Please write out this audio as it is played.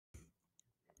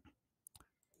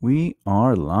We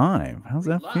are live. How's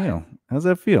that feel? How's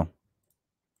that feel?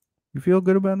 You feel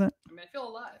good about that? I mean, I feel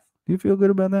alive. Do you feel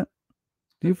good about that?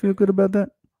 Do you feel good about that?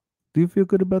 Do you feel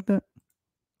good about that?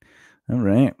 All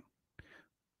right.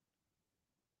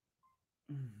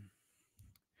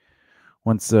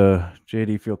 Once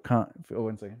JD feel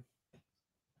 1 second.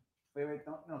 Wait,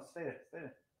 no, stay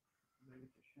there.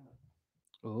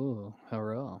 Ooh,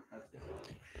 hurrah. All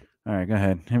right, go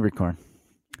ahead. Hit record.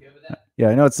 You good with that? Yeah,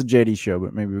 I know it's a JD show,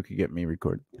 but maybe we could get me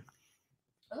record.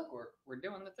 Oh, we're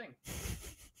doing the thing.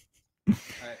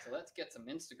 All right, so let's get some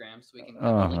Instagram so we can.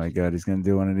 Oh my God, he's gonna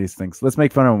do one of these things. Let's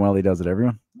make fun of him while he does it.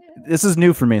 Everyone, this is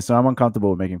new for me, so I'm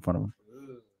uncomfortable with making fun of him.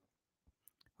 Ooh.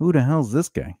 Who the hell's this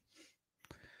guy?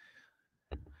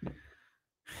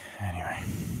 Anyway,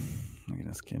 look at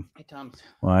this kid. Hey, Tom.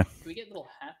 What? Can we get little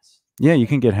hats Yeah, you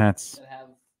can get hats. that have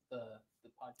the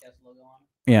podcast logo on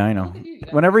it? Yeah, I know. Look at you, you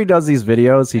got Whenever he does these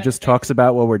videos, he got just it. talks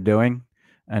about what we're doing,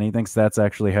 and he thinks that's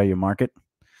actually how you market.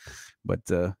 But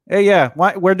hey, yeah,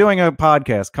 we're doing a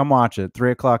podcast. Come watch it,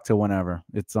 3 o'clock till whenever.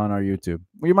 It's on our YouTube.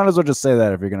 Well, you might as well just say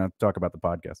that if you're gonna talk about the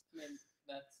podcast. I mean,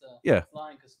 that's Yeah.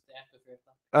 fine because after 3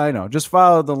 o'clock. I know. Just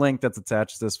follow the link that's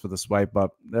attached to this for the swipe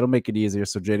up. That'll make it easier,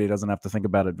 so JD doesn't have to think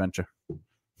about adventure.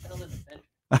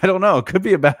 I don't know. It could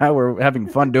be about how we're having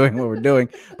fun doing what we're doing,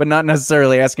 but not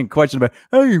necessarily asking questions about,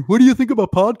 hey, what do you think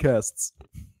about podcasts?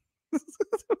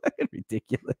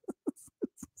 Ridiculous.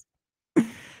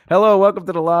 Hello, welcome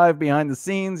to the live behind the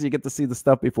scenes. You get to see the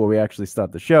stuff before we actually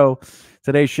start the show.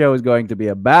 Today's show is going to be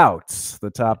about the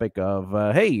topic of,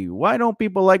 hey, why don't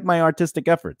people like my artistic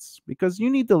efforts? Because you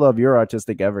need to love your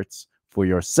artistic efforts for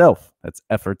yourself. That's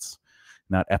efforts,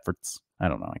 not efforts. I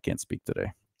don't know. I can't speak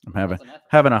today. I'm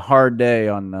having a hard day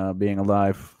on being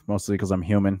alive, mostly because I'm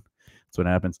human. That's what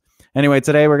happens. Anyway,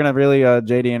 today we're going to really,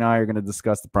 JD and I are going to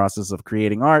discuss the process of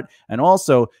creating art and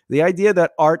also the idea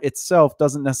that art itself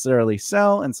doesn't necessarily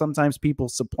sell, and sometimes people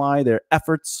supply their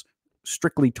efforts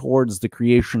strictly towards the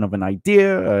creation of an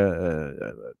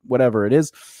idea, whatever it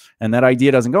is, and that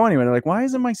idea doesn't go anywhere. They're like, why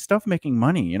isn't my stuff making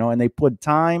money? You know, and they put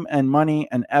time and money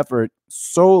and effort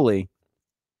solely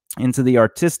into the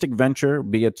artistic venture,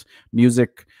 be it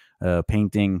music,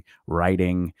 painting,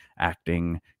 writing,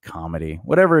 acting, comedy,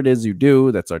 whatever it is you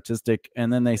do that's artistic.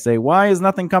 And then they say, why is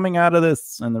nothing coming out of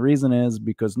this? And the reason is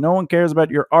because no one cares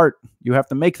about your art. You have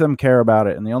to make them care about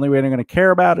it. And the only way they're going to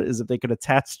care about it is if they could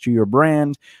attach to your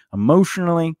brand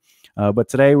emotionally. But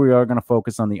today we are going to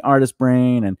focus on the artist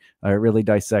brain and really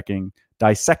dissecting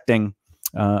the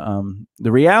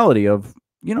reality of,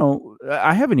 you know,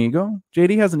 I have an ego.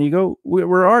 JD has an ego.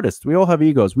 We're artists. We all have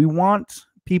egos. We want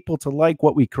people to like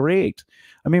what we create.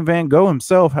 I mean, Van Gogh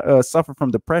himself suffered from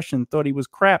depression, thought he was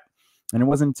crap. And it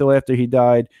wasn't until after he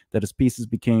died that his pieces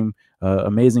became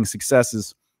amazing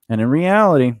successes. And in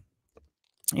reality,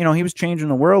 you know, he was changing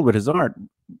the world with his art.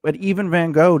 But even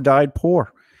Van Gogh died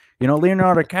poor. You know,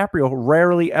 Leonardo DiCaprio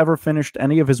rarely ever finished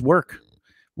any of his work.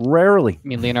 Rarely. You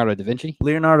mean Leonardo da Vinci?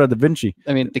 Leonardo da Vinci.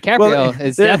 I mean, DiCaprio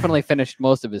has definitely finished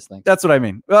most of his things. That's what I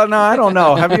mean. Well, no, I don't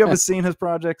know. Have you ever seen his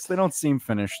projects? They don't seem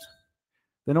finished.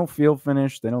 They don't feel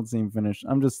finished. They don't seem finished.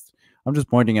 I'm just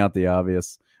pointing out the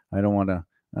obvious. I don't want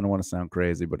to sound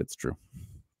crazy, but it's true.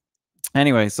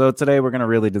 Anyway, so today we're going to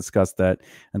really discuss that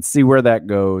and see where that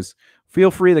goes. Feel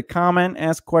free to comment,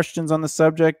 ask questions on the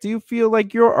subject. Do you feel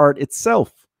like your art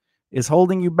itself is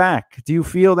holding you back? Do you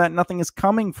feel that nothing is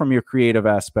coming from your creative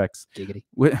aspects? Giggity.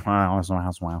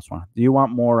 Do you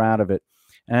want more out of it?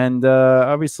 And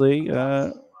obviously,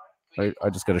 I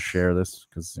just got to share this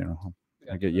because, you know,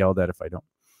 I get yelled at if I don't.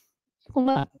 Well,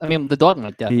 not. I mean, the dog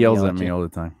might definitely. He yells at me all the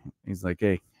time. He's like,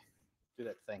 hey. Do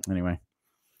that thing. Anyway.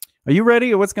 Are you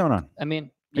ready or what's going on? I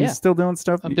mean, Are you still doing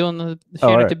stuff? I'm doing the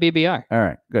sharing to BBR. All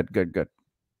right. Good.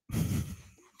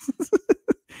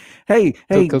 Hey,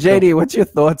 Cool. JD, what's your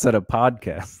thoughts on a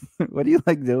podcast? What do you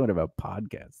like doing about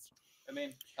podcasts? I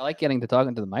mean, I like getting to talk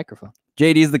into the microphone.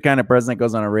 JD's the kind of person that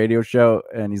goes on a radio show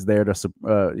and he's there to,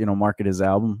 market his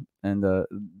album. And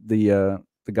the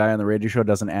guy on the radio show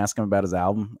doesn't ask him about his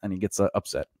album and he gets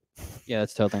upset. Yeah,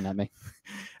 that's totally not me.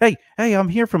 Hey, I'm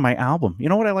here for my album. You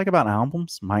know what I like about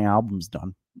albums? My album's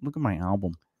done. Look at my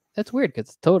album. That's weird because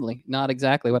it's totally not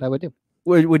exactly what I would do.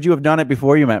 Would you have done it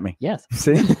before you met me? Yes.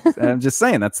 See, I'm just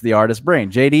saying that's the artist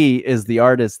brain. JD is the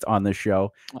artist on this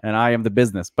show, and I am the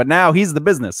business. But now he's the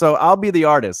business, so I'll be the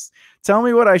artist. Tell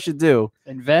me what I should do.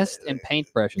 Invest in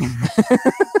paintbrushes.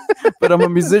 But I'm a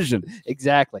musician.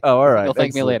 Exactly. Oh, all right. You'll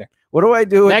thank me later. What do I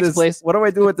do with Next, this? please. What do I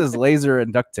do with this laser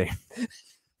and duct tape?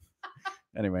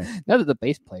 Anyway, now that the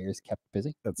bass player is kept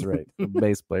busy. That's right. The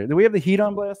bass player. Do we have the heat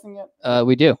on blasting yet?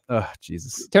 We do. Oh,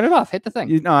 Jesus. Turn it off. Hit the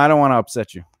thing. No, I don't want to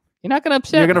upset you. You're not gonna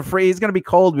upset. You're gonna freeze. He's gonna be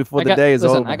cold before the day is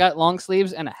listen, over. I got long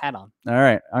sleeves and a hat on. All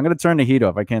right, I'm gonna turn the heat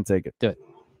off. I can't take it. Do it.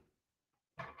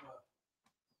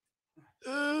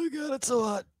 Oh god, it's so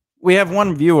hot. We have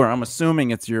one viewer. I'm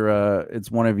assuming it's your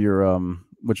it's one of your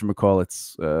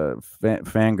whatchamacallits,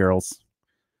 fangirls.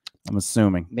 I'm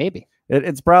assuming. Maybe.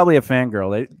 It's probably a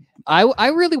fangirl. I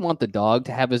really want the dog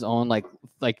to have his own like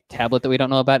tablet that we don't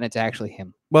know about, and it's actually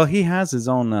him. Well, he has his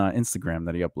own Instagram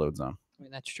that he uploads on. I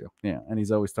mean, that's true. Yeah, and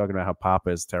he's always talking about how Papa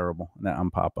is terrible. That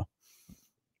I'm Papa.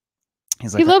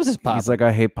 He's He loves his Papa. He's like,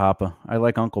 I hate Papa. I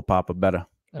like Uncle Papa better.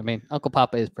 I mean, Uncle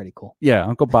Papa is pretty cool. Yeah,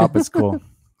 Uncle Papa's cool.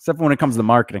 Except for when it comes to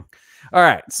marketing. All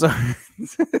right, so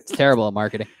it's terrible at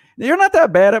marketing. You're not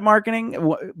that bad at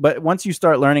marketing, but once you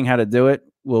start learning how to do it,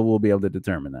 we'll be able to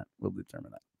determine that. We'll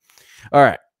determine that. All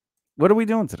right, what are we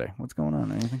doing today? What's going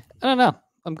on? Anything? I don't know.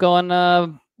 I'm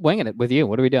going winging it with you.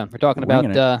 What are we doing? We're talking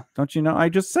Winging about. Don't you know? I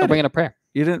just said bringing a prayer.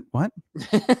 You didn't what?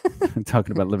 I'm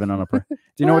talking about living on a prayer. Do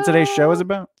you know what today's show is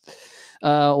about?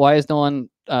 Why is no one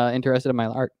interested in my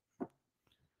art?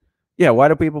 Yeah, why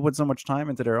do people put so much time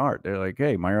into their art? They're like,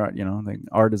 hey, my art,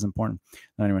 art is important.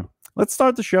 Anyway, let's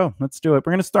start the show. Let's do it.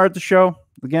 We're going to start the show.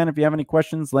 Again, if you have any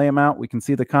questions, lay them out. We can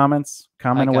see the comments.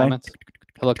 Comment away. Comments.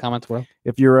 Hello, comments world.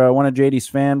 If you're one of JD's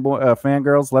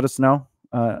fangirls, let us know.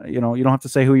 You don't have to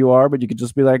say who you are, but you could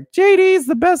just be like, JD's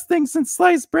the best thing since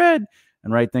sliced bread.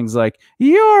 And write things like,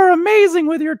 you're amazing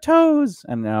with your toes.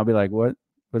 And I'll be like, what?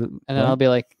 And then I'll be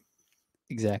like,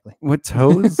 exactly. What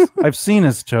toes? I've seen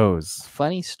his toes.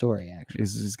 Funny story, actually.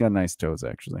 He's got nice toes,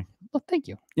 actually. Well, thank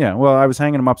you. Yeah, well, I was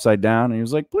hanging him upside down, and he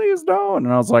was like, please don't.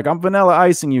 And I was like, I'm vanilla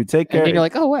icing you. Take care. And you're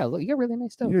like, oh, wow, look, you got really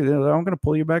nice toes. I'm going to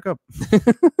pull you back up.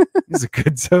 These are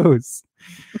good toes.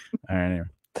 All right, anyway.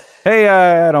 Hey,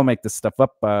 I don't make this stuff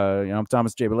up. I'm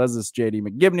Thomas J. Belezis, JD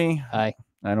McGibney. Hi.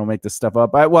 I don't make this stuff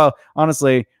up.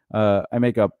 Honestly, I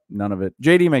make up none of it.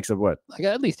 JD makes up what? I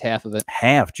got at least half of it.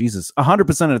 Half? Jesus. 100%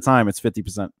 of the time, it's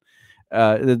 50%.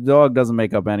 The dog doesn't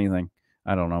make up anything.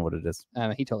 I don't know what it is.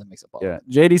 He totally makes up all. Yeah.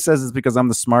 JD says it's because I'm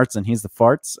the smarts and he's the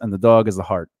farts and the dog is the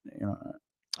heart.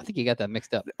 I think you got that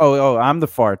mixed up. Oh, I'm the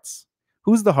farts.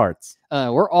 Who's the hearts?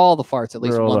 We're all the farts at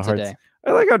least once a day.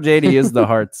 I like how JD is the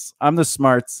hearts. I'm the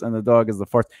smarts and the dog is the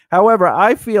farts. However,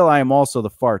 I feel I am also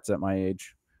the farts at my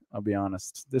age. I'll be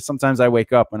honest. There's sometimes I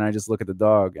wake up and I just look at the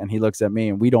dog and he looks at me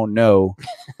and we don't know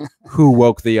who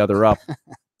woke the other up.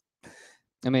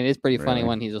 I mean, it's pretty funny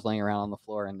when he's just laying around on the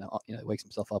floor and wakes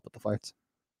himself up with the farts.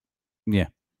 Yeah.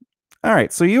 All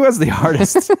right. So you as the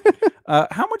artist,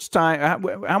 how much time,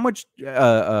 how much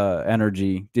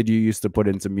energy did you used to put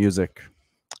into music?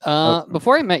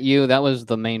 Before I met you, that was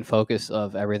the main focus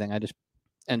of everything. I just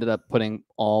ended up putting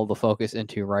all the focus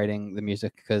into writing the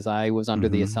music because I was under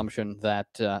the assumption that,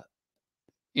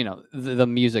 the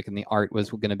music and the art was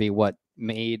going to be what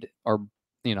made or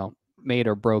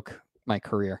broke my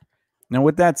career. Now,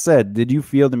 with that said, did you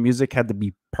feel the music had to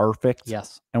be perfect?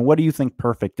 Yes. And what do you think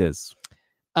perfect is?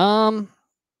 What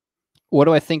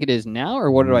do I think it is now, or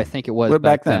what do I think it was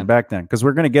back then? Back then, because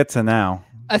we're going to get to now.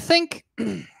 I think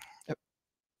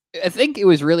it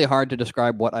was really hard to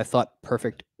describe what I thought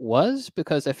perfect was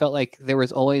because I felt like there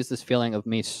was always this feeling of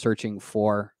me searching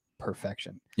for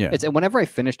perfection. Yeah. It's whenever I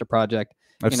finished a project.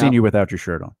 I've seen you without your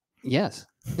shirt on. Yes.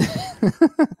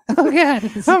 Oh God!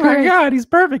 My God! He's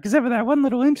perfect except for that one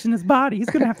little inch in his body. He's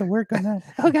gonna have to work on that.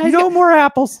 Oh God! No more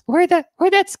apples. Where'd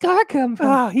that scar come from?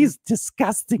 Oh, he's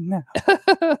disgusting now.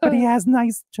 But he has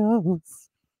nice toes.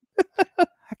 I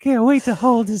can't wait to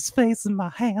hold his face in my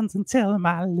hands and tell him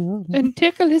I love him. And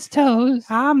tickle his toes.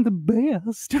 I'm the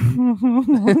best. I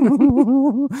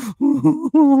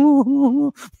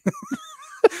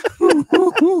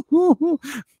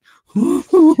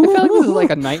felt like this was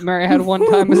like a nightmare I had one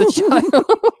time as a child.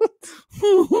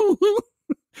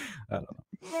 I don't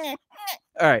know.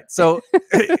 All right, so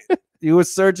you were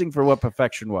searching for what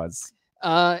perfection was.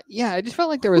 Yeah, I just felt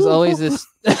like there was always this.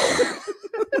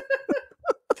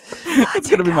 It's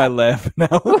gonna be my laugh now.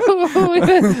 That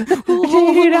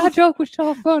joke was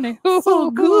so funny.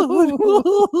 So good.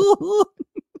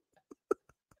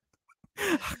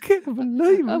 I can't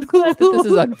believe it. I'm glad that this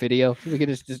is on video. We can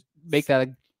just make that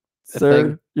a Sir,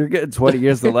 thing. You're getting 20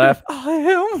 years to laugh. I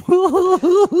am.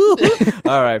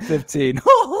 All right, 15.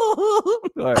 All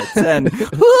right, 10.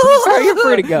 Sorry, you're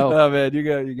free to go. Oh man, you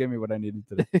gave me what I needed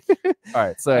today. All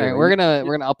right, so anyway, we're gonna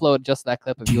upload just that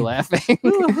clip of you laughing.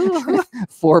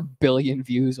 4 billion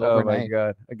views overnight. Oh my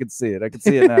God, I can see it. I can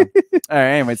see it now. All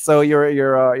right, anyway, so your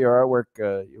artwork,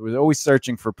 it was always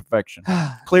searching for perfection.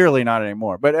 Clearly not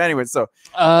anymore. But anyway, so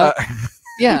yeah,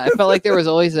 I felt like there was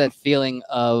always that feeling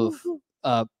of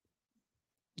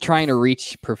trying to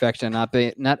reach perfection,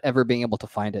 not ever being able to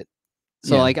find it.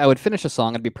 So Yeah. like I would finish a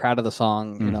song, I'd be proud of the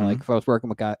song. You know, Mhm. like if I was working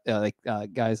with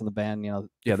guys in the band, you know,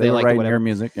 Yeah, if they were like it, writing whatever. your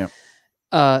music. Yeah.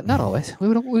 Not always.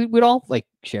 We'd all like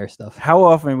share stuff. How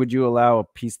often would you allow a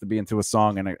piece to be into a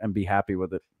song and be happy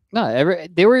with it? No,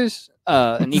 there was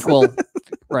an equal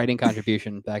writing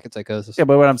contribution back at Psychosis. Yeah,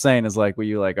 but what I'm saying is like, were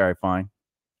you like, all right, fine,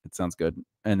 it sounds good,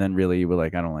 and then really you were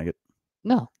like, I don't like it.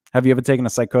 No. Have you ever taken a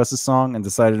Psychosis song and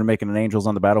decided to make it an Angels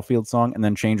on the Battlefield song and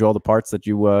then change all the parts that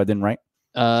you didn't write?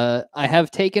 I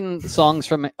have taken songs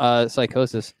from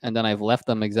Psychosis and then I've left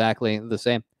them exactly the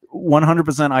same.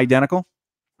 100% identical.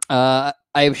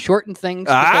 I've shortened things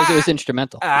because it was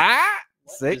instrumental.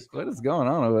 See, what is going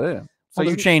on over there? So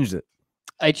you changed it.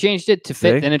 I changed it to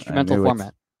fit an instrumental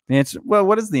format. Well,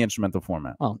 what is the instrumental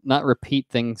format? Well, not repeat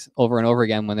things over and over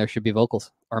again when there should be vocals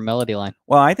or melody line.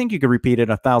 Well, I think you could repeat it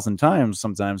 1,000 times.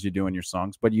 Sometimes you do in your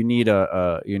songs, but you need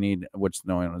what's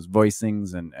known as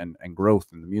voicings and growth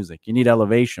in the music. You need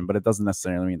elevation, but it doesn't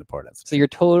necessarily mean the part ends. So you're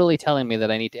totally telling me that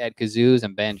I need to add kazoos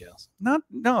and banjos?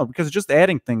 No, because just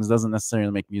adding things doesn't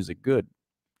necessarily make music good.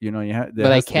 You know, you have.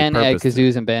 But I can add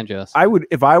kazoos and banjos. I would,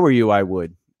 if I were you, I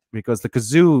would. Because the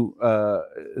kazoo,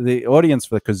 the audience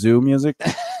for the kazoo music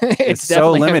it's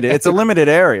so limited. It's a limited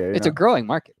area. It's a growing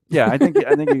market. Yeah, I think you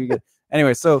could get.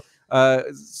 Anyway, so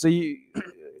you.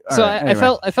 I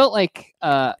felt like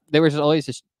there was always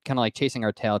just kind of like chasing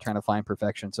our tail, trying to find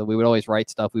perfection. So we would always write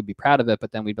stuff. We'd be proud of it,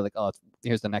 but then we'd be like, oh,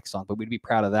 here's the next song. But we'd be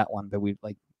proud of that one. But we'd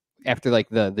like after like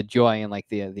the joy and like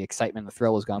the excitement, the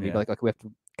thrill was gone. We'd be like we have to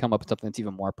come up with something that's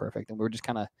even more perfect. And we were just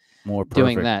kind of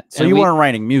doing that. So you weren't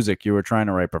writing music; you were trying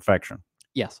to write perfection.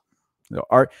 Yes. So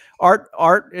art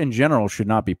in general should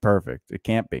not be perfect. It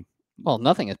can't be. Well,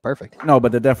 nothing is perfect. No,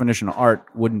 but the definition of art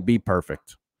wouldn't be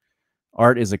perfect.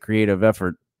 Art is a creative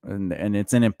effort, and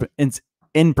it's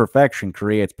imperfection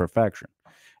creates perfection.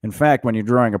 In fact, when you're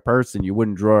drawing a person, you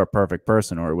wouldn't draw a perfect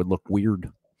person, or it would look weird.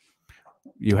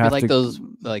 You have like those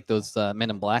Men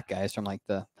in Black guys from like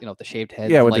the the shaved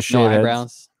heads, yeah, with like the shaved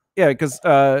eyebrows. Yeah, because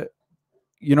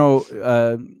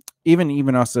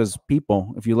even us as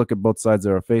people, if you look at both sides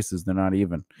of our faces, they're not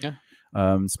even. Yeah.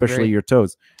 Especially your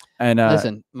toes. And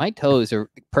listen, my toes are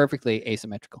perfectly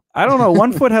asymmetrical. I don't know.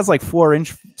 One foot has like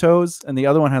 4-inch toes, and the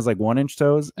other one has like 1-inch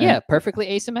toes. Yeah, perfectly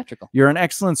asymmetrical. You're an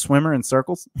excellent swimmer in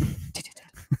circles.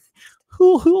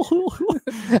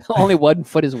 Only 1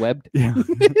 foot is webbed. Yeah.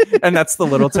 And that's the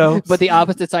little toe. But the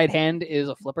opposite side hand is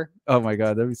a flipper. Oh my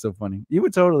god, that'd be so funny. You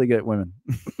would totally get women.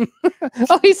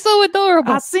 Oh, he's so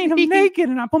adorable. I seen him naked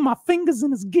and I put my fingers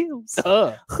in his gills.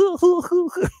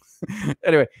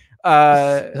 Anyway,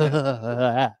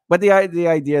 but the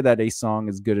idea that a song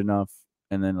is good enough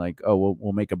and then like, oh,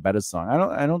 we'll make a better song.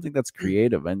 I don't think that's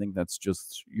creative. I think that's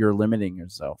just you're limiting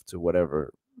yourself to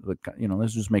whatever.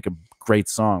 Let's just make a great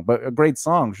song, but a great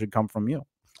song should come from you.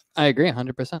 I agree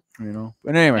 100%.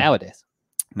 But anyway, nowadays.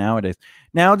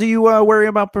 Now, do you worry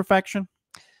about perfection?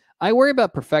 I worry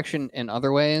about perfection in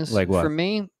other ways. Like what? For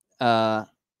me,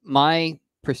 my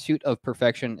pursuit of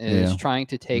perfection is trying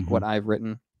to take what I've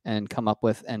written and come up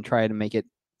with and try to make it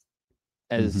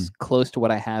as close to what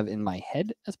I have in my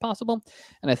head as possible.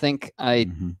 And I think I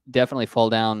definitely fall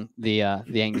down the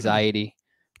anxiety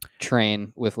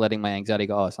train with letting my anxiety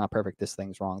go. Oh, it's not perfect. This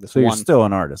thing's wrong. So you're still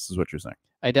an artist, is what you're saying.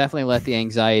 I definitely let the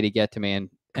anxiety get to me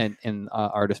in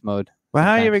artist mode. Well,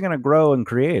 how are you ever going to grow and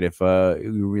create if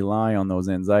you rely on those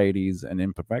anxieties and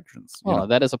imperfections? Well,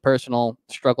 that is a personal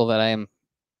struggle that I am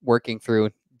working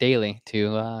through daily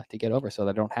to get over, so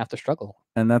that I don't have to struggle.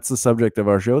 And that's the subject of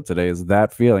our show today, is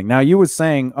that feeling. Now, you were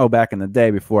saying, back in the day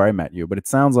before I met you, but it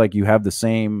sounds like you have the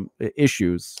same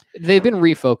issues. They've been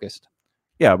refocused.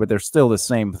 Yeah, but they're still the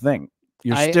same thing.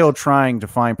 You're still trying to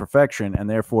find perfection, and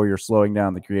therefore you're slowing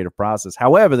down the creative process.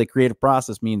 However, the creative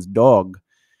process means dog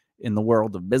in the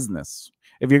world of business.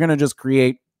 If you're going to just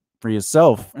create for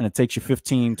yourself and it takes you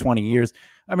 15, 20 years,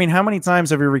 I mean, how many times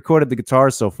have you recorded the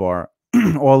guitars so far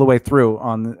all the way through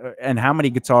and how many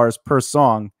guitars per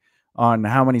song on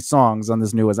how many songs on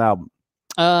this newest album?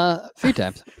 3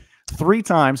 times. 3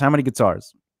 times. How many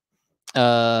guitars?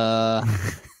 At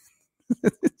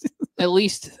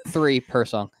least 3 per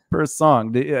song. Per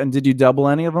song. And did you double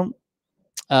any of them?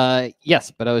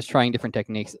 Yes, but I was trying different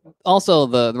techniques. Also,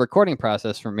 the recording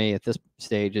process for me at this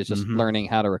stage is just learning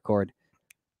how to record.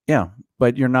 Yeah,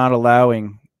 but you're not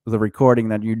allowing the recording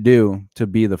that you do to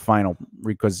be the final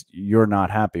because you're not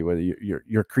happy with it.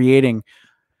 You're creating,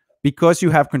 because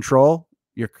you have control,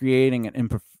 you're creating an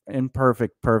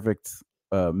imperfect, perfect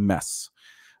mess.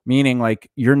 Meaning,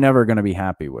 like, you're never going to be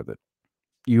happy with it.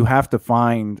 You have to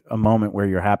find a moment where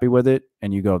you're happy with it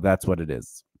and you go, that's what it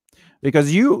is.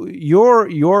 Because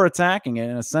you're attacking it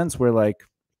in a sense where, like,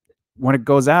 when it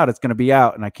goes out, it's going to be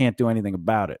out, and I can't do anything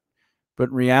about it. But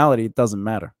in reality, it doesn't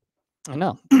matter. I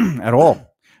know. At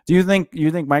all. Do you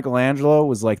think Michelangelo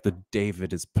was like, the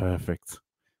David is perfect?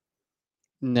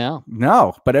 No.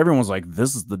 No, but everyone's like,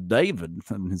 this is the David,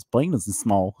 and his penis is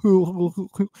small.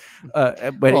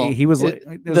 But Well, he was like,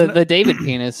 the David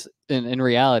penis in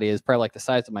reality is probably like the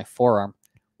size of my forearm.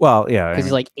 Well, yeah, because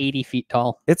he's like 80 feet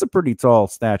tall. It's a pretty tall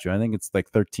statue. I think it's like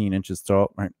 13 inches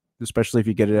tall, right? Especially if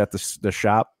you get it at the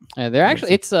shop. They're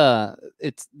actually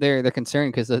they're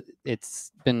concerned because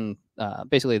it's been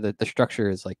basically the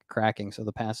structure is like cracking. So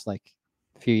the past like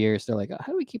few years, they're like,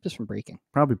 how do we keep this from breaking?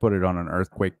 Probably put it on an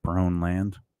earthquake-prone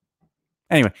land.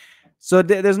 Anyway, so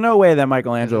there's no way that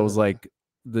Michelangelo was like,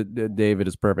 the David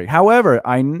is perfect. However,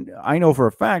 I know for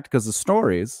a fact, because the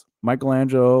stories,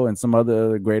 Michelangelo and some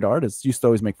other great artists used to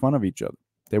always make fun of each other.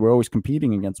 They were always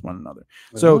competing against one another.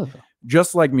 So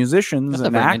just like musicians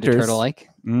and actors,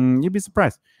 you'd be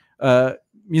surprised.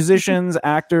 Musicians,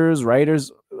 actors,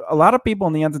 writers, a lot of people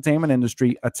in the entertainment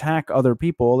industry attack other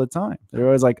people all the time. They're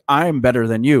always like, I'm better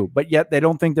than you, but yet they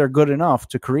don't think they're good enough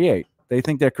to create. They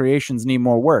think their creations need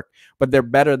more work, but they're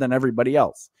better than everybody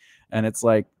else. And it's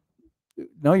like,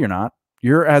 no, you're not.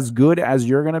 You're as good as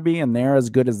you're going to be, and they're as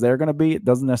good as they're going to be. It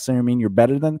doesn't necessarily mean you're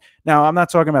better than. Now, I'm not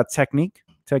talking about technique.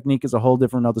 Technique is a whole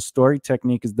different other story.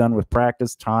 Technique is done with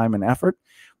practice, time, and effort,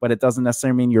 but it doesn't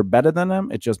necessarily mean you're better than them.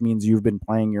 It just means you've been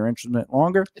playing your instrument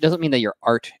longer. It doesn't mean that your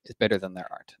art is better than their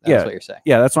art. That's what you're saying.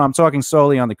 Yeah, that's why I'm talking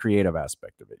solely on the creative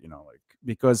aspect of it. You know, like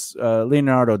because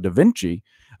Leonardo da Vinci,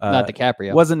 not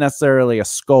DiCaprio, wasn't necessarily a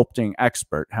sculpting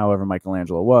expert. However,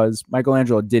 Michelangelo was.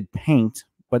 Michelangelo did paint,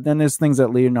 but then there's things that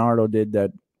Leonardo did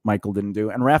that Michael didn't do,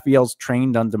 and Raphael's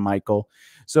trained under Michael.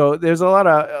 So there's a lot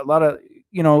of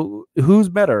you know, who's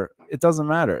better? It doesn't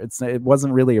matter. It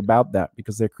wasn't really about that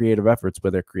because their creative efforts were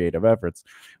their creative efforts.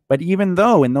 But even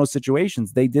though in those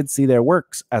situations they did see their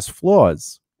works as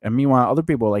flaws, and meanwhile other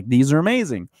people were like, these are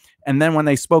amazing. And then when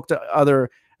they spoke to other,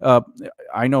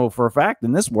 I know for a fact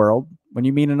in this world, when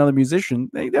you meet another musician,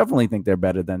 they definitely think they're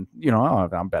better than, you know, oh,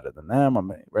 I'm better than them. I'm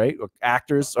right. Or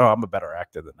actors, oh, I'm a better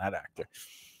actor than that actor.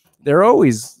 They're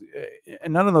always,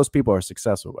 and none of those people are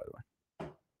successful, by the way.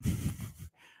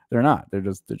 They're not. They're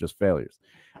just failures.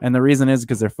 And the reason is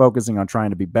because they're focusing on trying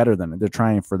to be better than it. They're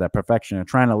trying for that perfection. They're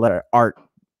trying to let art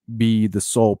be the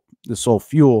sole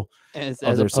fuel as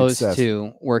opposed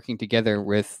to working together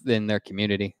within their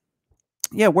community.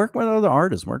 Yeah, work with other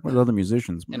artists, work with other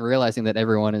musicians, and realizing that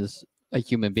everyone is a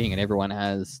human being and everyone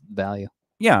has value.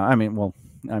 Yeah, I mean,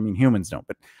 humans don't,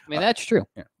 but I mean that's true.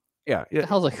 Yeah. The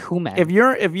hell's a human? If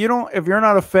you're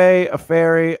not a fae, a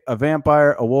fairy, a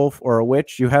vampire, a wolf, or a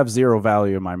witch, you have zero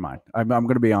value in my mind. I'm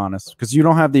going to be honest, because you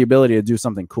don't have the ability to do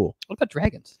something cool. What about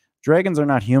dragons? Dragons are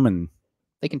not human.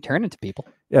 They can turn into people.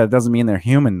 Yeah, it doesn't mean they're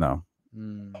human though.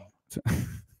 What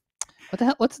the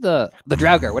hell? What's the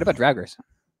Draugr? What about Draugrs?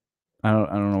 I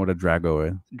don't know what a Drago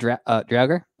is.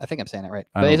 Draugr? I think I'm saying it right.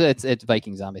 But it's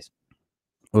Viking zombies.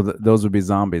 Well, those would be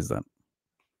zombies then.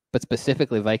 But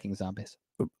specifically Viking zombies.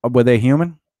 Were they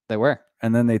human? They were.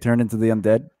 And then they turned into the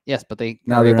undead? Yes, but they're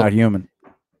not human.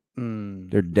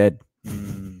 They're dead.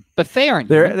 But Fae aren't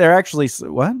human. They're actually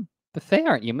what? But Fae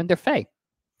aren't human. They're Fae.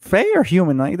 Fae are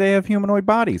human. Like, they have humanoid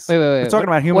bodies. Wait. We're talking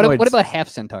about humanoids. What about half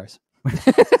centaurs?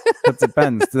 That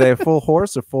depends. Do they have full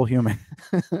horse or full human?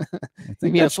 I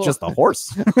think that's just a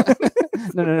horse.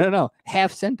 No.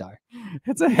 Half centaur.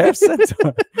 It's a half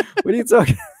centaur. What are you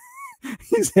talking?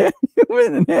 He's half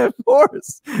human and half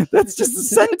horse. That's just a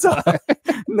centaur.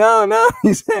 No,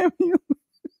 he's half human.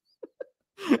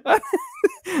 I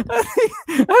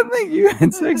think you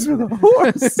had sex with a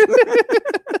horse.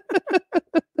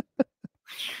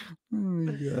 Oh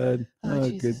my god!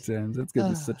 Oh, good times. That's gonna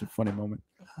be such a funny moment.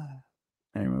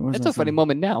 Anyway, it's a funny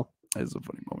moment now. It's a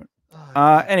funny moment.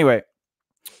 Anyway,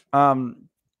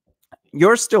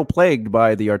 you're still plagued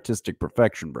by the artistic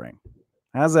perfection brain.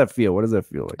 How does that feel? What does that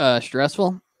feel like?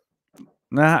 Stressful.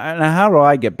 Now, how do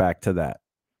I get back to that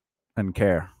and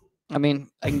care? I mean,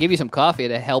 I can give you some coffee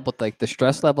to help with like the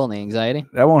stress level and the anxiety.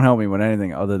 That won't help me with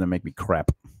anything other than make me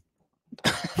crap.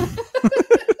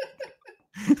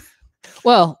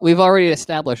 Well, we've already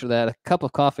established that a cup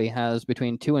of coffee has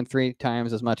between 2 and 3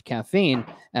 times as much caffeine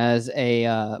as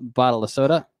a bottle of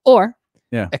soda or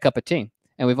a cup of tea.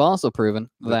 And we've also proven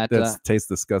that tastes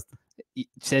disgusting.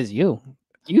 Says you.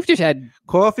 You've just had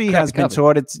coffee has been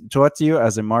taught to you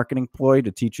as a marketing ploy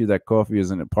to teach you that coffee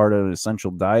isn't a part of an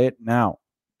essential diet. Now,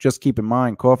 just keep in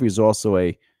mind, coffee is also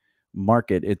a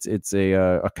market. It's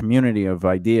a community of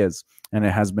ideas, and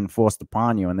it has been forced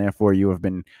upon you, and therefore you have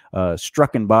been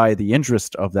struck by the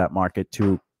interest of that market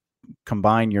to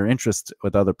combine your interest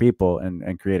with other people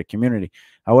and create a community.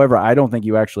 However, I don't think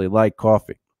you actually like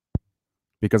coffee,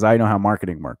 because I know how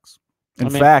marketing works. In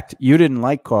fact, you didn't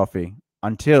like coffee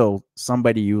until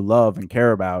somebody you love and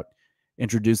care about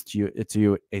introduced it to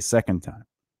you a second time.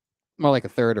 More like a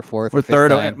third or fourth or fifth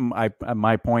third. time.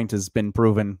 My point has been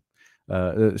proven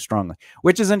strongly,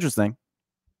 which is interesting,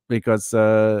 because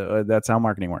that's how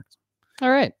marketing works. All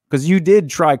right. Because you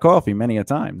did try coffee many a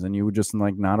times, and you were just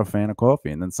like not a fan of coffee,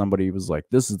 and then somebody was like,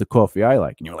 "This is the coffee I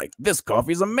like," and you're like, "This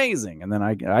coffee is amazing." And then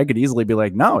I could easily be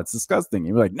like, "No, it's disgusting."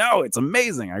 You're like, "No, it's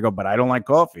amazing." I go, "But I don't like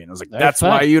coffee," and I was like, "That's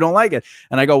why you don't like it."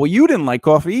 And I go, "Well, you didn't like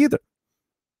coffee either."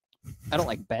 I don't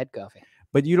like bad coffee.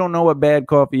 But you don't know what bad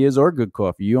coffee is or good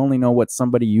coffee. You only know what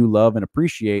somebody you love and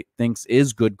appreciate thinks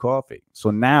is good coffee.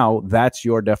 So now that's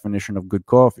your definition of good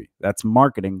coffee. That's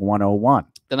marketing 101.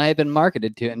 Then I have been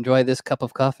marketed to enjoy this cup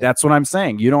of coffee. That's what I'm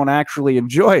saying. You don't actually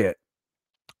enjoy it.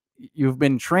 You've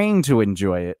been trained to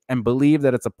enjoy it and believe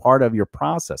that it's a part of your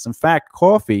process. In fact,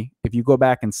 coffee, if you go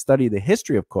back and study the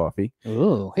history of coffee.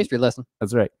 Ooh, history lesson.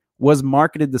 That's right. Was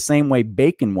marketed the same way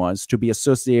bacon was to be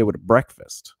associated with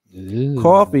breakfast. Ooh.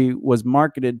 Coffee was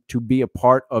marketed to be a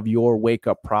part of your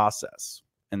wake-up process.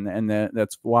 And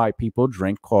that's why people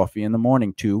drink coffee in the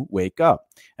morning to wake up.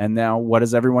 And now what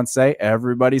does everyone say?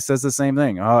 Everybody says the same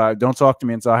thing. Oh, don't talk to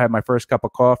me until I have my first cup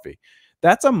of coffee.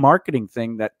 That's a marketing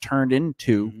thing that turned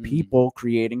into people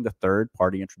creating the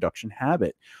third-party introduction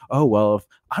habit. Oh, well, if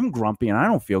I'm grumpy and I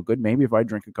don't feel good, maybe if I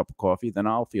drink a cup of coffee, then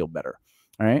I'll feel better.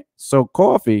 All right. So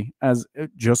coffee, as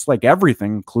just like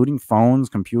everything, including phones,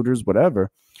 computers,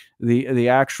 whatever,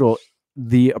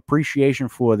 the appreciation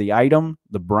for the item,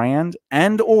 the brand,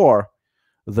 and or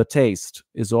the taste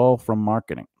is all from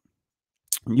marketing.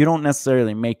 You don't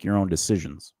necessarily make your own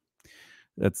decisions.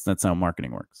 That's how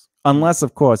marketing works. Unless,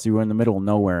 of course, you were in the middle of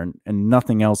nowhere and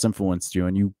nothing else influenced you,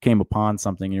 and you came upon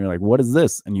something and you're like, "What is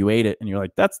this?" And you ate it and you're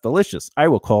like, "That's delicious. I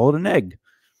will call it an egg."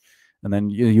 And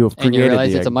then you have created and you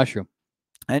realize the it's egg. a mushroom.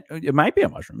 And it might be a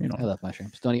mushroom. I love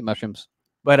mushrooms. Don't eat mushrooms.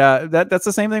 But that's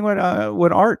the same thing with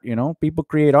art. People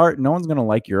create art. No one's gonna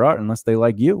like your art unless they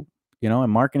like you.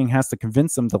 And marketing has to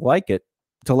convince them to like it,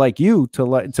 to like you,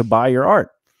 to buy your art.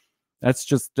 That's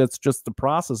just the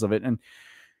process of it. And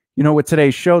with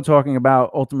today's show talking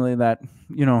about ultimately that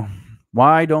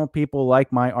why don't people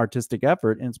like my artistic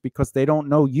effort? And it's because they don't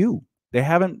know you. They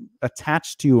haven't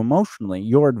attached to you emotionally,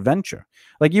 your adventure.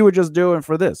 Like you were just doing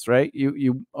for this, right?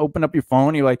 You open up your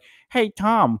phone, you're like, "Hey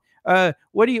Tom,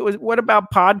 what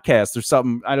about podcasts or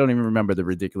something?" I don't even remember the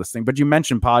ridiculous thing, but you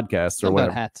mentioned podcasts or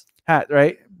whatever. Hat,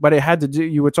 right? But it had to do,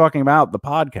 you were talking about the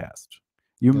podcast.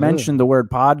 You mentioned the word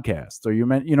podcast, or you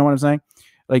know what I'm saying?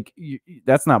 Like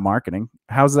that's not marketing.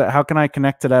 How's that? How can I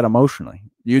connect to that emotionally?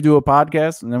 You do a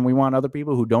podcast, and then we want other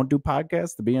people who don't do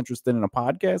podcasts to be interested in a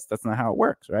podcast. That's not how it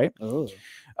works, right? Oh.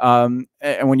 And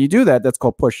when you do that, that's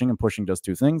called pushing. And pushing does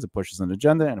two things: it pushes an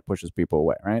agenda and it pushes people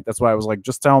away, right? That's why I was like,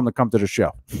 just tell them to come to the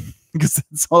show, because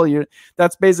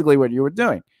that's basically what you were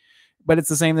doing. But it's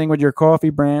the same thing with your coffee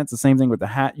brand. It's the same thing with the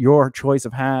hat, your choice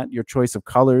of hat, your choice of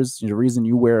colors, the reason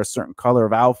you wear a certain color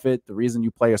of outfit, the reason you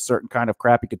play a certain kind of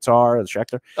crappy guitar, the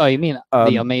Schecter. Oh, you mean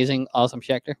the amazing, awesome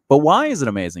Schecter? But why is it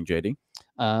amazing, JD?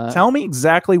 Tell me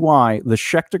exactly why the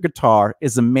Schecter guitar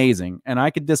is amazing, and I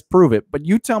could disprove it, but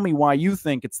you tell me why you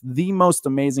think it's the most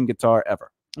amazing guitar ever.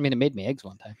 I mean, it made me eggs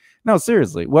one time. No,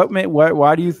 seriously.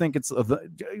 Why do you think it's...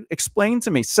 explain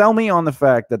to me. Sell me on the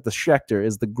fact that the Schecter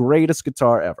is the greatest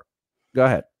guitar ever. Go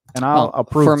ahead, and I'll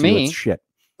prove to you it's shit.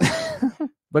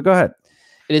 But go ahead.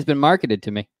 It has been marketed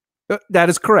to me. That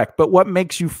is correct. But what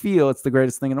makes you feel it's the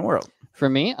greatest thing in the world? For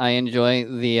me, I enjoy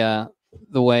the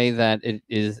way that it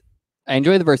is. I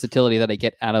enjoy the versatility that I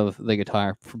get out of the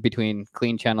guitar between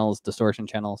clean channels, distortion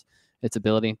channels, its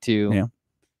ability to. Yeah.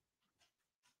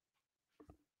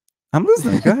 I'm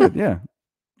listening. Go ahead. Yeah.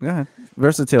 Go ahead.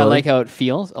 Versatility. I like how it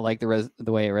feels. I like the way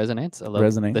it resonates. I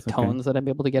love the tones that I'm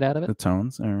able to get out of it. The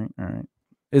tones. All right. All right.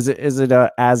 Is it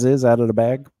as is out of the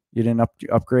bag? You didn't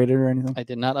upgrade it or anything? I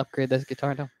did not upgrade this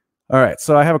guitar, no. All right.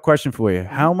 So I have a question for you.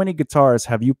 How many guitars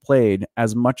have you played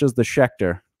as much as the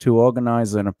Schecter to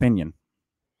organize an opinion?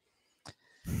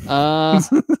 At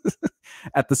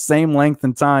the same length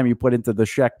and time you put into the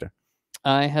Schecter.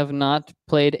 I have not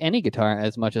played any guitar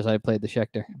as much as I played the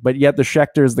Schecter. But yet the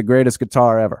Schecter is the greatest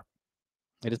guitar ever.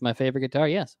 It is my favorite guitar,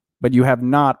 yes. But you have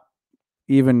not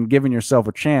even given yourself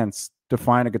a chance to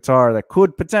find a guitar that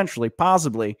could potentially,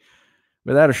 possibly,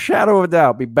 without a shadow of a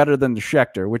doubt, be better than the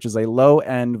Schecter, which is a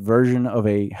low-end version of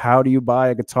a how do you buy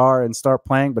a guitar and start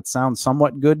playing but sound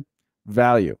somewhat good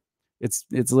value. It's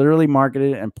literally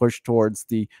marketed and pushed towards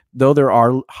though there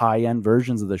are high-end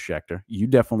versions of the Schecter, you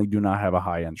definitely do not have a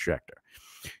high-end Schecter.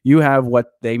 You have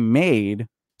what they made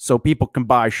so people can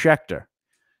buy Schecter.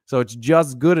 So it's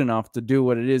just good enough to do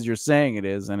what it is you're saying it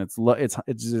is, and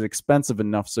it's expensive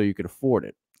enough so you could afford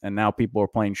it. And now people are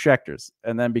playing Schecters.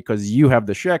 And then because you have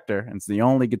the Schecter, and it's the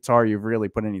only guitar you've really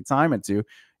put any time into,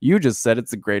 you just said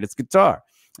it's the greatest guitar.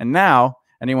 And now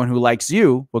anyone who likes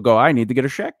you will go, I need to get a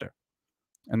Schecter.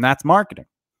 And that's marketing,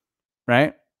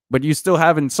 right? But you still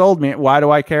haven't sold me. Why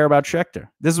do I care about Schecter?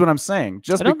 This is what I'm saying.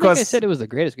 Just I don't because think I said it was the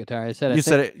greatest guitar. I said you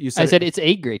said it. I said it's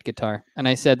a great guitar, and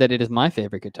I said that it is my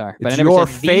favorite guitar. But It's I never your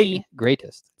said the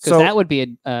greatest, because So- that would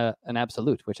be an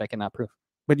absolute, which I cannot prove.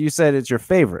 But you said it's your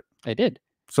favorite. I did.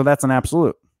 So that's an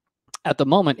absolute. At the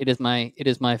moment, it is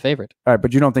my favorite. All right,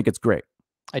 but you don't think it's great.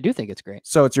 I do think it's great,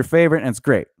 So it's your favorite and it's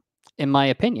great. in my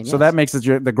opinion. So yes. that makes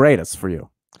it the greatest for you.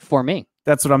 For me.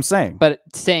 That's what I'm saying. But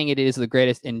saying it is the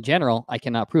greatest in general, I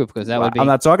cannot prove, because that would be I'm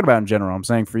not talking about in general. I'm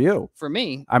saying for you. for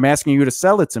me. I'm asking you to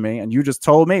sell it to me, and you just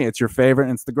told me it's your favorite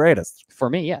and it's the greatest. For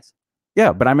me, yes.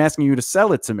 Yeah, but I'm asking you to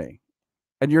sell it to me,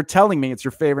 and you're telling me it's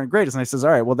your favorite and greatest. And I says,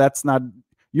 all right, well, that's not.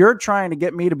 You're trying to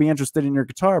get me to be interested in your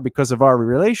guitar because of our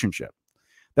relationship.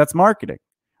 That's marketing.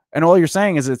 And all you're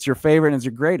saying is it's your favorite and it's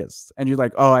your greatest. And you're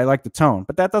like, oh, I like the tone.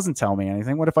 But that doesn't tell me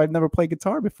anything. What if I've never played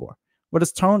guitar before? What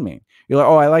does tone mean? You're like,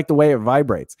 oh, I like the way it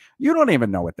vibrates. You don't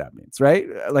even know what that means, right?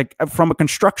 Like from a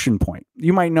construction point,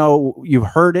 you might know, you've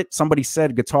heard it. Somebody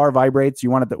said guitar vibrates.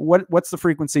 You want it to, what's the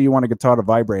frequency you want a guitar to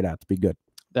vibrate at to be good?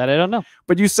 That I don't know.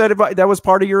 But you said that was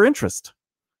part of your interest.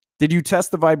 Did you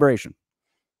test the vibration?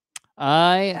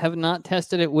 I have not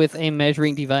tested it with a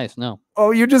measuring device. No. Oh,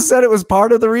 you just said it was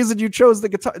part of the reason you chose the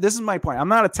guitar. This is my point. I'm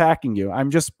not attacking you. I'm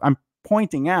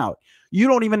pointing out you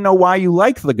don't even know why you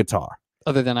like the guitar.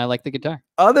 Other than I like the guitar.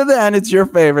 Other than it's your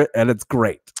favorite and it's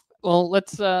great. Well,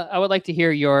 let's. I would like to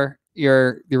hear your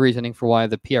reasoning for why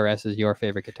the PRS is your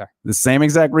favorite guitar. The same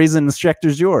exact reason the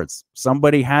Schecter's yours.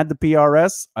 Somebody had the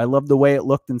PRS. I loved the way it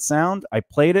looked and sound. I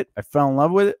played it. I fell in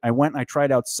love with it. I went and I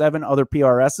tried out 7 other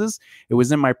PRSs. It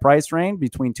was in my price range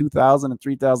between $2,000 and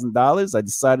 $3,000. I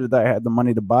decided that I had the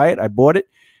money to buy it. I bought it.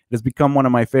 It has become one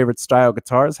of my favorite style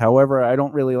guitars. However, I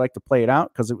don't really like to play it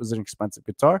out because it was an expensive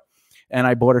guitar. And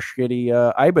I bought a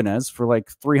shitty Ibanez for like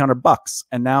 $300.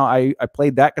 And now I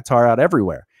played that guitar out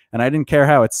everywhere. And I didn't care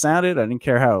how it sounded. I didn't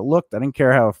care how it looked. I didn't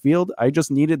care how it felt. I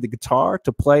just needed the guitar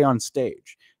to play on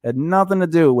stage. It had nothing to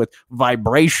do with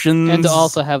vibrations. And to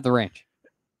also have the range.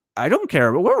 I don't care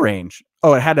about what range.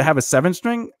 Oh, it had to have a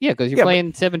 7-string? Yeah, because you're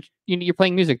playing you're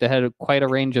playing music that had quite a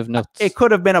range of notes. It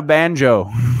could have been a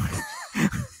banjo.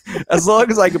 As long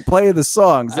as I could play the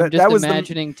songs. I'm just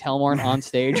imagining Telmorn on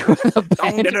stage with a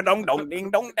banjo.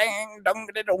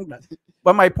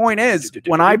 But my point is,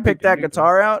 when I picked that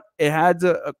guitar out, it had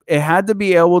to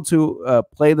be able to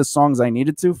play the songs I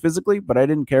needed to physically, but I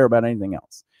didn't care about anything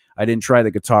else. I didn't try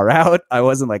the guitar out. I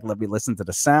wasn't like, let me listen to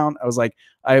the sound. I was like,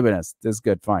 Ibanez, this is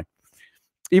good, fine.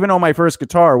 Even though my first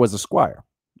guitar was a Squire.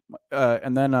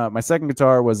 And then my second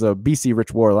guitar was a BC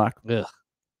Rich Warlock,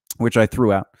 which I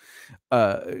threw out.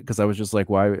 Because I was just like,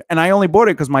 why? And I only bought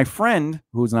it because my friend,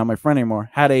 who's not my friend anymore,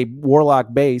 had a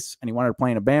Warlock bass and he wanted to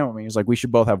play in a band with me. He was like, we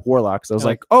should both have Warlocks. I was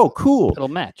like, oh, cool. It'll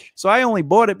match. So I only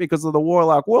bought it because of the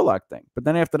Warlock thing. But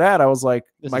then after that, I was like,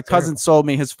 my cousin sold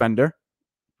me his Fender.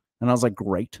 And I was like,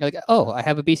 great. You're like, oh, I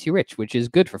have a BC Rich, which is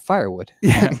good for firewood.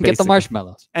 Yeah, Get the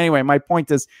marshmallows. Anyway, my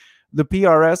point is the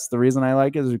PRS, the reason I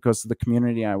like it is because of the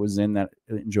community I was in that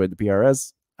enjoyed the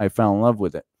PRS. I fell in love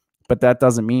with it. But that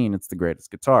doesn't mean it's the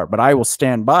greatest guitar. But I will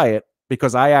stand by it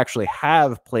because I actually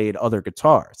have played other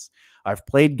guitars. I've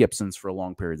played Gibsons for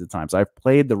long periods of time. So I've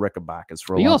played the Rickabackas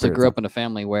for a long period of time. You also grew up in a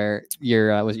family where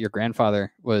your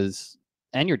grandfather was,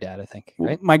 and your dad, I think,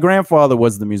 right? My grandfather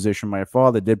was the musician. My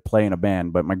father did play in a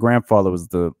band, but my grandfather was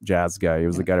the jazz guy. He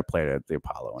was the guy that played at the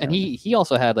Apollo. And he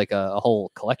also had like a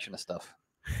whole collection of stuff.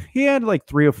 He had like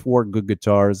 3 or 4 good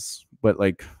guitars, but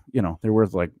like, they're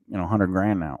worth like,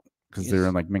 $100,000 now. Because they're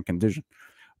in like mint condition,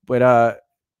 but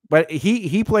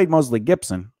he played mostly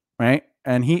Gibson, right?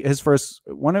 And his first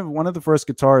one of the first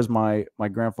guitars my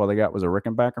grandfather got was a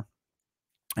Rickenbacker,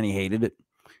 and he hated it.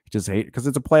 He just hated it because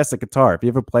it's a plastic guitar. If you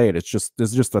ever play it,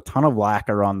 there's just a ton of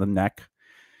lacquer on the neck,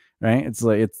 right? It's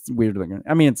weird looking.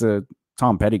 I mean, it's a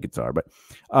Tom Petty guitar, but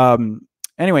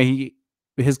anyway,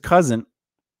 his cousin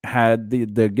had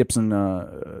the Gibson,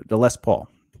 the Les Paul.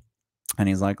 And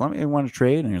he's like, want to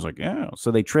trade? And he was like, yeah.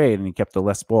 So they trade, and he kept the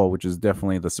Les Paul, which is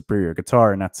definitely the superior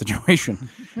guitar in that situation,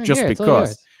 just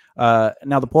because.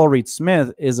 Now, the Paul Reed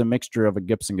Smith is a mixture of a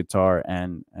Gibson guitar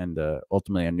and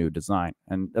ultimately a new design.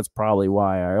 And that's probably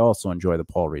why I also enjoy the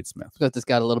Paul Reed Smith. Because it's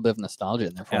got a little bit of nostalgia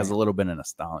in there for It has a little bit of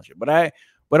nostalgia.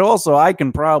 But also I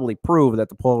can probably prove that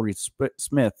the Paul Reed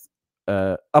Smith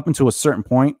up until a certain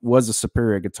point, was a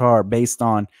superior guitar based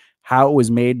on how it was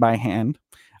made by hand,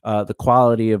 the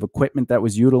quality of equipment that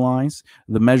was utilized,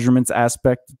 the measurements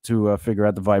aspect to figure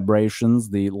out the vibrations,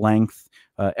 the length,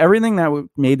 everything that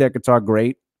made that guitar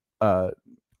great.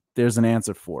 There's an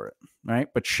answer for it, right?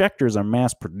 But Schecters are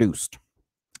mass produced.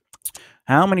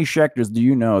 How many Schecters do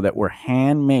you know that were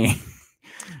handmade?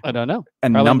 I don't know.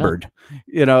 And Probably numbered,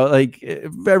 like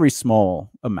very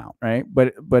small amount, right?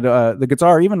 But the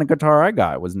guitar, even the guitar I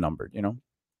got, was numbered,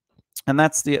 and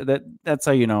that's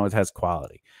how you know it has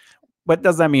quality. But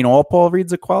does that mean all Paul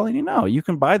Reeds are quality? No, you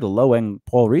can buy the low end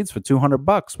Paul Reeds for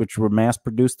 $200, which were mass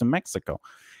produced in Mexico,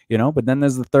 But then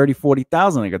there's the 30,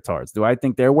 40,000 guitars. Do I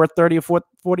think they're worth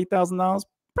 $40,000?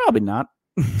 Probably not.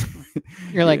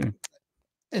 You're like,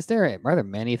 are there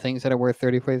many things that are worth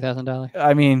 $40,000?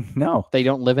 I mean, no, they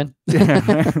don't live in.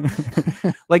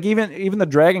 Like even the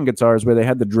Dragon guitars where they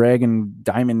had the Dragon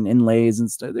diamond inlays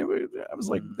and stuff. I was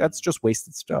like, that's just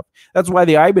wasted stuff. That's why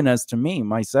the Ibanez, to me,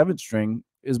 my 7-string,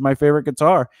 is my favorite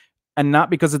guitar, and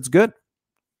not because it's good,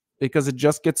 because it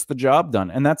just gets the job done.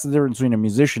 And that's the difference between a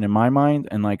musician in my mind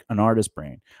and like an artist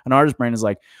brain. An artist brain is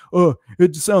like, oh,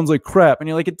 it sounds like crap, and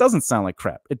you're like, it doesn't sound like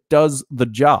crap. It does the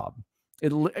job.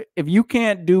 If you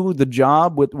can't do the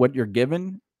job with what you're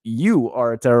given, you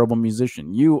are a terrible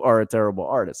musician. You are a terrible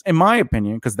artist, in my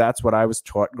opinion, because that's what I was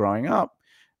taught growing up.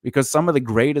 Because some of the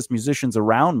greatest musicians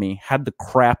around me had the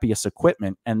crappiest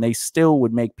equipment, and they still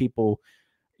would make people,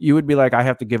 you would be like, I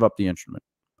have to give up the instrument.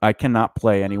 I cannot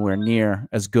play anywhere near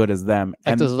as good as them.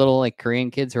 Like those little like Korean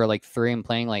kids who are like 3 and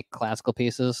playing like classical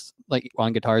pieces, like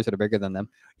on guitars that are bigger than them.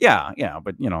 Yeah.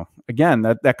 But again,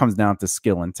 that comes down to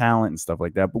skill and talent and stuff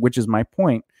like that. But which is my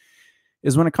point,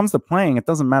 is when it comes to playing, it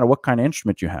doesn't matter what kind of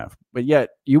instrument you have. But yet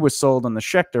you were sold on the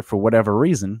Schecter for whatever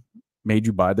reason, made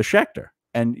you buy the Schecter.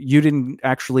 And you didn't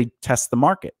actually test the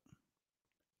market,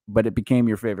 but it became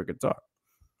your favorite guitar.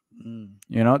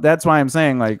 That's why I'm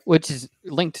saying, like, which is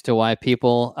linked to why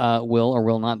people will or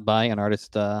will not buy an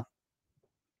artist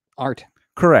art.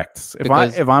 Correct. If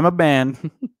I'm a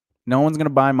band, no one's gonna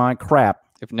buy my crap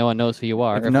if no one knows who you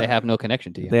are. If they have no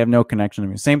connection to you, they have no connection to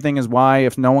me. Same thing as why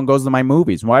if no one goes to my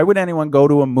movies. Why would anyone go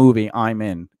to a movie I'm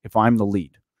in if I'm the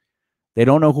lead? They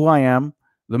don't know who I am.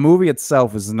 The movie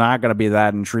itself is not gonna be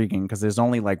that intriguing because there's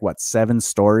only like 7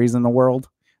 stories in the world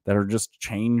that are just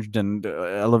changed and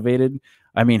elevated.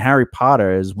 I mean, Harry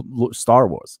Potter is Star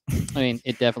Wars. I mean,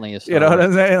 it definitely is. You know what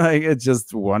I'm saying? Like, it's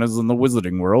just one is in the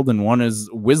Wizarding World and one is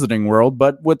Wizarding World,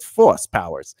 but with force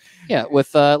powers. Yeah,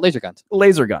 with laser guns.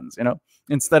 Laser guns,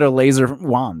 instead of laser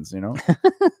wands,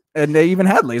 And they even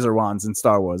had laser wands in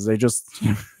Star Wars. They just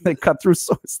they cut through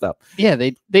stuff. Yeah,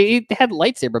 they had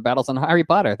lightsaber battles on Harry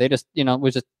Potter. They just it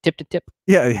was just tip to tip.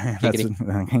 Yeah.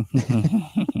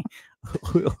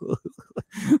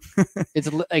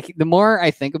 It's like the more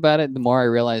I think about it, the more I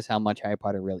realize how much Harry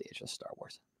Potter really is just Star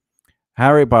Wars.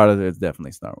 Harry Potter is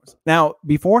definitely Star Wars. Now,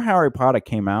 before Harry Potter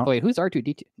came out, wait, who's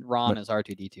R2D2? Ron is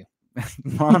R2D2.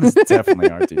 Ron is definitely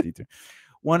R2D2.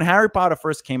 When Harry Potter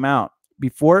first came out,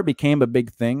 before it became a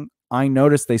big thing, I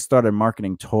noticed they started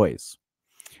marketing toys.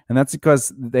 And that's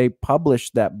because they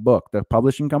published that book. The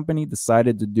publishing company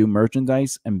decided to do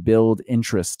merchandise and build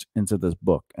interest into this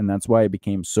book. And that's why it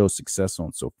became so successful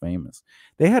and so famous.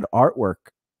 They had artwork.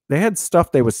 They had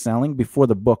stuff they were selling before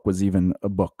the book was even a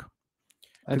book.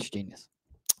 That's genius.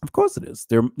 Of course it is.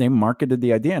 They marketed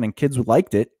the idea and then kids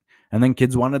liked it. And then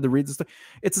kids wanted to read the stuff.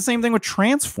 It's the same thing with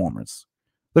Transformers.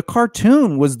 The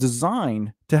cartoon was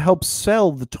designed to help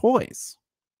sell the toys.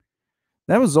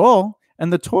 That was all.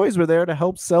 And the toys were there to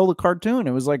help sell the cartoon.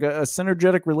 It was like a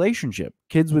synergetic relationship.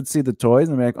 Kids would see the toys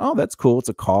and be like, oh, that's cool. It's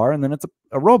a car. And then it's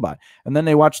a robot. And then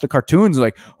they watch the cartoons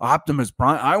like, Optimus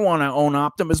Prime. I want to own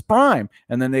Optimus Prime.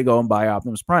 And then they go and buy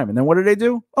Optimus Prime. And then what do they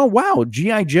do? Oh, wow.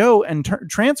 G.I. Joe and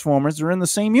Transformers are in the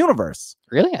same universe.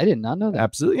 Really? I did not know that.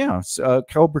 Absolutely. Yeah.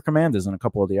 Cobra Commander's in a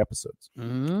couple of the episodes.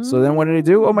 So then what do they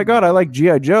do? Oh, my God, I like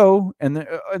G.I. Joe. And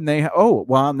they, oh,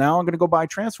 well, now I'm going to go buy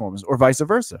Transformers or vice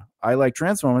versa. I like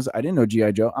Transformers. I didn't know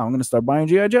G.I. Joe. I'm going to start buying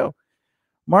G.I. Joe.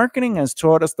 Marketing has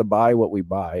taught us to buy what we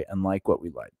buy and like what we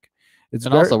like. It's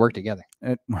also work together.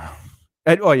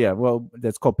 Oh, yeah. Well,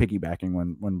 that's called piggybacking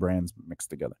when brands mix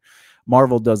together.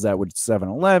 Marvel does that with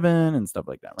 7-Eleven and stuff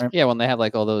like that, right? Yeah, when they have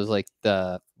like all those like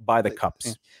the buy the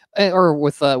cups. Yeah. Or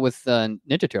with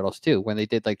Ninja Turtles too, when they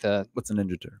did like the what's a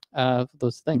Ninja Turtle?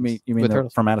 Those things. You mean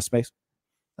from outer space?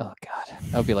 Oh God,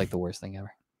 that would be like the worst thing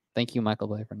ever. Thank you, Michael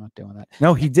Bay, for not doing that.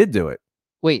 No, he did do it.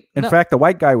 Wait, in fact, the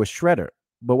white guy was Shredder.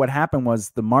 But what happened was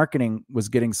the marketing was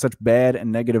getting such bad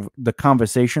and negative. The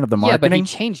conversation of the marketing. Yeah, but he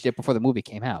changed it before the movie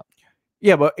came out.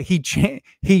 Yeah, but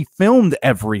he filmed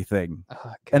everything,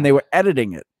 and they were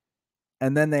editing it.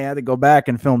 and then they had to go back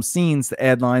and film scenes to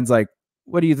add lines like,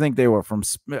 "What do you think they were from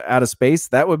out of space?"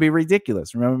 That would be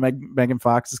ridiculous. Remember Megan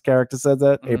Fox's character said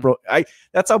that April.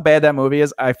 That's how bad that movie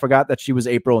is. I forgot that she was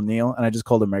April O'Neil, and I just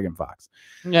called her Megan Fox.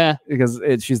 Yeah, because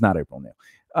she's not April O'Neil.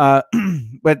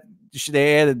 But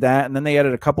they added that, and then they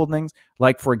added a couple of things.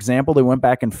 Like, for example, they went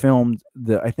back and filmed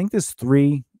I think there's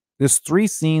three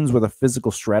scenes with a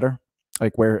physical shredder,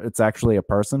 like where it's actually a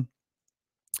person,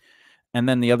 and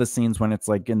then the other scenes when it's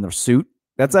like in their suit.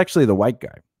 That's actually the white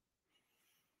guy.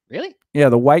 Really? Yeah,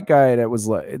 the white guy that was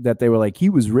like that. They were like, he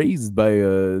was raised by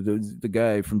the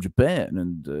guy from Japan,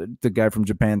 and the guy from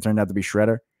Japan turned out to be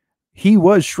Shredder. He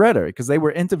was Shredder because they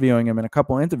were interviewing him in a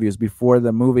couple interviews before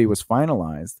the movie was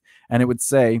finalized, and it would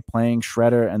say playing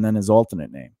Shredder and then his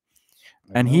alternate name.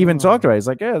 And he even talked about it. He's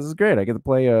like, "Yeah, this is great. I get to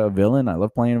play a villain. I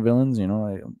love playing villains.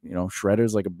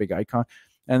 Shredder's like a big icon."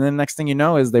 And then next thing you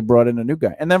know is they brought in a new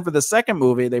guy. And then for the second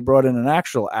movie, they brought in an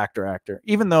actual actor.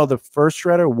 Even though the first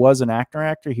Shredder was an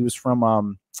actor, he was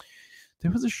from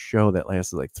there was a show that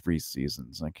lasted like 3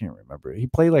 seasons. I can't remember. He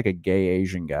played like a gay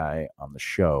Asian guy on the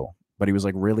show, but he was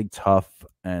like really tough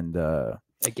and a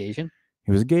Gaysian?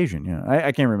 He was a Gaysian, yeah.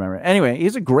 I can't remember. Anyway,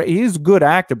 he's a good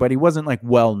actor, but he wasn't like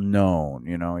well known,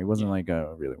 He wasn't like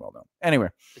really well known. Anyway.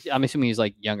 I'm assuming he's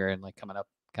like younger and like coming up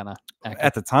kind of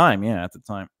at the time, yeah, at the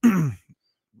time.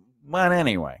 But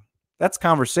anyway, that's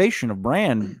conversation of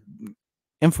brand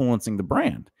influencing the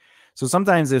brand. So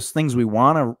sometimes there's things we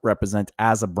want to represent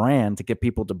as a brand to get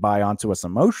people to buy onto us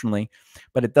emotionally,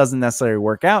 but it doesn't necessarily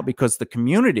work out because the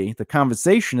community, the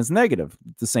conversation is negative.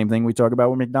 The same thing we talk about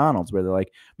with McDonald's, where they're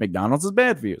like, McDonald's is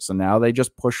bad for you. So now they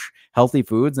just push healthy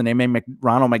foods, and they made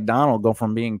Ronald McDonald go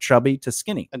from being chubby to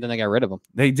skinny. And then they got rid of him.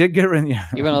 They did get rid of him. Yeah.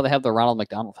 Even though they have the Ronald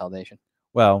McDonald Foundation.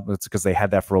 Well, it's because they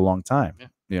had that for a long time. Yeah.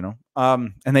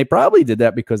 And they probably did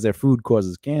that because their food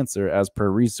causes cancer, as per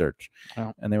research.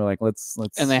 Oh. And they were like, let's.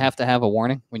 And they have to have a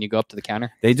warning when you go up to the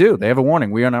counter. They do. They have a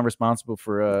warning. We are not responsible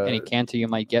for any cancer you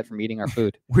might get from eating our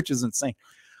food, which is insane.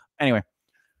 Anyway,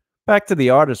 back to the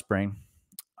artist brain.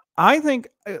 I think,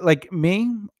 like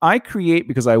me, I create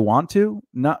because I want to,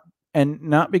 not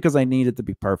because I need it to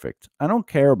be perfect. I don't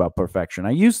care about perfection.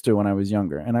 I used to when I was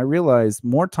younger, and I realized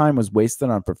more time was wasted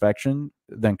on perfection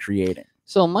than creating.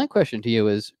 So my question to you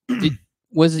is,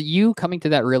 was you coming to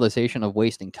that realization of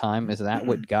wasting time? Is that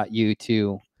what got you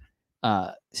to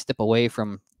step away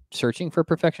from searching for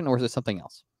perfection, or is it something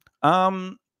else?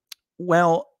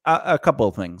 Well, a couple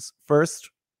of things. First,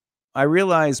 I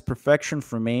realized perfection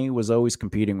for me was always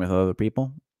competing with other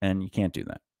people, and you can't do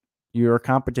that. Your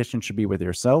competition should be with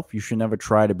yourself. You should never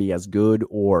try to be as good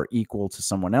or equal to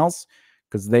someone else,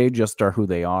 because they just are who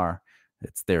they are.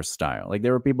 It's their style. Like,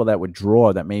 there were people that would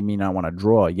draw that made me not want to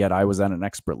draw, yet I was at an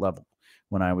expert level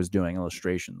when I was doing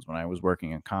illustrations, when I was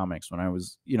working in comics, when I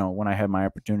was, when I had my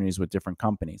opportunities with different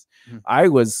companies. Mm-hmm.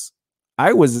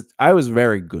 I was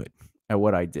very good at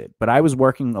what I did, but I was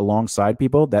working alongside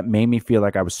people that made me feel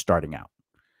like I was starting out.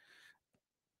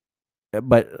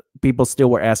 But people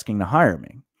still were asking to hire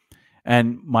me.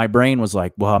 And my brain was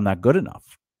like, well, I'm not good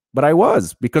enough. But I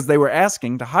was, because they were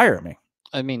asking to hire me.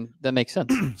 I mean, that makes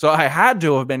sense. So I had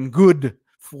to have been good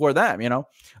for them,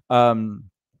 and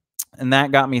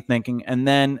that got me thinking. And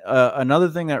then another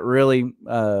thing that really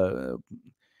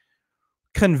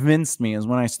convinced me is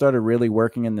when I started really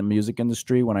working in the music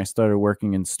industry, when I started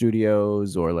working in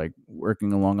studios or like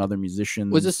working along other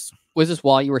musicians. Was this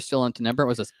while you were still in Tenebra, or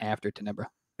was this after Tenebra?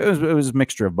 It was a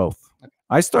mixture of both. Okay.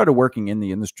 I started working in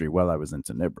the industry while I was in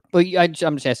Tenebra. But I'm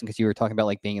just asking because you were talking about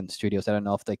like being in the studios. I don't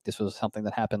know if like this was something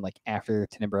that happened like after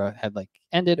Tenebra had like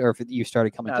ended, or if you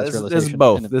started coming to this realization. This is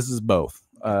both. This is both.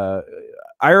 I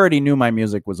already knew my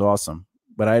music was awesome,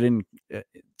 but I didn't.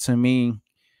 To me,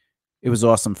 it was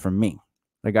awesome for me.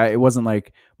 Like it wasn't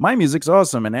like my music's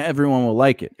awesome and everyone will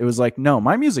like it. It was like, no,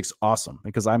 my music's awesome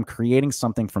because I'm creating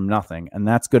something from nothing, and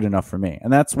that's good enough for me.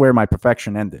 And that's where my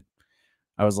perfection ended.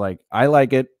 I was like, I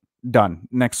like it. Done.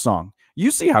 Next song.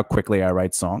 You see how quickly I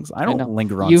write songs. I don't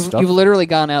linger on stuff. You've literally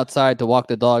gone outside to walk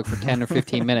the dog for 10 or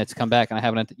 15 minutes, come back,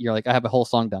 and you're like, I have a whole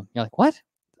song done. You're like, what?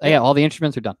 Oh, yeah, all the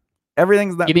instruments are done.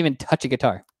 Everything's done. You didn't even touch a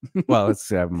guitar. Well,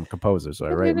 I'm a composer, so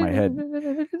I write in my head.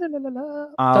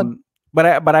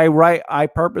 But I write. I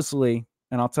purposely,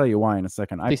 and I'll tell you why in a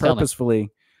second. I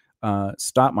purposefully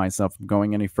stop myself from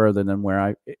going any further than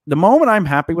where the moment I'm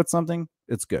happy with something,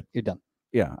 it's good. You're done.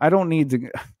 Yeah, I don't need to.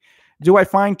 Do I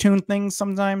fine tune things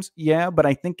sometimes? Yeah, but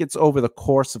I think it's over the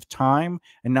course of time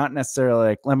and not necessarily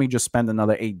like, let me just spend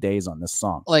another 8 days on this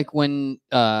song. Like when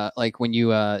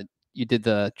you did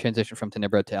the transition from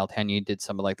Tenebra to Altan, you did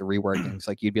some of like the reworkings.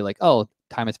 Like you'd be like, oh,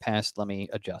 time has passed, let me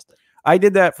adjust it. I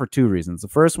did that for two reasons. The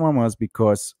first one was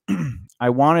because I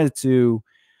wanted to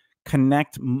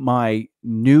connect my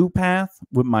new path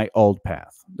with my old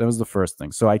path. That was the first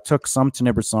thing. So I took some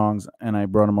Tenebra songs and I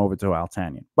brought them over to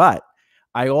Altanian. But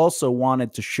I also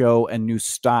wanted to show a new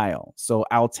style. So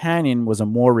Altanian was a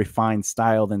more refined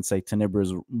style than, say,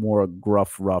 Tenebra's more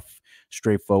gruff, rough,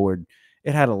 straightforward.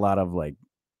 It had a lot of like,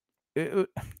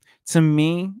 to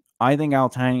me, I think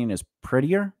Altanian is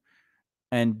prettier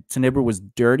and Tenebra was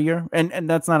dirtier. And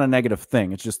that's not a negative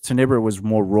thing. It's just Tenebra was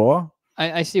more raw.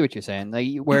 I see what you're saying.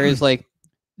 Like, whereas like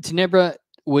Tenebra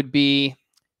would be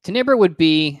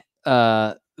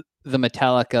the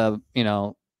Metallica, you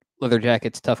know, leather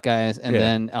jackets, tough guys, and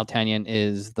then Altanian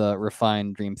is the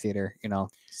refined Dream Theater, you know,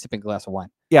 sipping a glass of wine.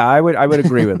 Yeah, I would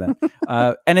agree with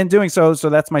that. And in doing so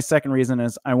that's my second reason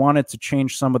is I wanted to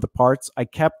change some of the parts. I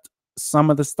kept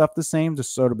some of the stuff the same,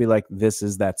 just sort of be like, this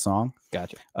is that song.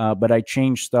 Gotcha. But I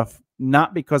changed stuff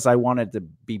not because I wanted to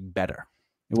be better.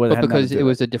 But because it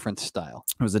was a different style.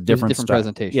 It was a different style.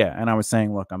 Presentation. Yeah, and I was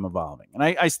saying, look, I'm evolving. And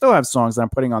I still have songs that I'm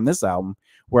putting on this album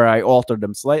where I altered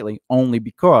them slightly only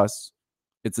because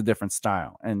it's a different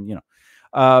style. And, you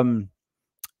know,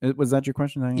 was that your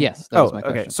question, Diane? Yes. That was my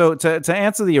question. Okay. So to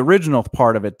answer the original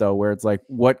part of it, though, where it's like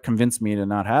what convinced me to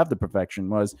not have the perfection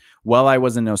was while I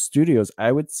was in those studios,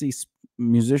 I would see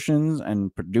musicians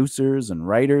and producers and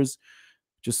writers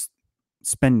just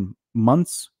spend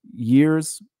months,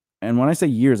 years, and when I say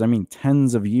years, I mean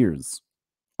tens of years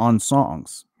on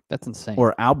songs. That's insane.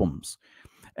 Or albums.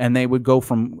 And they would go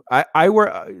from I'm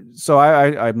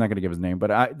not going to give his name,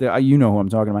 but you know who I'm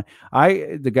talking about.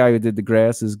 The guy who did The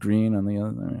Grass is Green on the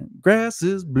other, Grass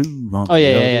is Blue on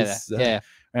the other side. Yeah.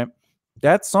 Right?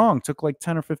 That song took like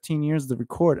 10 or 15 years to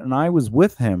record, and I was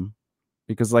with him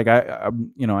because like I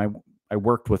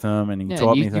worked with him and he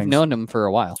taught me things. You've known him for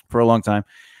a while. For a long time.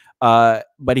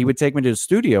 But he would take me to the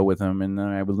studio with him, and then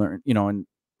I would learn, you know, and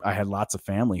I had lots of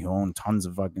family who owned tons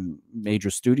of fucking major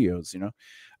studios, you know,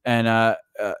 and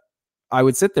I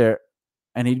would sit there,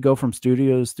 and he'd go from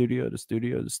studio to studio to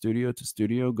studio to studio to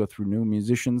studio, go through new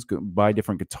musicians, go buy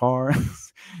different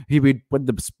guitars. He would put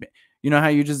you know how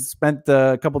you just spent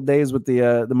a couple days with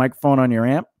the microphone on your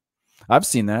amp. I've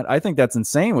seen that. I think that's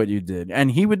insane what you did, and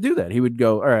he would do that. He would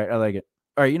go, all right, I like it.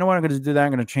 All right, you know what? I'm going to do that.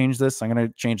 I'm going to change this. I'm going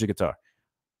to change the guitar.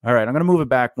 All right, I'm going to move it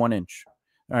back 1 inch.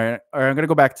 All right, I'm going to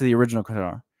go back to the original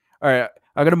guitar. All right,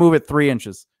 I'm going to move it 3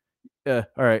 inches. All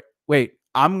right, wait,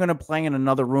 I'm going to play in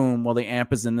another room while the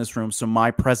amp is in this room so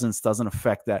my presence doesn't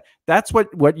affect that. That's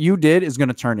what you did is going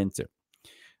to turn into.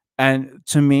 And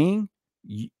to me,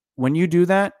 when you do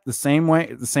that, the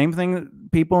same thing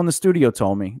people in the studio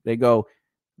told me. They go,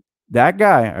 that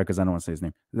guy, because I don't want to say his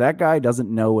name, that guy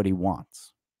doesn't know what he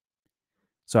wants.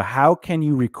 So how can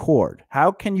you record?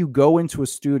 How can you go into a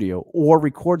studio or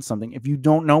record something if you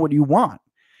don't know what you want?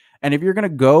 And if you're going to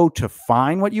go to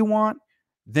find what you want,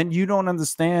 then you don't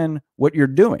understand what you're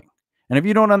doing. And if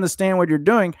you don't understand what you're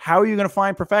doing, how are you going to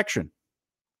find perfection?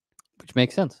 Which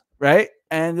makes sense. Right?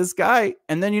 And this guy,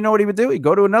 and then you know what he would do? He'd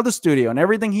go to another studio, and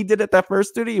everything he did at that first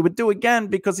studio, he would do again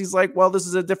because he's like, well, this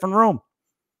is a different room.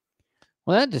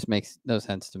 Well, that just makes no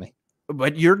sense to me.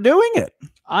 But you're doing it.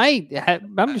 I'm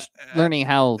just learning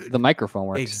how the microphone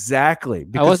works. Exactly.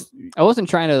 Because I wasn't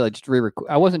trying to just re-record.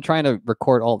 I wasn't trying to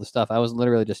record all the stuff. I was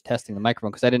literally just testing the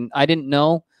microphone because I didn't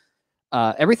know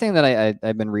everything that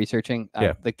I've been researching.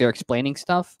 Like they're explaining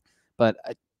stuff, but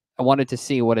I wanted to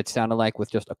see what it sounded like with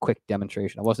just a quick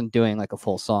demonstration. I wasn't doing like a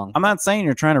full song. I'm not saying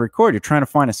you're trying to record. You're trying to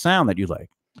find a sound that you like,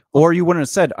 or you wouldn't have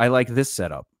said, "I like this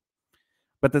setup."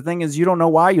 But the thing is, you don't know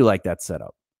why you like that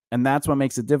setup. And that's what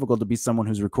makes it difficult to be someone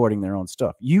who's recording their own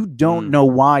stuff. You don't know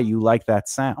why you like that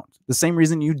sound. The same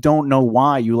reason you don't know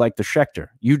why you like the Schecter.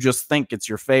 You just think it's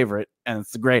your favorite and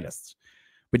it's the greatest.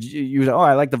 But you say, oh,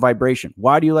 I like the vibration.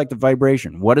 Why do you like the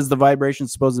vibration? What is the vibration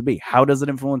supposed to be? How does it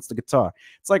influence the guitar?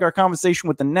 It's like our conversation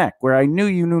with the neck, where I knew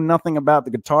you knew nothing about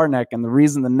the guitar neck and the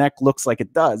reason the neck looks like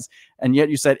it does. And yet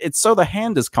you said, it's so the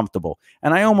hand is comfortable.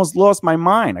 And I almost lost my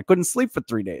mind. I couldn't sleep for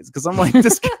 3 days because I'm like,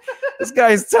 this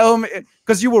guy's telling me,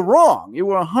 because you were wrong. You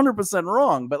were 100%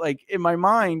 wrong. But like in my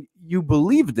mind, you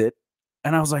believed it.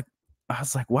 And I was like,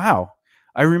 wow.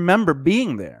 I remember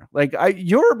being there. Like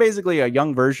you're basically a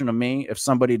young version of me. If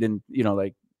somebody didn't, you know,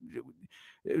 like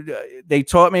they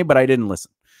taught me, but I didn't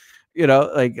listen, you know,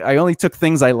 like I only took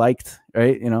things I liked.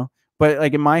 Right. You know, but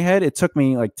like in my head, it took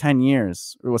me like 10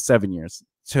 years or 7 years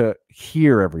to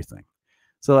hear everything.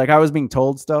 So like I was being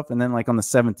told stuff, and then like on the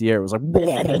 7th year, it was like,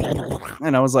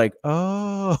 and I was like,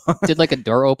 oh. Did like a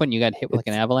door open? You got hit with like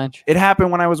an avalanche? It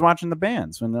happened when I was watching the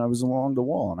bands, when I was along the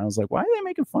wall, and I was like, why are they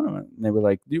making fun of it? And they were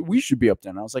like, we should be up there.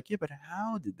 And I was like, yeah, but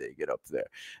how did they get up there?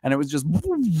 And it was just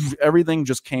everything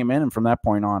just came in, and from that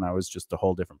point on, I was just a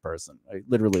whole different person.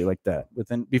 Literally like that.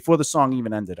 Before the song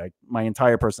even ended, my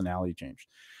entire personality changed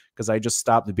because I just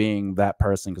stopped being that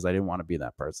person because I didn't want to be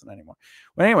that person anymore.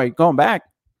 But anyway, going back.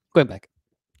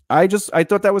 I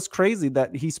thought that was crazy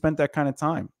that he spent that kind of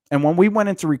time. And when we went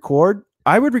in to record,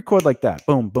 I would record like that.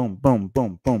 Boom, boom, boom,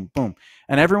 boom, boom, boom.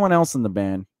 And everyone else in the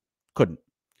band couldn't.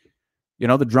 You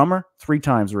know, the drummer, 3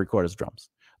 times to record his drums.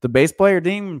 The bass player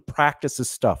didn't even practice his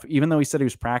stuff, even though he said he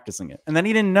was practicing it. And then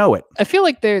he didn't know it. I feel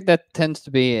like that tends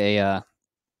to be a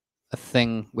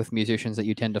thing with musicians that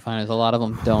you tend to find is a lot of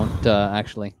them don't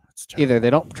actually. Either they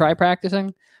don't try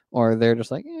practicing or they're just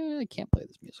like, I can't play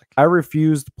this music. I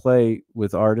refuse to play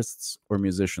with artists or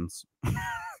musicians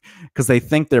because they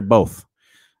think they're both,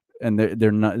 and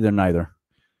they're not. They're neither.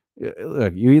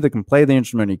 Look, you either can play the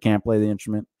instrument or you can't play the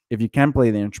instrument. If you can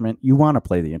play the instrument, you want to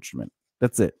play the instrument.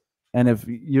 That's it. And if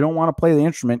you don't want to play the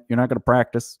instrument, you're not going to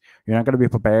practice. You're not going to be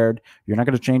prepared. You're not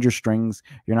going to change your strings.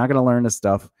 You're not going to learn this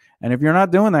stuff. And if you're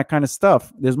not doing that kind of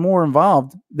stuff, there's more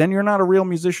involved. Then you're not a real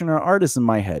musician or artist in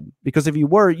my head. Because if you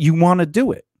were, you want to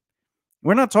do it.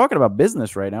 We're not talking about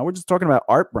business right now. We're just talking about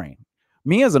art brain.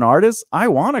 Me as an artist, I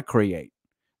want to create.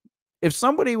 If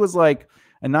somebody was like,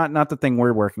 and not the thing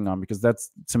we're working on, because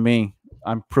that's, to me,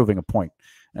 I'm proving a point.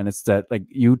 And it's that like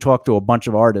you talk to a bunch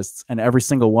of artists and every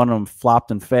single one of them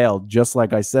flopped and failed just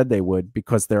like I said they would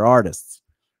because they're artists.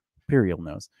 Period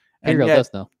knows. Imperial does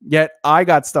know. Yet I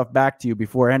got stuff back to you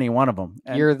before any one of them.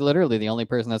 And you're literally the only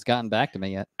person that's gotten back to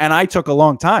me yet. And I took a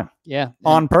long time. Yeah.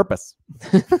 On purpose.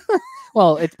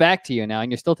 Well, it's back to you now,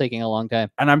 and you're still taking a long time.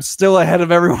 And I'm still ahead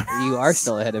of everyone else. You are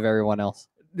still ahead of everyone else.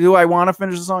 Do I want to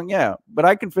finish the song? Yeah, but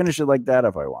I can finish it like that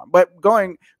if I want. But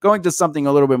going to something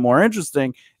a little bit more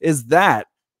interesting is that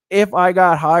if I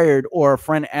got hired or a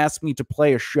friend asked me to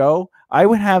play a show, I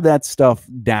would have that stuff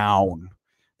down.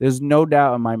 There's no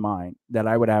doubt in my mind that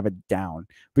I would have it down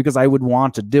because I would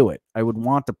want to do it. I would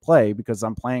want to play because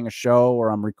I'm playing a show or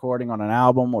I'm recording on an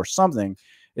album or something.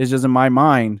 It's just in my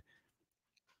mind,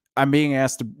 I'm being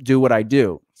asked to do what I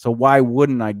do. So why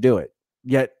wouldn't I do it?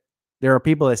 Yet there are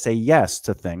people that say yes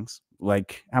to things.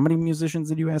 Like, how many musicians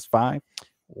did you ask? 5?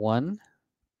 1,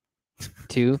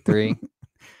 2, 3,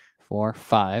 4,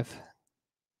 5,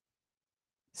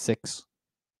 6,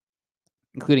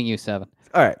 including you, 7.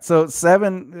 All right, so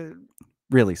 7,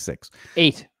 really 6.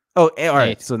 8. Oh, all right,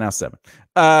 8. so now 7.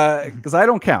 Because I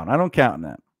don't count. I don't count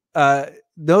in that.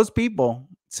 Those people,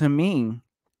 to me,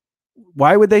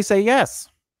 why would they say yes?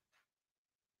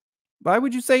 Why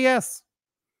would you say yes?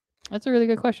 That's a really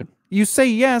good question. You say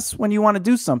yes when you want to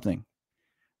do something.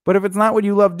 But if it's not what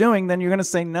you love doing, then you're going to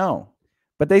say no.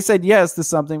 But they said yes to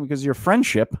something because your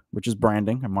friendship, which is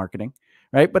branding and marketing,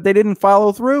 right? But they didn't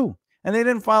follow through. And they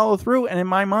didn't follow through. And in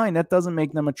my mind, that doesn't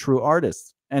make them a true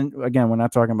artist. And again, we're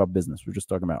not talking about business. We're just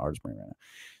talking about artist brand right now.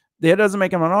 That doesn't make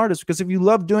them an artist because if you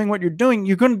love doing what you're doing,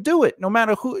 you're going to do it no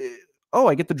matter who. Oh,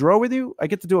 I get to draw with you. I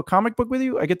get to do a comic book with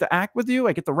you. I get to act with you.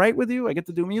 I get to write with you. I get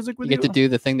to do music with you. You get to do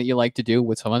the thing that you like to do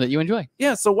with someone that you enjoy.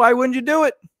 Yeah, so why wouldn't you do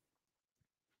it?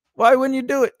 Why wouldn't you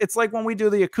do it? It's like when we do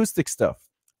the acoustic stuff.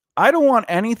 I don't want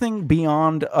anything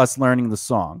beyond us learning the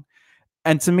song.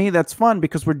 And to me, that's fun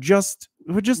because we're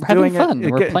doing fun.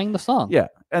 it. We're playing the song. Yeah,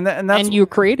 and you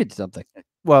created something.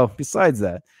 Well, besides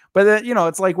that. But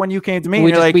it's like when you came to me and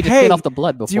we you're like, just hey, get off the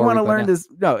blood before do you want to learn this?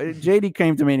 No, JD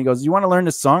came to me and he goes, you want to learn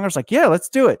this song? I was like, yeah, let's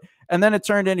do it. And then it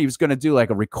turned in he was going to do like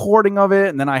a recording of it.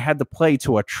 And then I had to play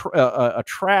to a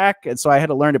track. And so I had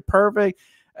to learn it perfect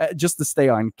just to stay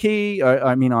on key.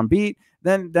 On beat.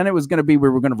 Then it was going to be, we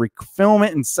were going to film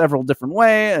it in several different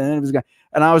ways.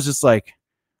 And I was just like,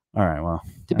 all right, well.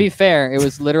 To be fair, it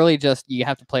was literally just, you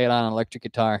have to play it on an electric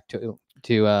guitar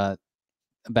to a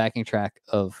backing track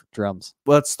of drums.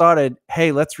 Well, it started,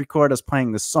 hey, let's record us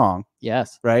playing this song.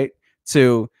 Yes. Right?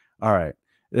 To, all right,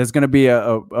 there's going to be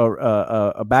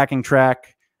a backing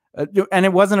track. And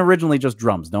it wasn't originally just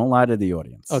drums. Don't lie to the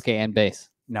audience. Okay, and bass.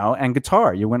 No, and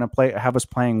guitar. You want to have us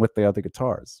playing with the other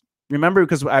guitars. Remember,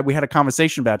 because we had a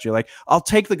conversation about you, like, I'll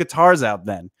take the guitars out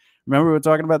then. Remember we were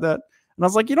talking about that? And I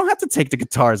was like, you don't have to take the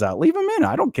guitars out. Leave them in.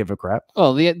 I don't give a crap.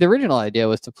 Well, the original idea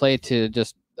was to play to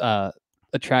just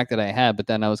a track that I had, but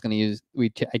then I was going to use,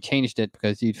 I changed it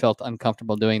because you felt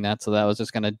uncomfortable doing that. So that was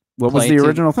just going to. What was the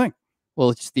original thing? Well,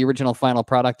 it's just the original final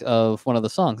product of one of the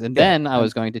songs. And then I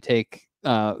was going to take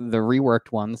the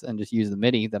reworked ones and just use the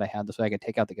MIDI that I had so I could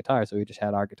take out the guitar. So we just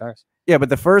had our guitars. Yeah, but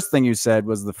the first thing you said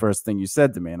was the first thing you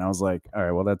said to me, and I was like, all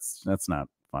right, well, that's not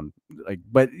fun. Like,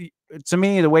 but to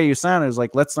me, the way you sounded was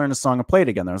like, let's learn a song and play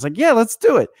together. I was like, yeah, let's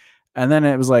do it. And then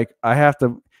it was like, I have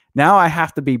to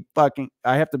be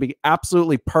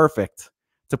absolutely perfect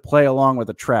to play along with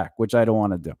a track, which I don't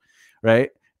want to do, right?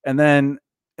 And then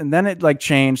it like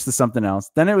changed to something else.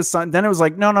 Then it was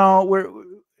like, no,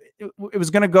 it was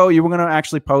gonna go. You were gonna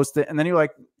actually post it, and then you're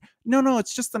like, no,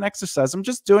 it's just an exercise. I'm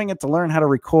just doing it to learn how to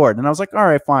record. And I was like, all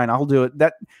right, fine, I'll do it.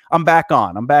 That I'm back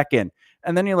in.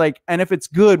 And then you're like, and if it's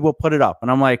good, we'll put it up. And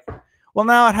I'm like, well,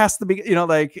 now it has to be,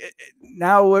 like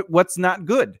now what's not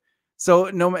good.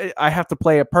 So no, I have to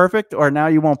play it perfect, or now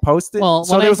you won't post it. Well,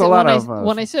 so there was a lot of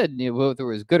when I said whether it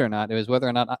was good or not, it was whether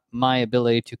or not my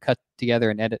ability to cut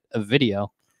together and edit a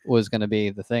video was going to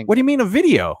be the thing. What do you mean a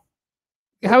video?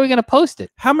 How are we going to post it?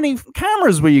 How many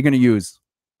cameras were you going to use?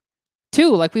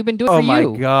 2, like we've been doing. Oh for my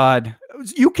you. God!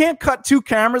 You can't cut 2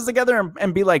 cameras together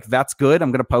and be like, "That's good. I'm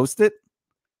going to post it."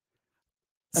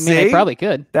 I mean, I probably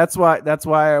could. That's why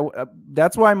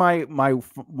my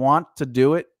want to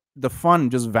do it, the fun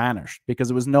just vanished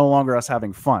because it was no longer us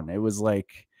having fun. It was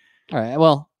like, all right,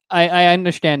 well, I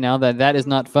understand now that is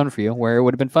not fun for you, where it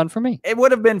would have been fun for me. It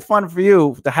would have been fun for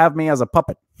you to have me as a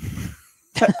puppet.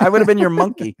 I would have been your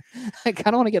monkey. I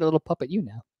kind of want to get a little puppet you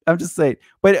now. I'm just saying.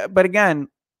 But again,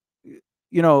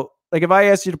 like if I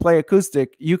asked you to play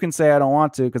acoustic, you can say I don't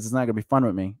want to because it's not going to be fun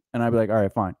with me. And I'd be like, all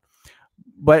right, fine.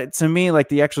 But to me, like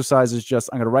the exercise is just,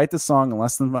 I'm going to write this song in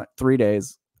less than 3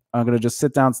 days. I'm going to just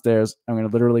sit downstairs. I'm going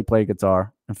to literally play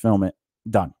guitar and film it.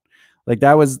 Done. Like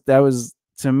that was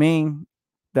to me,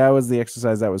 that was the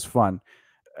exercise that was fun,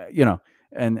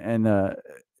 and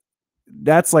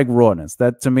that's like rawness.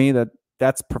 That to me,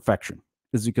 that's perfection,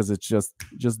 is because it's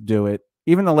just do it.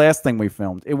 Even the last thing we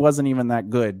filmed, it wasn't even that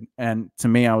good. And to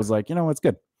me, I was like, it's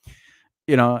good.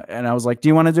 And I was like, do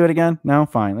you want to do it again? No,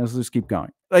 fine. Let's just keep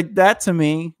going. Like that to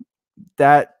me,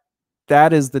 that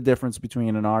is the difference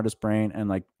between an artist brain and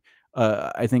like,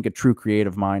 I think a true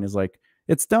creative mind is like,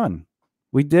 it's done.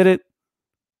 We did it.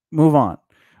 Move on.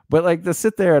 But like to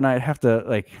sit there and I'd have to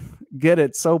like get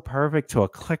it so perfect to a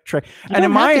click track. You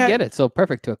don't have to get it so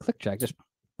perfect to a click track. Just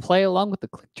play along with the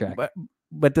click track.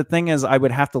 But the thing is, I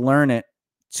would have to learn it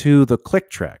to the click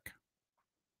track.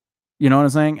 You know what I'm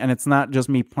saying? And it's not just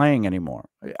me playing anymore.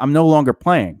 I'm no longer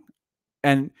playing.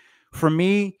 And for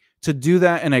me to do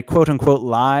that in a quote unquote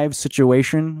live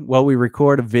situation while we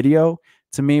record a video,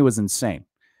 to me was insane.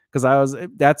 Because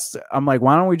I'm like,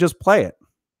 why don't we just play it?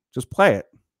 Just play it.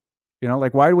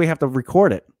 Like, why do we have to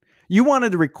record it? You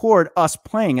wanted to record us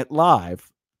playing it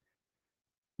live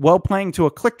while playing to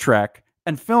a click track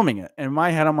and filming it. And in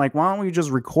my head, I'm like, why don't we just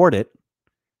record it?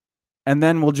 And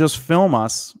then we'll just film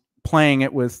us playing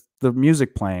it with the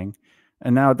music playing.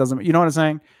 And now it doesn't, you know what I'm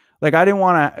saying? Like, I didn't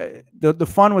want to, the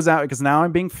fun was out because now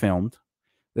I'm being filmed.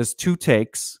 There's 2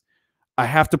 takes. I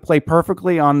have to play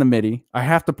perfectly on the MIDI. I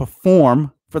have to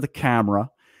perform for the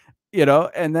camera,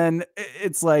 and then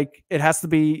it's like, it has to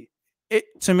be,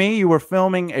 to me, you were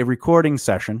filming a recording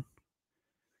session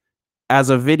as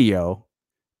a video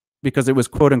because it was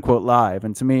quote unquote live.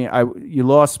 And to me, you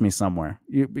lost me somewhere.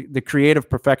 The creative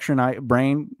perfection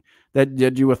brain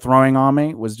that you were throwing on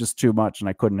me was just too much, and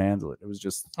I couldn't handle it. It was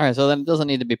just, all right. So then it doesn't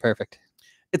need to be perfect.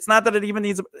 It's not that it even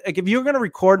needs, like, if you're going to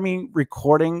record me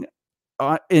recording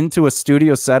into a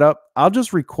studio setup, I'll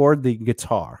just record the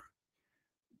guitar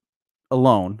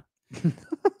alone.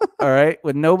 All right.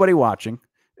 With nobody watching.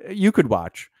 You could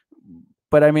watch,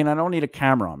 but I mean, I don't need a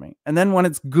camera on me. And then when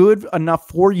it's good enough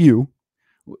for you,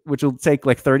 which will take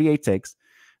like 38 takes.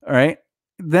 All right.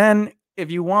 Then if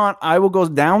you want, I will go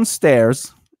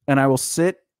downstairs and I will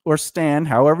sit or stand,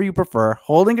 however you prefer,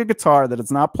 holding a guitar that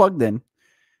it's not plugged in.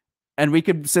 And we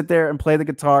could sit there and play the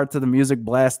guitar to the music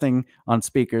blasting on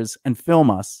speakers and film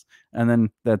us. And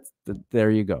then there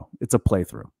you go. It's a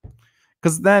playthrough.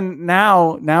 Because then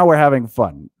now we're having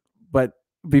fun. But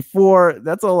before,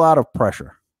 that's a lot of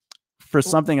pressure for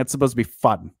something that's supposed to be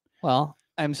fun. Well,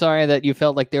 I'm sorry that you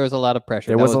felt like there was a lot of pressure.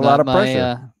 There was a lot of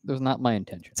pressure. That was not my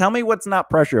intention. Tell me what's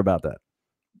not pressure about that.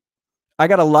 I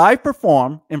got to live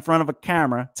perform in front of a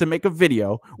camera to make a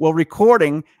video while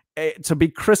recording to be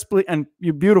crisply and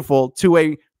beautiful to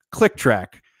a click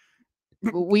track.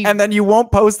 And then you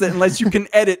won't post it unless you can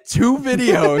edit 2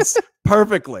 videos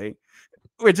perfectly.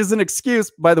 Which is an excuse,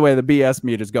 by the way, the BS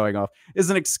meter's going off, is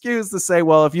an excuse to say,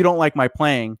 well, if you don't like my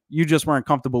playing, you just weren't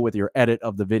comfortable with your edit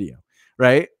of the video,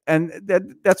 right? And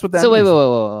that's what that means.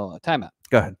 So wait, time out.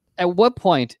 Go ahead. At what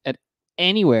point, at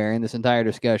anywhere in this entire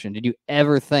discussion, did you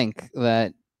ever think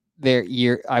that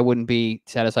I wouldn't be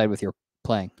satisfied with your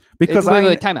playing? Because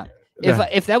wait, time out. Yeah.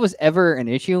 If that was ever an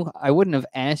issue, I wouldn't have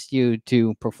asked you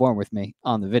to perform with me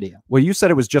on the video. Well, you said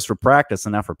it was just for practice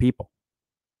and not for people.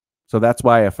 So that's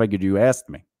why I figured you asked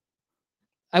me.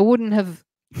 I wouldn't have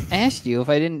asked you if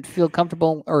I didn't feel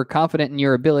comfortable or confident in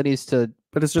your abilities to.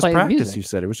 But it's just play practice, music. you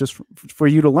said. It was just for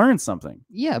you to learn something.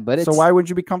 Yeah, but it's... So why would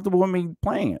you be comfortable with me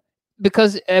playing it?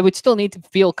 Because I would still need to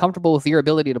feel comfortable with your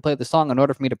ability to play the song in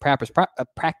order for me to practice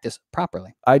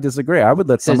properly. I disagree. I would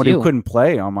let Says somebody you. who couldn't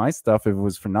play on my stuff if it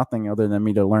was for nothing other than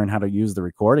me to learn how to use the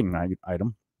recording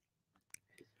item.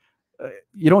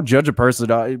 You don't judge a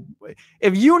person.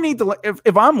 If you need to,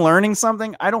 if I'm learning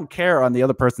something, I don't care on the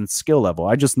other person's skill level.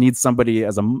 I just need somebody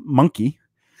as a monkey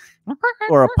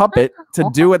or a puppet to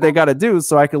do what they got to do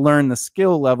so I can learn the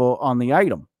skill level on the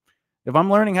item. If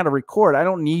I'm learning how to record, I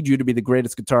don't need you to be the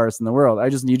greatest guitarist in the world. I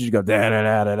just need you to go da da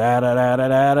da da da da da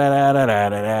da da da da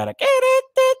da da.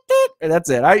 That's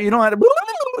it. You don't have to.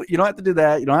 You don't have to do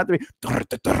that. You don't have to be.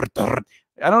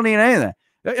 I don't need any of that.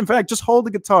 In fact, just hold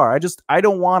the guitar. I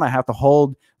don't want to have to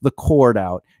hold the chord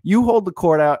out. You hold the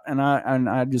chord out, and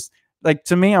I just like,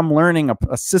 to me, I'm learning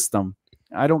a system.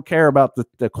 I don't care about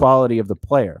the quality of the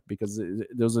player because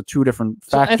those are two different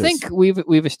factors. So I think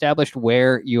we've established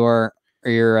where your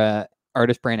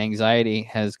artist brain anxiety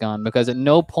has gone, because at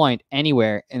no point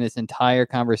anywhere in this entire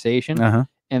conversation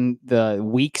in the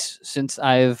weeks since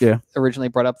I've originally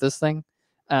brought up this thing,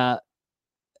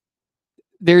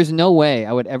 there's no way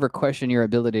I would ever question your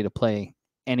ability to play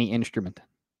any instrument.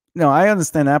 No, I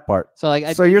understand that part. So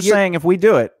like, so you're saying if we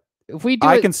do it,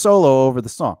 I can solo over the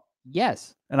song.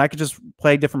 Yes. And I could just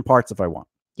play different parts if I want.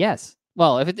 Yes.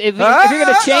 Well, if you're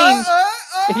gonna change.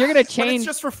 If you're gonna change, it's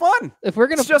just for fun.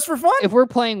 It's just for fun. If we're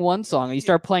playing one song and you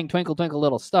start playing "Twinkle Twinkle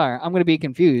Little Star," I'm gonna be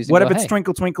confused. What if it's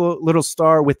 "Twinkle Twinkle Little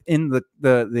Star" within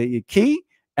the key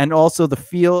and also the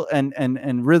feel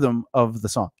and rhythm of the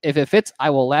song? If it fits, I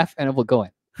will laugh and it will go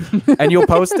in. And you'll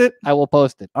post it? I will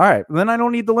post it. All right. Then I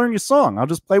don't need to learn your song. I'll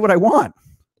just play what I want.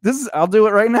 I'll do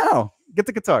it right now. Get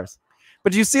the guitars.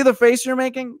 But you see the face you're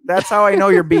making? That's how I know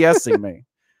you're BSing me.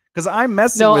 Because I'm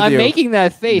messing with you. No, I'm making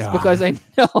that face because I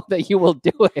know that you will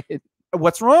do it.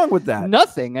 What's wrong with that?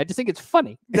 Nothing. I just think it's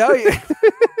funny. No,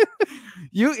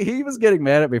 he was getting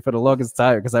mad at me for the longest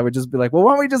time because I would just be like, well,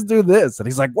 why don't we just do this? And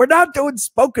he's like, we're not doing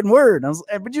spoken word. And I was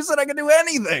like, but you said I could do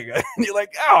anything. And you're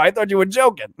like, oh, I thought you were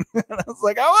joking. And I was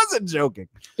like, I wasn't joking.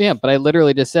 Yeah, but I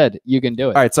literally just said you can do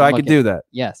it. All right, so I could do that.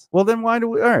 Yes. Well, then why do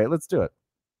we? All right, let's do it.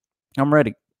 I'm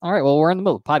ready. All right, well, we're in the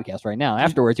middle of the podcast right now.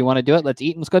 Afterwards, you want to do it? Let's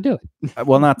eat and let's go do it.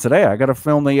 Well, not today. I got to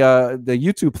film the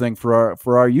YouTube thing for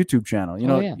our YouTube channel. You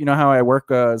know, you know how I work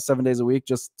 7 days a week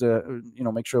just to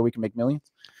make sure we can make millions.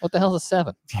 What the hell is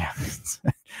 7? Yeah,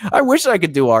 I wish I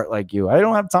could do art like you. I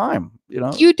don't have time.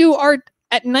 You do art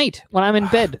at night when I'm in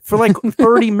bed for like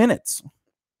 30 minutes.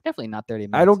 Definitely not 30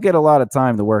 minutes. I don't get a lot of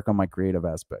time to work on my creative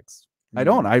aspects. I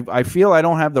don't. I feel I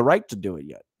don't have the right to do it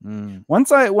yet.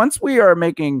 Once we are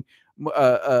making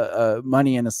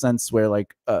money in a sense where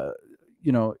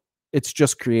it's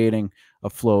just creating a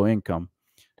flow income,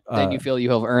 then you feel you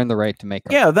have earned the right to make.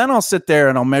 Yeah, then I'll sit there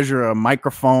and I'll measure a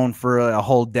microphone for a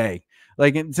whole day.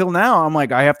 Like until now, I'm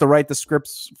like, I have to write the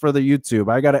scripts for the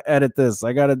YouTube. I got to edit this.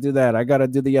 I got to do that. I got to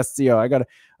do the SEO. I got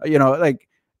to, like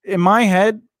in my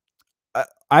head,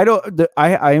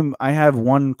 I have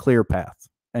one clear path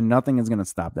and nothing is going to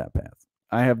stop that path.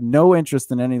 I have no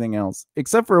interest in anything else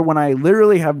except for when I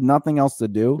literally have nothing else to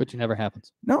do. Which never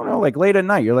happens. No, like late at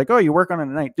night. You're like, oh, you work on it at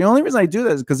night. The only reason I do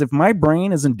that is because if my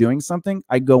brain isn't doing something,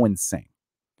 I go insane.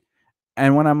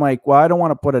 And when I'm like, well, I don't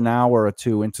want to put an hour or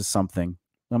two into something.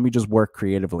 Let me just work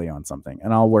creatively on something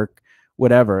and I'll work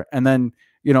whatever. And then,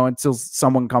 until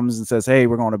someone comes and says, hey,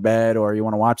 we're going to bed or you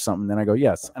want to watch something. Then I go,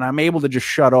 yes. And I'm able to just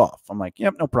shut off. I'm like,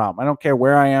 yep, no problem. I don't care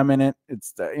where I am in it.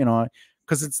 It's,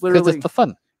 because it's literally. Because it's the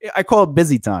fun. I call it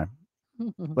busy time.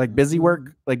 Like busy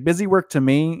work to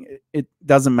me, it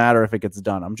doesn't matter if it gets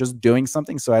done. I'm just doing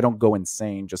something so I don't go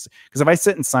insane. Just because if I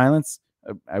sit in silence,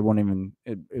 I won't even,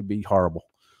 it'd be horrible.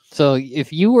 So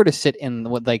if you were to sit in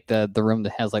the room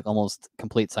that has like almost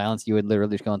complete silence, you would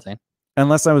literally just go insane.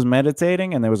 Unless I was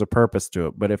meditating and there was a purpose to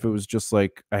it. But if it was just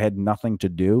like I had nothing to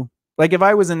do, like if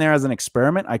I was in there as an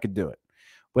experiment, I could do it.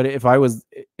 But if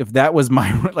that was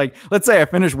my, like, let's say I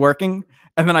finished working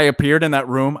and then I appeared in that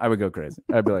room, I would go crazy.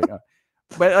 I'd be like, oh.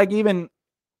 But like, even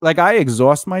like I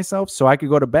exhaust myself so I could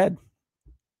go to bed.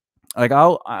 Like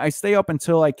I stay up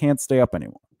until I can't stay up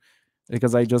anymore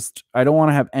because I don't want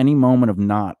to have any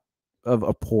moment of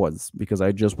a pause because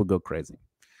I just would go crazy.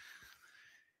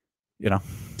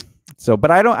 So,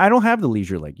 but I don't have the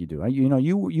leisure like you do.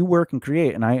 You work and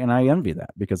create and I envy that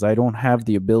because I don't have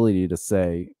the ability to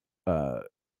say,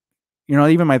 You know,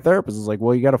 even my therapist is like,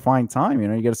 well, you got to find time. You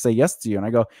know, you got to say yes to you. And I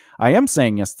go, I am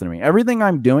saying yes to me. Everything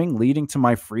I'm doing leading to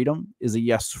my freedom is a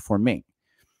yes for me.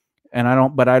 And I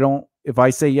don't, if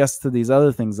I say yes to these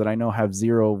other things that I know have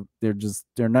zero, they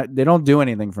don't do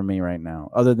anything for me right now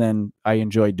other than I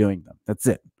enjoy doing them. That's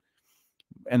it.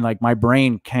 And like my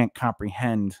brain can't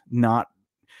comprehend not.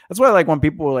 That's why, like, when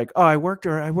people were like, oh, I worked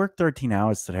 13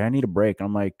 hours today, I need a break. And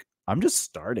I'm like, I'm just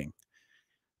starting.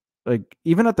 Like,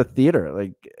 even at the theater,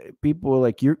 like, people are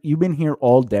like, you've been here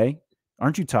all day,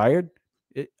 aren't you tired?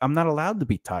 I'm not allowed to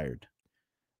be tired.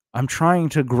 I'm trying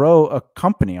to grow a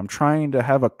company. I'm trying to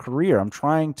have a career.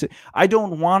 I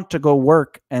don't want to go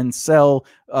work and sell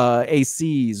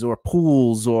ACs or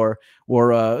pools or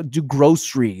do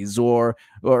groceries or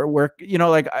work, you know,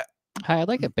 like, Hi, I'd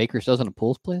like a baker's dozen of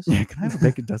pools, please. yeah, can I have a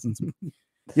baker's dozen?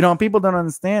 You know, and people don't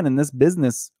understand in this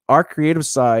business, our creative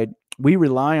side, we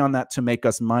rely on that to make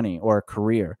us money or a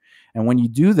career. And when you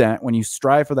do that, when you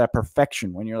strive for that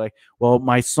perfection, when you're like, well,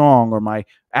 my song or my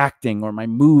acting or my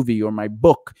movie or my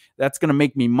book, that's going to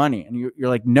make me money. And you're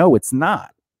like, no, it's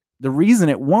not. The reason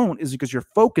it won't is because you're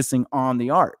focusing on the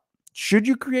art. Should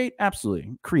you create?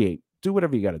 Absolutely. Create. Do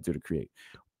whatever you got to do to create.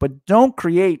 But don't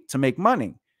create to make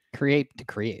money. Create to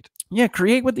create. Yeah,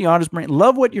 create with the artist brain.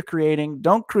 Love what you're creating.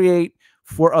 Don't create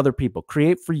for other people.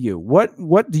 Create for you.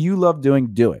 What do you love doing?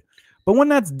 Do it. But when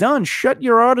that's done, shut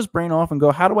your artist brain off and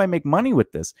go, how do I make money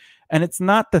with this? And it's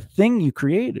not the thing you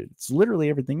created. It's literally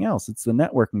everything else. It's the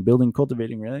networking, building,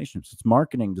 cultivating relationships. It's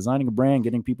marketing, designing a brand,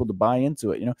 getting people to buy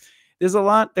into it. You know, there's a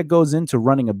lot that goes into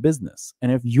running a business.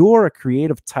 And if you're a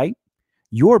creative type,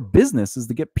 your business is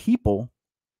to get people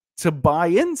to buy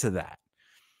into that.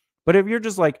 But if you're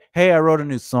just like, hey, I wrote a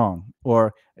new song,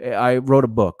 or I wrote a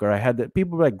book, or I had that,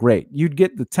 people are like, great. You'd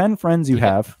get the 10 friends you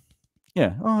have.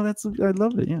 Yeah. Oh, I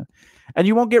love it. Yeah. And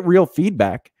you won't get real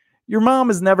feedback. Your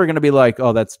mom is never going to be like,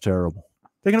 oh, that's terrible.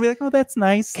 They're going to be like, oh, that's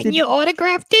nice. Can you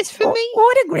autograph this for me?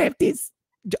 Autograph this.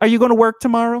 Are you going to work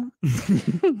tomorrow?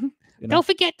 Don't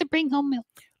forget to bring home milk.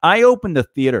 I opened a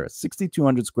theater, a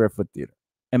 6,200 square foot theater.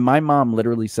 And my mom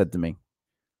literally said to me,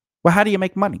 well, how do you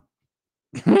make money?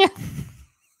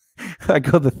 I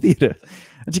go to the theater.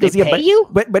 And she goes, yeah, but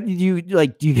you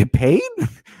like, do you get paid?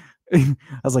 I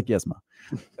was like, yes, Mom.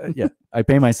 Yeah, I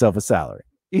pay myself a salary.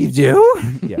 You do?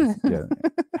 Yes. Yeah.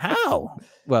 How?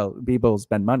 Well, people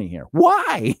spend money here.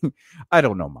 Why? I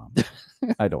don't know, Mom.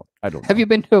 I don't know. Have you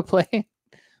been to a play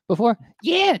before?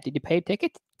 Yeah. Did you pay a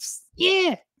ticket?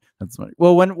 Yeah. That's funny.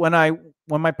 Well,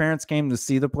 when my parents came to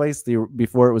see the place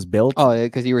before it was built. Oh,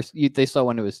 because they saw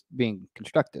when it was being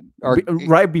constructed, or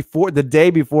right before, the day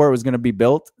before it was going to be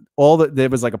built. There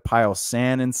was like a pile of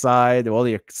sand inside. All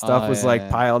the stuff was like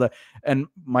piled up. And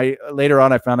later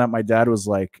on, I found out my dad was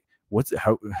like,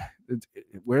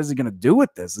 where is he going to do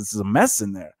with this? This is a mess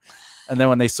in there. And then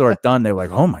when they saw it done, they were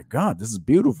like, oh my God, this is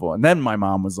beautiful. And then my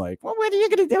mom was like, well, what are you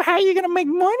going to do? How are you going to make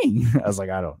money? I was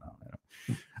like, I don't know.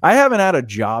 I haven't had a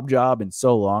job in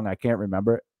so long. I can't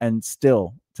remember. And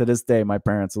still to this day, my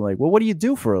parents are like, well, what do you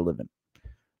do for a living?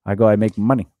 I go, I make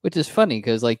money. Which is funny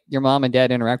because like your mom and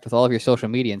dad interact with all of your social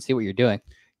media and see what you're doing.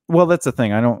 Well, that's the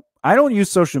thing. I don't use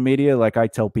social media like I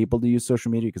tell people to use social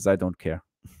media because I don't care.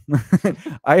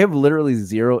 I have literally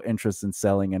zero interest in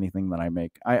selling anything that I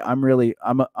make.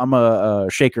 I'm a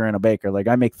shaker and a baker. Like,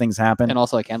 I make things happen. And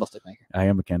also a candlestick maker. I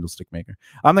am a candlestick maker.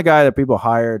 I'm the guy that people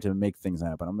hire to make things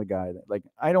happen. I'm the guy that, like,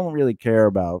 I don't really care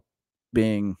about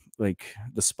being like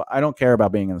I don't care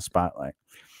about being in the spotlight.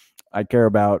 I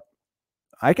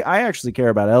actually care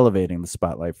about elevating the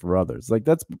spotlight for others. Like,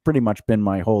 that's pretty much been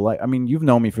my whole life. I mean, you've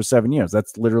known me for 7 years.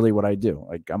 That's literally what I do.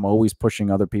 Like, I'm always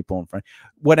pushing other people in front.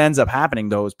 What ends up happening,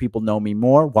 though, is people know me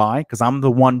more. Why? Because I'm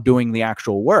the one doing the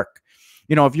actual work.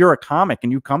 You know, if you're a comic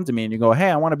and you come to me and you go,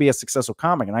 hey, I want to be a successful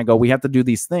comic. And I go, we have to do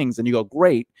these things. And you go,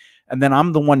 great. And then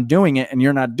I'm the one doing it and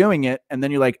you're not doing it. And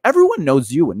then you're like, everyone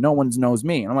knows you and no one knows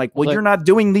me. And I'm like, well, you're not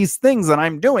doing these things that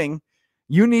I'm doing.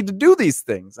 You need to do these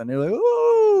things. And they're like,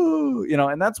 oh, you know,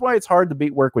 and that's why it's hard to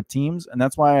work with teams. And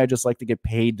that's why I just like to get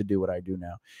paid to do what I do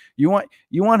now. You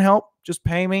want help? Just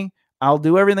pay me. I'll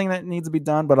do everything that needs to be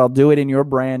done, but I'll do it in your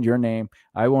brand, your name.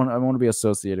 I want to be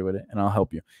associated with it, and I'll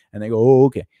help you. And they go, oh,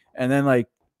 okay. And then, like,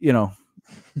 you know,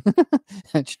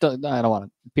 I don't want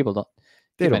to. People don't.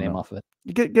 Get my name off of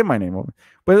it. Get my name over.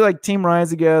 But like Team Rise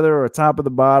Together or Top of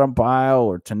the Bottom Pile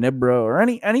or Tenebra or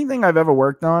anything I've ever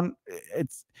worked on,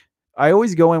 I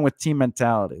always go in with team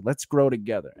mentality. Let's grow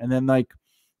together. And then, like,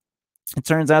 it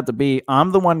turns out to be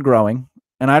I'm the one growing,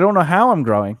 and I don't know how I'm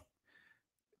growing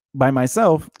by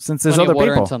myself since there's other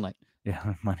people. And sunlight.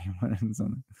 Yeah, money, water, and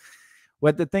sunlight.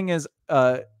 What the thing is,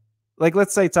 like,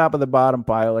 let's say top of the bottom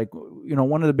pile, like, you know,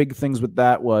 one of the big things with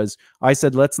that was I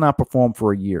said, let's not perform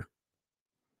for a year.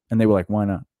 And they were like, why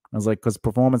not? I was like, because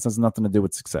performance has nothing to do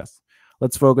with success.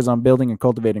 Let's focus on building and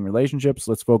cultivating relationships.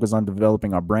 Let's focus on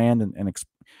developing our brand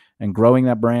and growing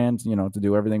that brand, you know, to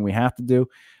do everything we have to do.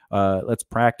 Let's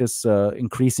practice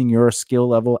increasing your skill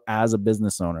level as a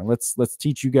business owner. Let's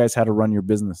teach you guys how to run your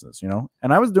businesses, you know.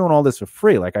 And I was doing all this for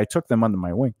free. Like, I took them under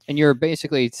my wing. And you're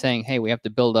basically saying, hey, we have to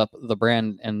build up the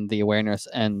brand and the awareness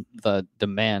and the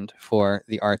demand for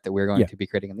the art that we're going to be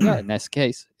creating in the art. In this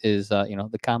case is, you know,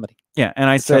 the comedy. Yeah. And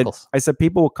I said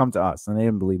people will come to us, and they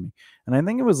didn't believe me. And I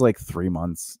think it was like 3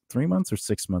 months or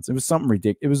 6 months. It was something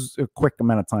ridiculous. It was a quick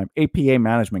amount of time. APA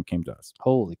management came to us.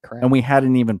 Holy crap. And we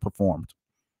hadn't even performed.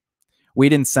 We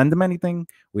didn't send them anything.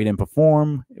 We didn't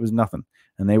perform. It was nothing.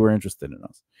 And they were interested in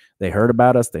us. They heard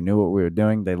about us. They knew what we were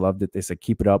doing. They loved it. They said,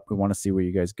 keep it up. We want to see where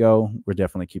you guys go. We're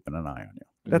definitely keeping an eye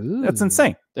on you. That's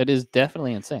insane. That is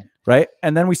definitely insane. Right?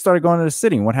 And then we started going to the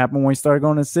city. And what happened when we started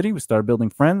going to the city? We started building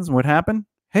friends. And what happened?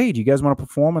 Hey, do you guys want to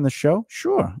perform on the show?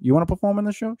 Sure. You want to perform on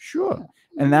the show? Sure.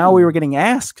 And now we were getting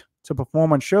asked to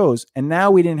perform on shows. And now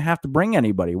we didn't have to bring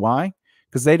anybody. Why?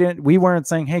 Because we weren't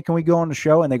saying, hey, can we go on the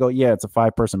show? And they go, yeah, it's a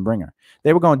 5-person bringer.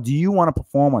 They were going, do you want to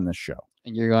perform on this show?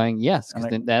 And you're going, yes,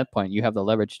 because at that point you have the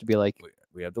leverage to be like,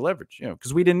 we have the leverage, you know,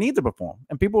 because we didn't need to perform.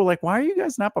 And people were like, why are you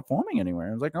guys not performing anywhere?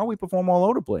 I was like, oh, we perform all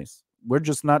over the place. We're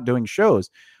just not doing shows.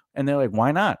 And they're like,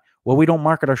 why not? Well, we don't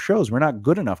market our shows. We're not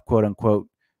good enough, quote unquote,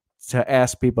 to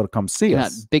ask people to come see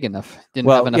us. Not big enough. Didn't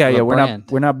have enough of a brand.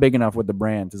 We're not big enough with the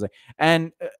brand to say.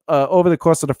 And over the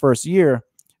course of the first year,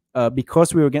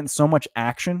 because we were getting so much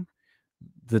action,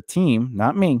 the team,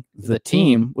 not me, the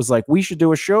team was like, we should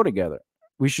do a show together.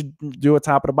 We should do a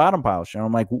top of the bottom pile show.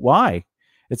 I'm like, why?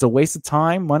 It's a waste of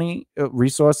time, money,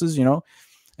 resources, you know?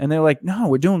 And they're like, no,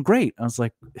 we're doing great. I was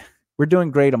like, we're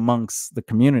doing great amongst the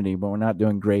community, but we're not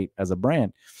doing great as a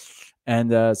brand.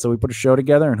 And so we put a show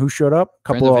together, and who showed up?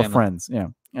 A couple of our friends. Yeah.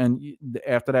 And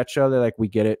after that show, they're like, we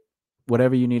get it.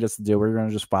 Whatever you need us to do, we're going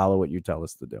to just follow what you tell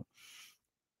us to do.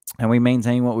 And we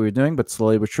maintained what we were doing, but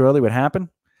slowly but surely what happened?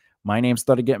 My name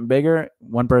started getting bigger.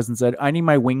 One person said, I need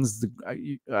my wings.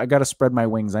 I got to spread my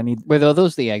wings. Were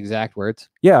those the exact words?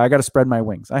 Yeah, I got to spread my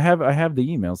wings. I have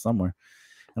the email somewhere.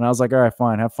 And I was like, all right,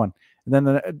 fine, have fun.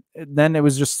 And then it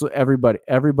was just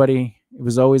everybody. It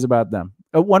was always about them.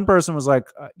 One person was like,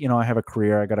 you know, I have a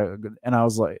career. And I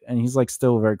was like, and he's like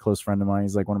still a very close friend of mine.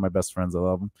 He's like one of my best friends. I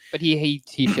love him. But he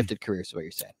shifted careers, is what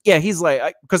you're saying. Yeah, he's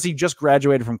like, because he just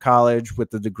graduated from college with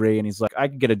the degree, and he's like, I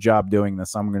could get a job doing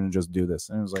this. I'm going to just do this.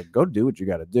 And I was like, go do what you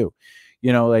got to do.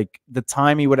 You know, like the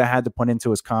time he would have had to put into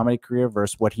his comedy career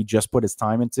versus what he just put his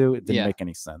time into, it didn't make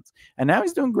any sense. And now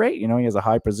he's doing great. You know, he has a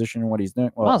high position in what he's doing.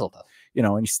 Well, you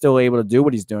know, and he's still able to do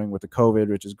what he's doing with the COVID,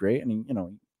 which is great. And you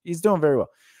know, he's doing very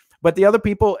well. But the other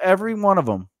people, every one of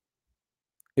them,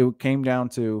 it came down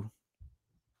to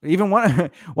even one of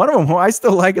them who I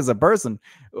still like as a person,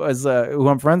 was who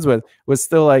I'm friends with, was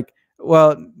still like,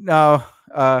 well, no,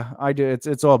 I do.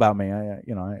 It's all about me.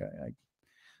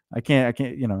 I can't,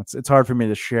 you know, it's hard for me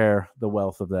to share the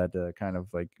wealth of that kind of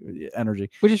like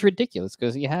energy. Which is ridiculous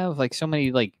because you have like so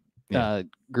many like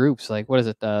groups, like what is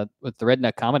it? With the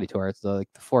Redneck Comedy Tour, it's the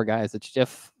 4 guys. It's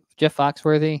Jeff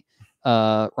Foxworthy,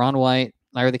 Ron White,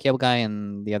 Larry the Cable Guy,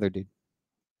 and the other dude.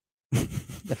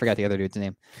 I forgot the other dude's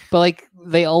name. But like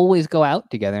they always go out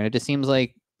together, and it just seems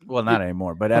like, well, not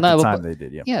anymore, but at the time they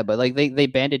did, yeah. Yeah, but like they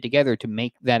banded together to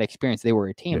make that experience. They were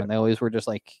a team, and they always were just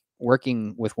like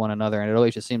working with one another. And it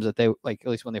always just seems that they, like, at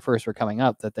least when they first were coming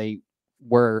up, that they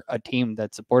were a team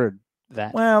that supported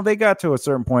that. Well, they got to a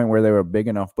certain point where they were big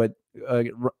enough, but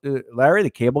Larry the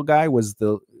Cable Guy was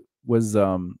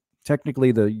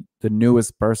technically the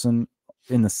newest person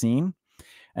in the scene,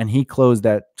 and he closed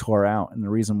that tour out. And the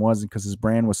reason was because his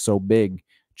brand was so big.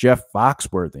 Jeff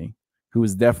Foxworthy, who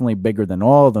was definitely bigger than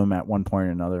all of them at one point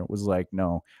or another, was like,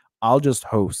 no, I'll just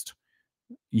host.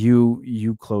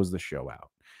 You close the show out.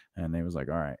 And they was like,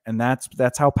 all right. And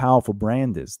that's how powerful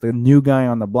brand is. The new guy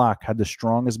on the block had the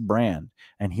strongest brand,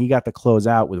 and he got to close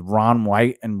out with Ron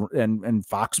White and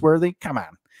Foxworthy. Come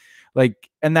on. Like,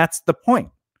 and that's the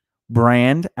point.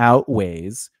 Brand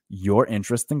outweighs your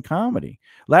interest in comedy.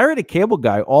 Larry the Cable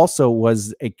Guy also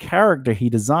was a character he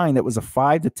designed that was a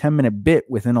 5 to 10 minute bit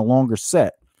within a longer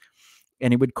set.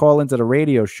 And he would call into the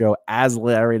radio show as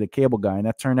Larry the Cable Guy. And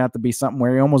that turned out to be something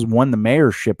where he almost won the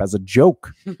mayorship as a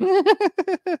joke.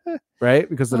 Right?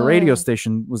 Because the radio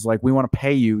station was like, we want to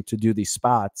pay you to do these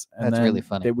spots. And that's then really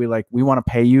funny. We want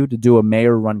to pay you to do a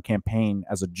mayor run campaign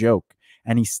as a joke.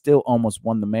 And he still almost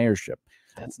won the mayorship.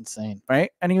 That's insane.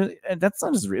 Right? And that's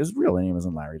not his real name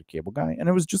wasn't Larry the Cable Guy. And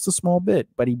it was just a small bit.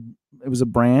 But it was a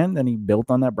brand, and he built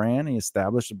on that brand. He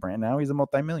established a brand. Now he's a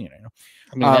multimillionaire.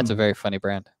 I mean, that's a very funny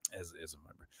brand.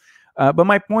 But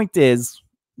my point is,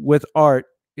 with art,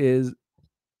 is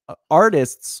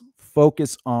artists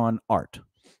focus on art,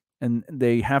 and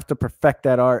they have to perfect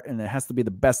that art, and it has to be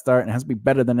the best art, and it has to be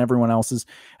better than everyone else's.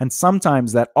 And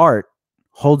sometimes that art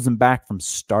holds them back from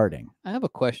starting. I have a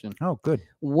question. Oh, good.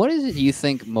 What is it you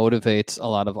think motivates a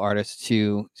lot of artists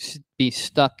to be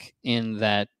stuck in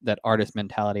that artist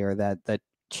mentality, or that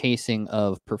chasing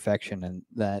of perfection, and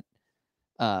that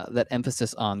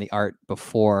emphasis on the art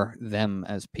before them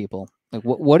as people? Like,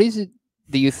 what is it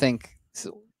do you think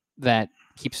that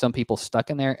keeps some people stuck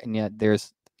in there, and yet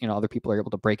there's other people are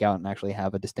able to break out and actually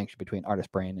have a distinction between artist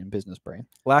brain and business brain?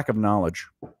 Lack of knowledge.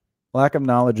 Lack of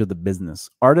knowledge of the business.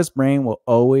 Artist brain will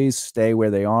always stay where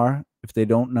they are if they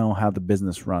don't know how the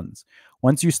business runs.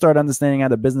 Once you start understanding how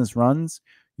the business runs,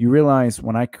 you realize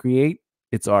when I create,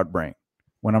 it's art brain.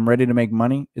 When I'm ready to make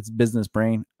money, it's business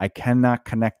brain. I cannot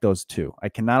connect those two. I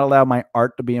cannot allow my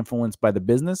art to be influenced by the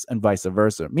business and vice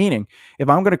versa. Meaning, if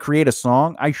I'm going to create a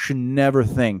song, I should never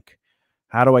think,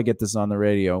 how do I get this on the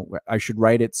radio? I should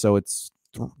write it so it's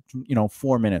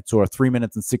 4 minutes or 3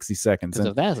 minutes and 60 seconds. Because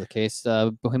if that's the case,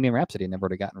 Bohemian Rhapsody never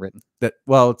would have gotten written.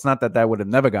 Well, it's not that would have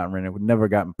never gotten written. It would never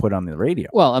gotten put on the radio.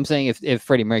 Well, I'm saying if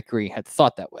Freddie Mercury had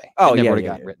thought that way, it never would have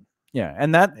gotten written. Yeah,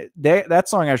 and that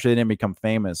song actually didn't become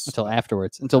famous until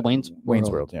afterwards, until Wayne's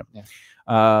World.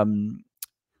 Yeah.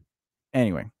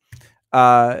 Anyway,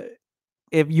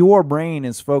 if your brain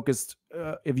is focused,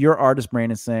 if your artist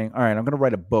brain is saying, all right, I'm going to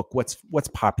write a book. What's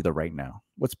popular right now?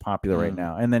 What's popular right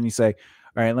now? And then you say,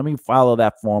 all right, let me follow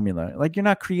that formula. Like, you're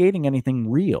not creating anything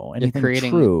real, anything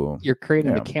true. You're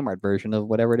creating the Kmart version of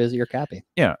whatever it is that you're copying.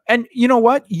 Yeah. And you know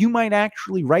what? You might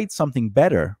actually write something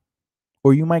better,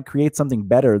 or you might create something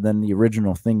better than the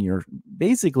original thing you're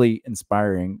basically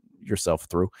inspiring yourself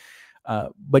through.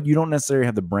 But you don't necessarily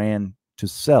have the brand to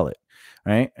sell it.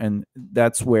 Right. And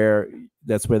that's where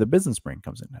the business brain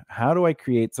comes in. How do I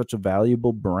create such a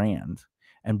valuable brand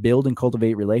and build and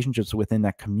cultivate relationships within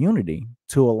that community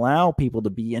to allow people to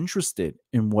be interested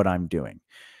in what I'm doing?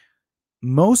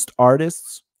 Most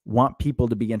artists want people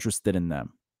to be interested in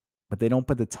them, but they don't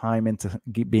put the time into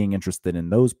being interested in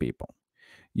those people.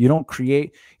 You don't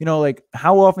create, like,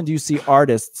 how often do you see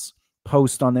artists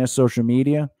post on their social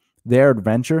media their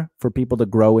adventure for people to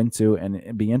grow into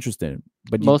and be interested in?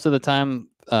 But most of the time,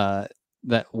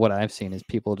 that what I've seen is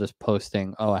people just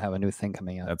posting, "Oh, I have a new thing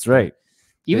coming out." That's right.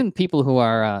 Even people who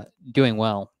are doing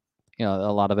well,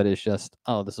 a lot of it is just,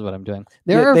 "Oh, this is what I'm doing."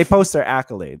 They post their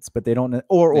accolades, but they don't,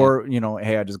 or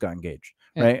hey, I just got engaged,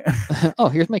 right? Oh,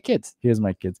 here's my kids. Here's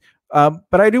my kids.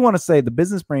 But I do want to say the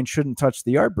business brain shouldn't touch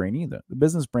the art brain either. The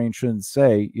business brain shouldn't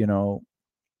say,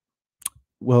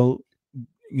 well,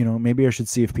 maybe I should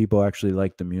see if people actually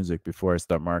like the music before I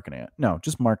start marketing it. No,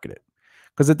 just market it,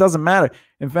 because it doesn't matter.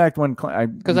 In fact,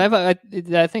 because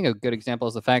I think a good example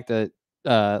is the fact that,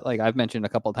 like I've mentioned a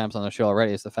couple of times on the show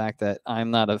already, is the fact that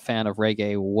I'm not a fan of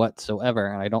reggae whatsoever,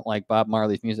 and I don't like Bob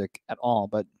Marley's music at all.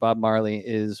 But Bob Marley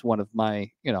is one of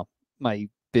my, my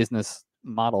business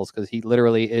models, because he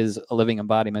literally is a living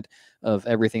embodiment of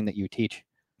everything that you teach.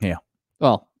 Yeah.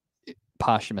 Well,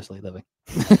 posthumously living.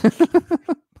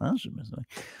 Posthumously.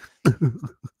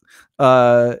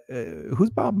 Who's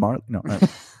Bob Marley? No.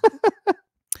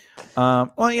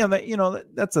 Well, yeah,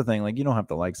 that's the thing. Like, you don't have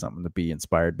to like something to be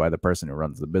inspired by the person who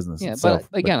runs the business itself.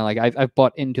 But again, like I've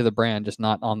bought into the brand, just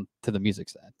not on to the music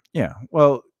side. Yeah.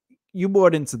 Well, you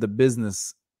bought into the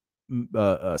business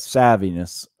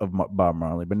savviness of Bob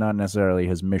Marley, but not necessarily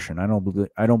his mission. I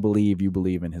don't believe you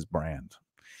believe in his brand,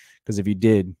 because if you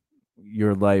did,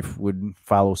 your life would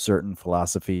follow certain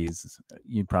philosophies.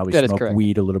 You'd probably smoke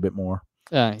weed a little bit more.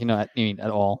 I mean,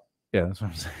 at all. Yeah, that's what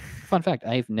I'm saying. Fun fact: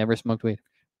 I've never smoked weed.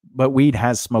 But weed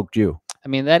has smoked you. I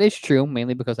mean, that is true,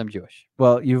 mainly because I'm Jewish.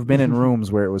 Well, you've been in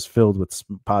rooms where it was filled with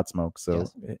pot smoke, so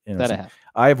yes, that I have.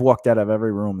 I've walked out of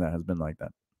every room that has been like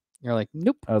that. You're like,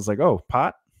 nope. I was like, oh,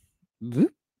 pot.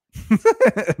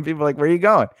 People are like, where are you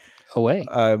going? Away.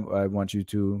 I want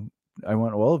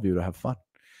all of you to have fun.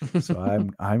 So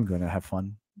I'm going to have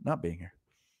fun not being here.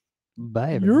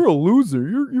 Bye. Everyone. You're a loser.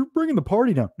 You're bringing the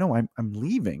party down. No, I'm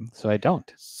leaving. So I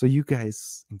don't. So you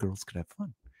guys and girls could have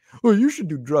fun. Oh, you should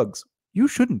do drugs. You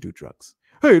shouldn't do drugs.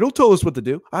 Hey, don't tell us what to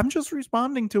do. I'm just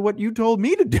responding to what you told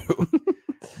me to do.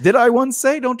 Did I once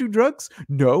say don't do drugs?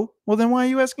 No. Well, then why are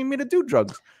you asking me to do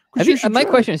drugs? My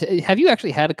question is, have you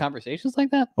actually had conversations like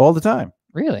that? All the time.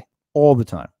 Really? All the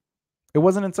time. It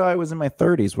wasn't until I was in my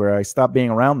 30s where I stopped being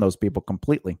around those people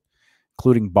completely,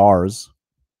 including bars,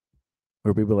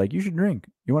 where people are like, you should drink.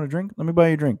 You want to drink? Let me buy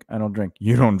you a drink. I don't drink.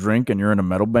 You don't drink and you're in a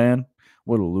metal band?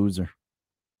 What a loser.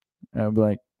 I'd be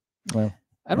like, well,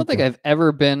 I don't think okay. I've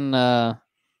ever been. I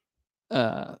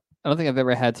don't think I've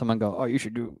ever had someone go, "Oh, you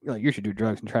should do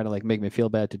drugs," and try to like make me feel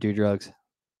bad to do drugs.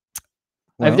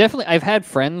 Well, I've had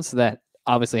friends that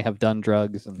obviously have done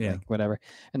drugs and Yeah. like whatever,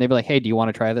 and they'd be like, "Hey, do you want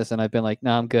to try this?" And I've been like,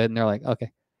 "No, I'm good." And they're like,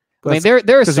 "Okay." I mean, there are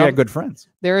because you some had good friends.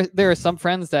 there are some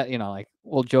friends that like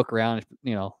we'll joke around,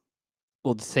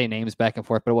 we'll just say names back and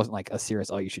forth, but it wasn't like a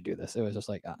serious, "Oh, you should do this." It was just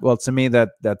like, Well, to me, that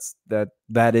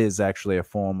is actually a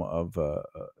form of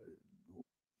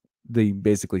the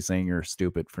basically saying you're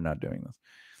stupid for not doing this,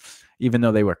 even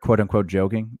though they were quote unquote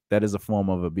joking. That is a form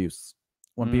of abuse.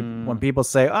 When people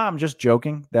say, "Oh, I'm just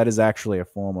joking," that is actually a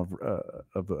form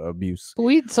of abuse. But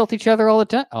we insult each other all the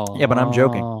time. Oh, Yeah, but I'm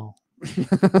joking.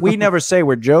 We never say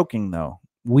we're joking, though.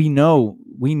 We know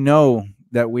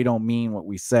that we don't mean what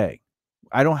we say.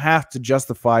 I don't have to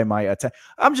justify my attack.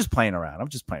 I'm just playing around.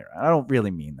 I don't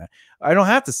really mean that. I don't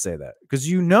have to say that because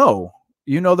you know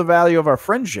the value of our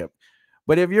friendship.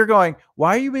 But if you're going,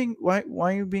 why are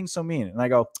you being so mean? And I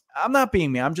go, I'm not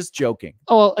being mean. I'm just joking.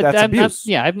 Oh, well, That's abuse.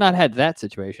 I've not had that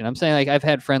situation. I'm saying like I've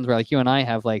had friends where like you and I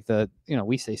have like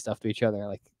we say stuff to each other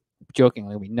like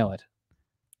jokingly. We know it.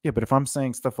 Yeah, but if I'm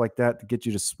saying stuff like that to get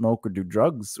you to smoke or do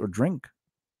drugs or drink,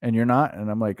 and you're not,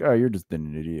 and I'm like, oh, you're just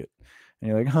an idiot, and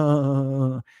you're like,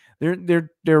 huh,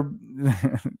 they're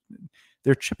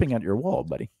they're chipping at your wall,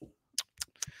 buddy.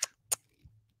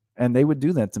 And they would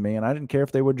do that to me, and I didn't care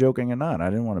if they were joking or not.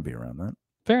 I didn't want to be around that.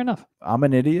 Fair enough. I'm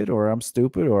an idiot, or I'm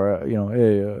stupid, or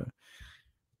hey,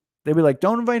 they'd be like,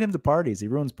 don't invite him to parties. He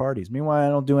ruins parties. Meanwhile, I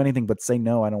don't do anything but say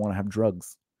no. I don't want to have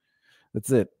drugs. That's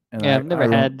it. And yeah, I've never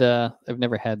had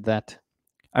that.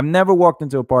 I've never walked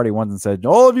into a party once and said,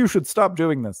 all of you should stop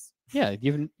doing this. Yeah,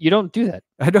 you don't do that.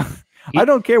 I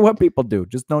don't care what people do.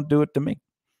 Just don't do it to me.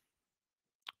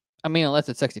 I mean, unless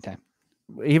it's sexy time.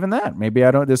 Even that, maybe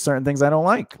there's certain things I don't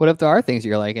like. What if there are things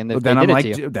you're like, and then I'm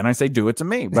like, then I say, do it to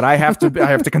me, but I have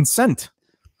to consent.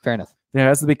 Fair enough. There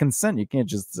has to be consent. You can't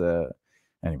just,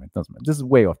 anyway, doesn't matter. This is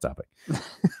way off topic.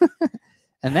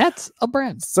 And that's a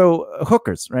brand. So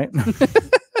hookers, right?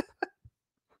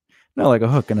 No, like a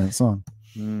hook in a song.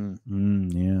 Yeah.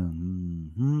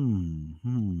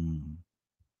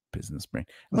 Business brain.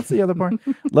 What's the other part?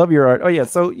 Love your art. Oh yeah.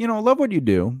 So, love what you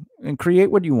do and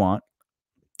create what you want.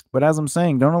 But as I'm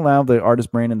saying, don't allow the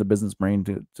artist brain and the business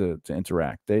brain to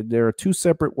interact. There are two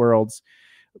separate worlds,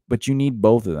 but you need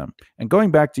both of them. And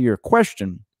going back to your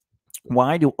question,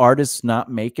 why do artists not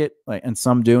make it? Like, and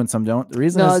some do and some don't. The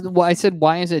reason is, I said,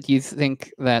 why is it you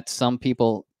think that some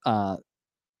people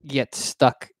get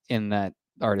stuck in that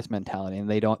artist mentality and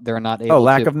they're not able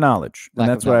lack of knowledge. And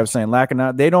that's what I was saying. Lack of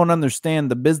knowledge. They don't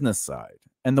understand the business side.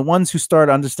 And the ones who start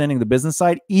understanding the business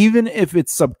side, even if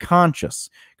it's subconscious,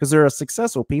 because there are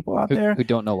successful people out there who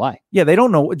don't know why. Yeah, they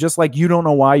don't know. Just like you don't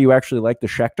know why you actually like the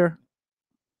Schecter.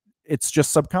 It's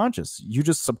just subconscious. You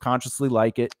just subconsciously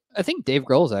like it. I think Dave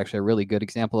Grohl is actually a really good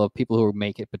example of people who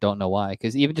make it but don't know why.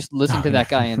 Because even just listening to that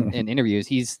guy in interviews,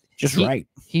 he's right.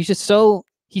 He's just so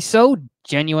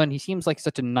genuine. He seems like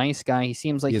such a nice guy. He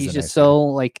seems like he's just so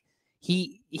like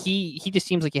he just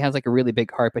seems like he has like a really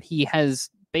big heart. But he has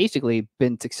basically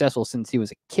been successful since he was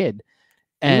a kid.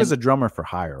 And he was a drummer for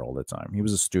hire all the time. He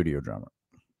was a studio drummer.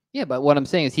 Yeah, but what I'm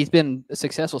saying is he's been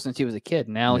successful since he was a kid.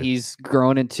 Now he's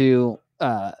grown into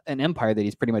an empire that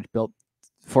he's pretty much built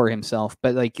for himself.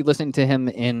 But like you listen to him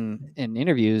in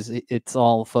interviews, it's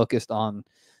all focused on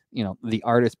the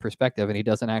artist perspective, and he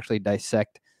doesn't actually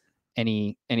dissect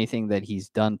anything that he's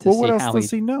done to see what else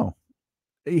does he know?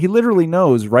 He literally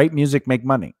knows write music, make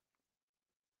money.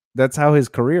 That's how his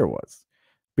career was,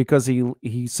 because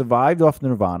he survived off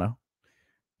Nirvana.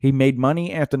 He made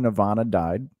money after Nirvana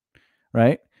died,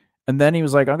 right? And then he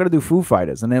was like, I'm going to do Foo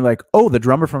Fighters. And they're like, oh, the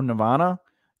drummer from Nirvana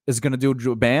is going to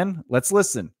do a band? Let's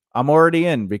listen. I'm already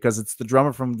in because it's the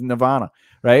drummer from Nirvana,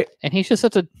 right? And he's just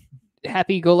such a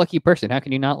happy-go-lucky person. How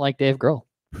can you not like Dave Grohl?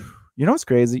 You know what's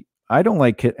crazy? I don't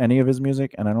like any of his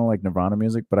music, and I don't like Nirvana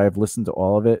music, but I've listened to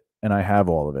all of it, and I have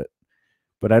all of it.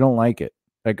 But I don't like it.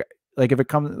 Like if it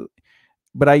comes...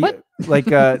 But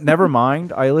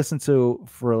Nevermind, I listened to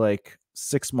for like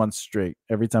 6 months straight.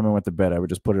 Every time I went to bed, I would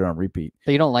just put it on repeat.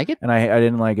 So you don't like it? And I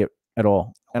didn't like it at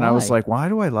all. And why? I was like, why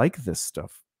do I like this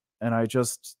stuff? And I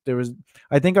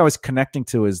think I was connecting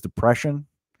to his depression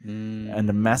and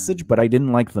the message, but I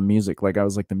didn't like the music. Like I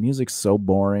was like, the music's so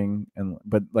boring.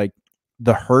 But like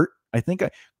the hurt, I think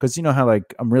because you know how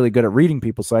like I'm really good at reading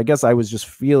people. So I guess I was just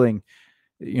feeling,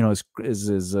 his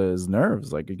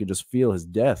nerves. Like you could just feel his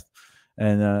death.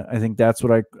 And I think that's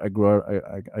what I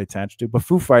attached to. But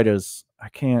Foo Fighters, I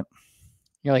can't.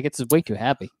 You're like, it's way too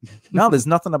happy. No, there's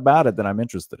nothing about it that I'm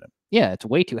interested in. Yeah, it's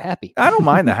way too happy. I don't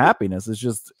mind the happiness. It's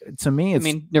just, to me, I it's.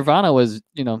 mean, Nirvana was,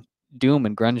 doom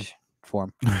and grunge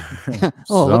form.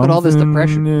 Oh, look at all this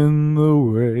depression. Something in the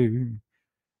way.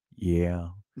 Yeah.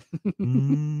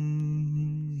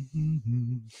 Mhm.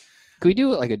 Could we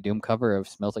do like a doom cover of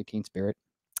 "Smells Like Teen Spirit"?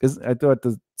 I thought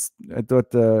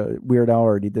the Weird Al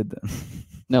already did that.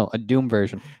 No, a doom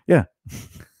version. Yeah.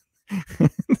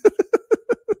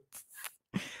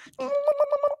 All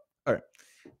right.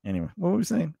 Anyway, what were we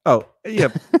saying? Oh, yeah.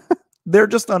 They're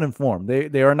just uninformed.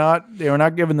 They are not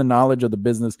given the knowledge of the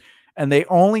business, and they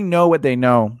only know what they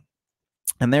know.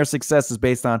 And their success is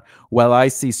based on, well, I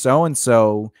see so and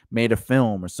so made a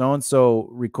film, or so and so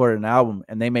recorded an album,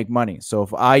 and they make money. So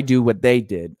if I do what they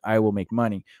did, I will make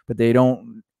money. But they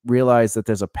don't realize that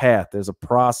there's a path, there's a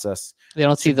process. They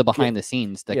don't see the behind the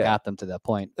scenes that Yeah. got them to that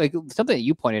point. Like something that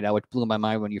you pointed out, which blew my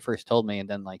mind when you first told me, and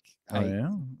then like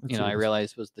I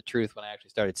realized was the truth when I actually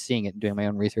started seeing it and doing my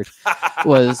own research,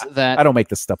 was that I don't make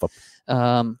this stuff up.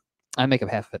 I make up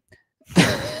half of it.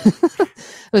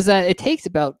 Was that it takes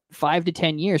about 5 to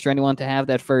 10 years for anyone to have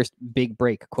that first big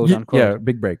break, quote unquote. Yeah,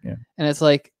 big break. Yeah. And it's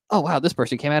like, oh wow, this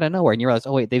person came out of nowhere, and you realize,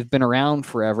 oh wait, they've been around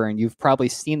forever, and you've probably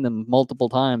seen them multiple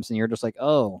times, and you're just like,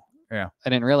 oh yeah, I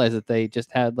didn't realize that they just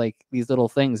had like these little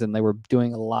things, and they were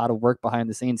doing a lot of work behind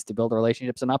the scenes to build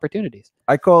relationships and opportunities.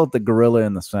 I call it the gorilla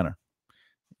in the center.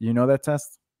 You know that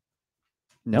test?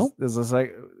 No, there's a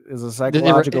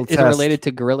psychological test. Is it related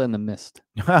to Gorilla in the Mist?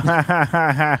 Shut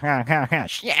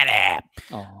up.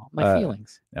 Oh, my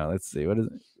feelings. No, let's see. What is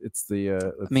it? It's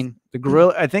the. the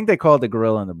gorilla. I think they call it the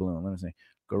gorilla in the balloon. Let me see.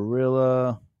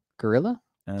 Gorilla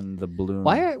and the balloon.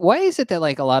 Why is it that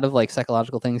like a lot of like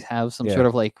psychological things have some sort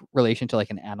of like relation to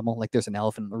like an animal? Like there's an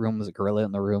elephant in the room, there's a gorilla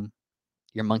in the room.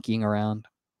 You're monkeying around.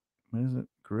 What is it?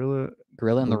 Gorilla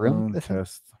in the room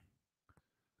test.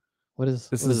 What is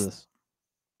this?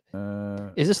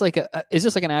 Is this like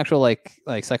an actual like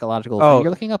psychological thing you're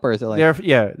looking up, or is it like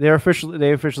they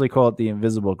officially call it the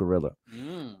invisible gorilla.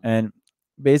 And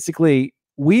basically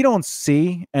we don't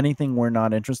see anything we're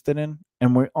not interested in,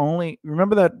 and we're only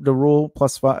remember that the rule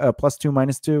plus 2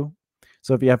 minus 2.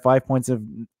 So if you have 5 points of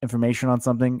information on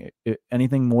something,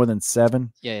 anything more than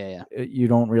 7, you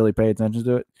don't really pay attention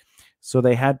to it. So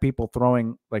they had people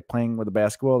playing with a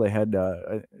basketball. They had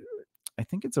I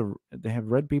think they have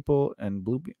red people and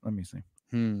blue people. Let me see.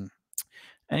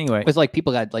 Anyway, was like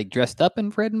people got like dressed up in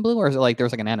red and blue, or is it like there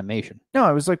was like an animation? No,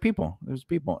 it was like people. There was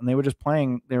people, and they were just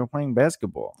playing. They were playing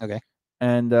basketball. Okay.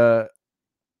 And but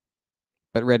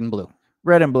red and blue,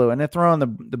 and they're throwing the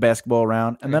basketball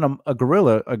around, and then a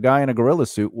guy in a gorilla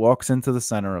suit walks into the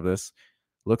center of this,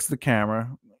 looks at the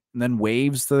camera, and then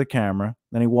waves to the camera.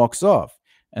 Then he walks off,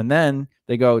 and then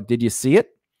they go, "Did you see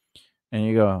it?" And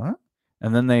you go, "Huh?"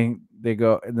 And then they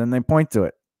go, and then they point to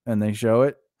it, and they show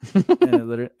it,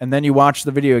 and then you watch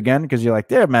the video again because you're like,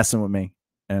 they're messing with me,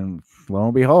 and lo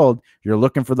and behold, you're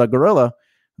looking for the gorilla,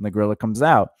 and the gorilla comes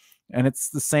out. And it's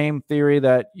the same theory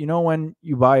that, when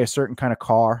you buy a certain kind of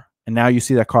car, and now you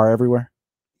see that car everywhere.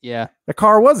 Yeah, the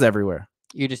car was everywhere.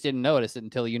 You just didn't notice it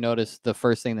until you noticed the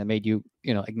first thing that made you,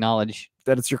 acknowledge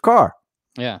that it's your car.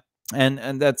 Yeah,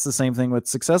 and that's the same thing with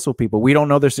successful people. We don't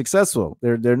know they're successful.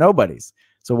 They're nobodies.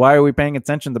 So why are we paying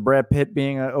attention to Brad Pitt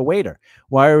being a waiter?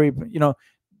 Why are we,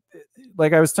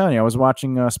 like I was telling you, I was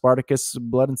watching Spartacus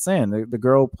Blood and Sand. The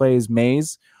girl plays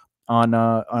Maze on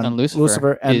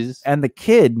Lucifer, and the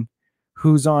kid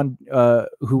who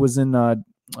was in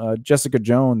Jessica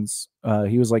Jones,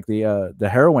 he was like the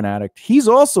heroin addict. He's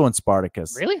also in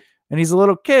Spartacus. Really? And he's a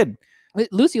little kid.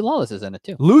 Lucy Lawless is in it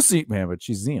too. Lucy, man, but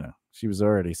she's Xena. She was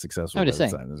already successful. I'm just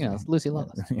saying, it's Lucy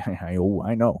Lawless.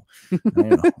 I know.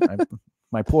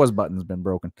 My pause button's been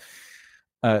broken.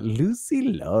 Lucy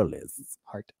Lawless.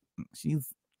 Heart.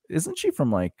 Isn't she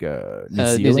from like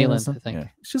New Zealand, I think. Yeah.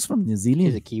 She's from New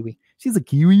Zealand. She's a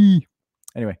Kiwi.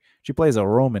 Anyway, she plays a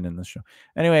Roman in this show.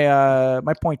 Anyway,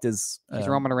 my point is she's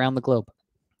roaming around the globe.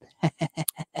 All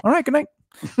right, good night.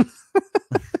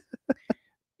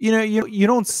 You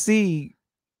don't see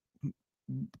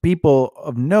people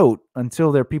of note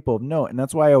until they're people of note, and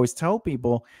that's why I always tell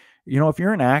people, if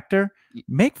you're an actor,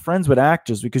 make friends with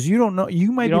actors, because you don't know,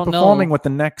 you might be performing with the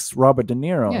next Robert De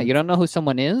Niro. Yeah, you don't know who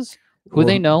someone is, who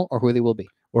they know, or who they will be.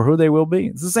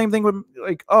 It's the same thing with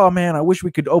like, oh man, I wish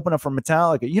we could open up for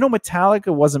Metallica.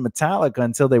 Metallica wasn't Metallica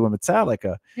until they were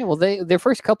Metallica. Yeah, well, the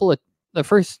first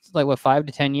 5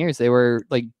 to 10 years, they were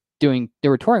like they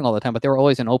were touring all the time, but they were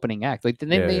always an opening act. Like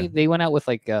they went out with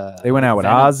like they went out with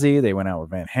Venom. Ozzy, they went out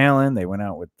with Van Halen, they went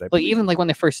out with even like when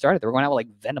they first started, they were going out with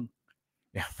like Venom.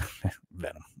 Yeah,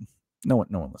 Venom. No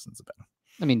one listens to Venom.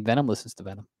 I mean, Venom listens to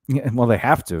Venom. Yeah, well, they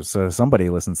have to, so somebody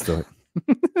listens to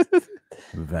it.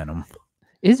 Venom.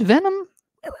 Is Venom?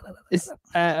 Is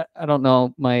I don't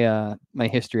know my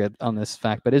history on this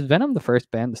fact, but is Venom the first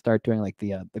band to start doing like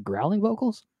the growling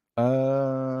vocals? I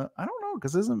don't know,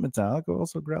 because isn't Metallica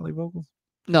also growly vocals?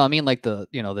 No, I mean like the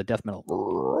the death metal.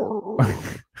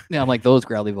 Yeah, I'm like those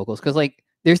growly vocals because like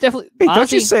there's definitely. Hey, honestly,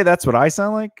 don't you say that's what I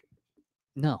sound like?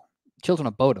 no? Children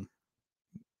of Bodom.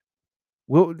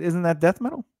 Well, isn't that death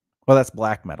metal? Well, that's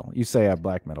black metal. You say I have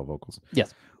black metal vocals.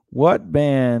 Yes. What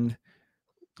band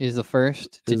Is the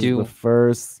first to is do the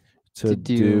first to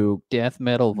do death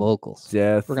metal vocals?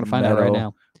 death We're gonna find out right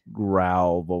now.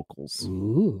 growl vocals?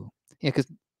 Ooh, yeah, because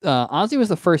Ozzy was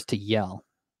the first to yell,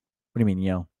 What do you mean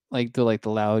yell? like the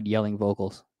loud yelling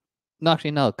vocals. No,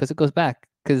 actually, no, because it goes back.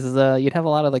 Because you'd have a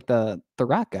lot of like the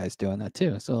rock guys doing that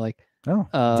too. So like, Oh,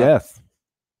 death.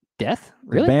 The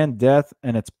Really? band Death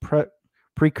and its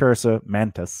precursor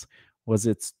Mantis was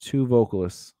its two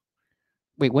vocalists.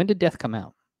 Wait, when did Death come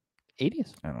out?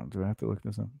 80s? I don't know. Do I have to look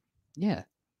this up? Yeah,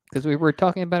 because we were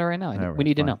talking about it right now. All We right,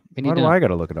 need to fine. know. We Why need to do know. I got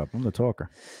to look it up? I'm the talker.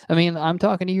 I mean, I'm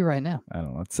talking to you right now. I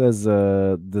don't know. It says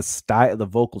the style, the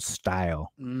vocal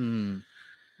style.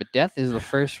 But Death is the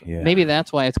first. Yeah. Maybe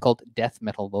that's why it's called death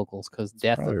metal vocals, because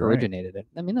Death probably right. originated it.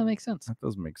 I mean, that makes sense. That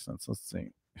does make sense. Let's see.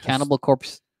 Cannibal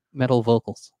Corpse metal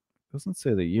vocals. Doesn't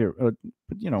say the year, but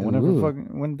whenever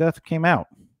when Death came out.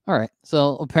 All right.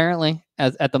 So apparently,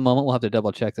 at the moment, we'll have to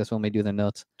double check this when we do the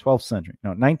notes. 12th century. No,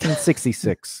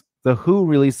 1966. The Who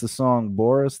released the song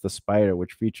Boris the Spider,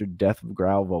 which featured Death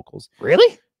growl vocals.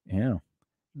 Really? Yeah.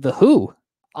 The Who.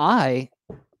 I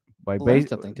By learned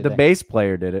something the today. bass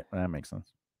player did it. That makes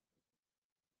sense.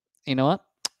 You know what?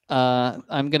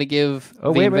 I'm gonna give.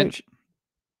 Oh, the wait. invention.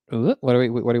 What are we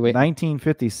waiting?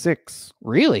 1956.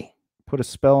 Really? Put a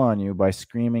Spell on You by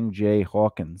Screaming Jay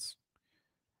Hawkins.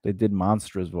 They did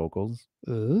Monstrous vocals.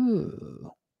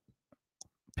 Ooh.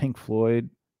 Pink Floyd.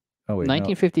 Oh wait,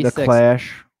 1956. The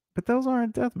Clash. But those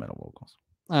aren't death metal vocals.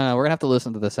 We're gonna have to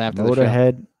listen to this after the show.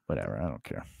 Motorhead. Whatever. I don't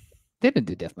care. They didn't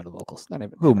do death metal vocals. Not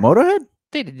even. Who? never. Motorhead?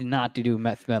 They did not do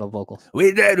metal vocals.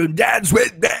 We did to dance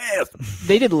with death.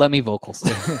 They did Lemmy vocals.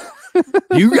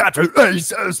 You got to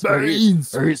ace of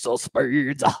spades. Ace of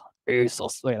spades. Ace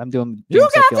of spades. I'm doing. You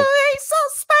James got Hetfield. to ace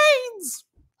of spades.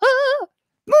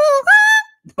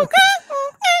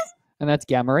 And that's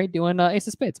Gamma Ray doing Ace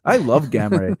of Spades. I love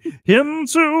Gamma Ray.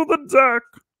 Into the dark.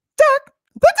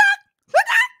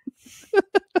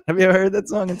 Have you ever heard that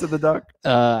song, Into the Dark?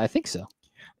 I think so.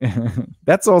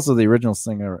 That's also the original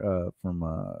singer from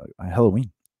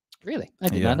Halloween. Really? I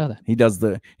did not know that. He does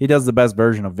the best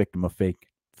version of Victim of Fate,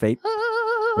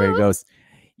 where he goes,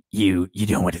 You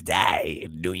don't want to die,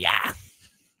 do ya?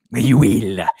 You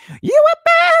will. You are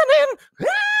burning.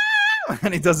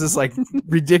 And he does this like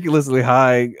ridiculously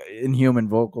high inhuman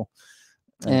vocal.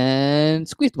 And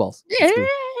Squeeze the Balls. Yeah.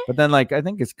 But then like I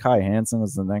think it's Kai Hansen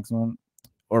was the next one.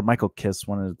 Or Michael Kiss,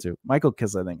 one of the two. Michael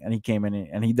Kiss, I think. And he came in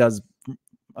and he does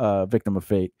Victim of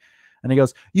Fate. And he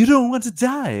goes, You don't want to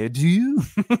die, do you?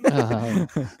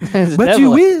 But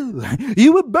you will.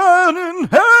 You were burning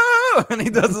hell. And he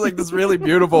does like this really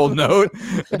beautiful note.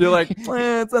 And you're like,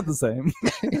 it's not the same.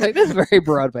 Like, this is very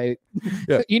Broadway.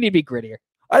 Yeah. You need to be grittier.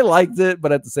 I liked it,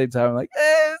 but at the same time, I'm like,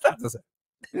 it's not the same.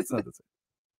 It's not the same.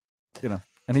 You know.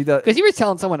 And he does. Because you were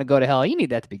telling someone to go to hell. You need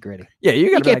that to be gritty. Yeah,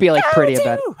 you can't be like pretty "Go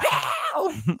about to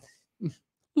hell."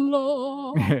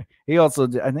 Lord. He also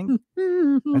did, I think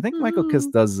Michael Kiss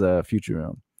does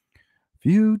Future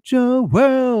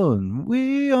world,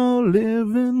 we all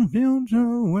live in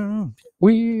future world.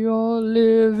 We all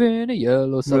live in a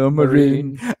yellow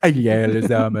submarine. A yellow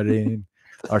submarine.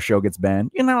 Our show gets banned.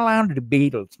 You're not allowed to do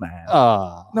Beatles, man.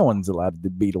 No one's allowed to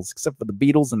do Beatles except for the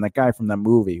Beatles and that guy from that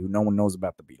movie who no one knows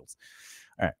about the Beatles.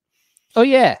 All right. Oh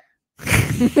yeah.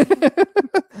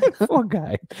 Poor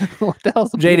guy. What the hell's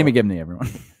the JD Beatles? McGibney, everyone.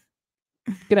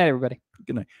 Good night, everybody.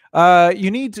 Good night. You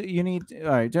need all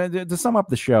right, to sum up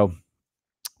the show.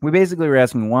 We basically were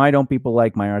asking why don't people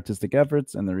like my artistic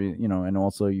efforts, and and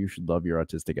also you should love your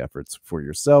artistic efforts for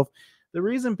yourself. The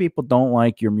reason people don't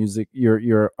like your music,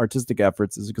 your artistic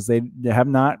efforts, is because they have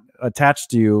not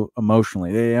attached to you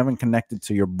emotionally. They haven't connected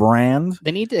to your brand.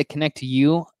 They need to connect to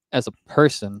you as a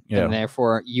person, Yeah. and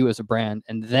therefore you as a brand,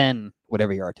 and then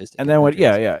whatever your artistic. And then what?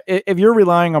 adventure is. Yeah. If you're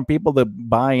relying on people to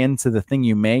buy into the thing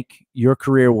you make, your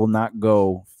career will not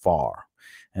go far.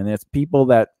 And it's people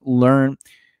that learn.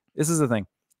 This is the thing.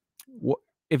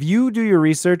 If you do your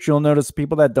research, you'll notice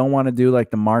people that don't want to do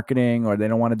like the marketing or they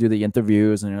don't want to do the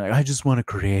interviews, and you're like, I just want to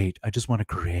create.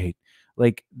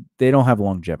 Like they don't have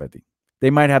longevity. They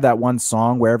might have that one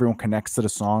song where everyone connects to the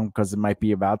song because it might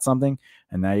be about something,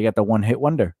 and now you got the one hit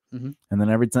wonder. Mm-hmm. And then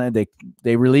every time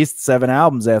they released 7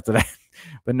 albums after that,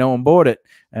 but no one bought it.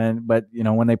 But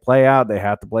when they play out, they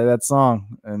have to play that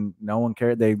song, and no one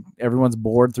cared. Everyone's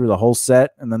bored through the whole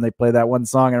set, and then they play that one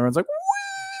song, and everyone's like,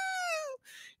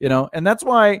 woo! And that's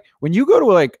why when you go to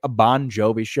like a Bon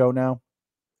Jovi show now,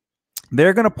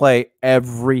 they're going to play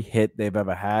every hit they've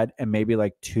ever had and maybe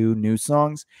like 2 new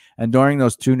songs. And during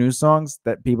those 2 new songs,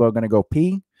 that people are going to go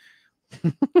pee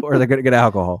or they're going to get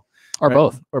alcohol. Or right?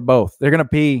 Both. Or both. They're going to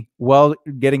pee while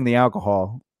getting the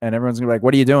alcohol. And everyone's going to be like,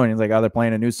 what are you doing? He's like, oh, they're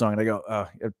playing a new song. And they go, oh,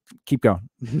 keep going.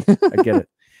 I get it.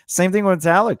 Same thing with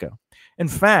Metallica. In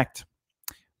fact,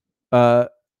 what's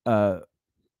the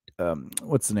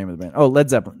name of the band? Oh, Led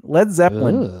Zeppelin. Led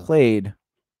Zeppelin played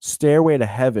Stairway to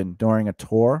Heaven during a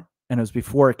tour. And it was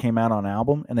before it came out on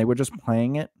album, and they were just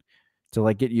playing it to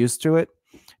like get used to it.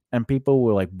 And people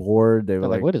were like bored. They were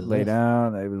like lay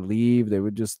down. They would leave. They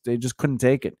just couldn't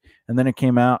take it. And then it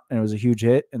came out, and it was a huge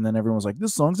hit. And then everyone was like,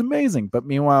 "This song's amazing." But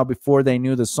meanwhile, before they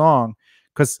knew the song,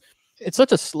 because it's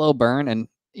such a slow burn, and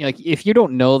like if you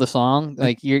don't know the song,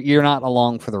 like you're not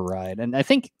along for the ride. And I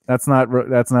think that's not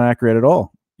accurate at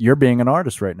all. You're being an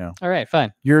artist right now. All right,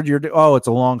 fine. Oh, it's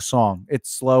a long song. It's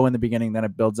slow in the beginning, then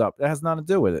it builds up. That has nothing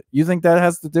to do with it. You think that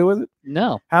has to do with it?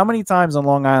 No. How many times on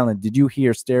Long Island did you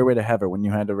hear Stairway to Heaven when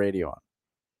you had the radio on?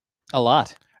 A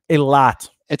lot. A lot.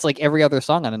 It's like every other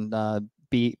song on on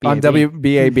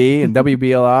WBAB and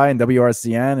WBLI and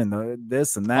WRCN and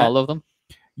this and that. All of them.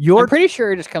 I'm pretty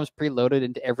sure it just comes preloaded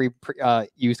into every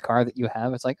used car that you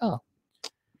have. It's like, oh.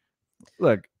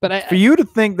 Look, but for you to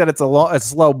think that it's a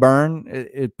slow burn,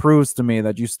 it proves to me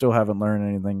that you still haven't learned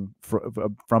anything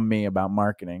from me about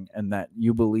marketing, and that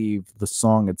you believe the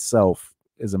song itself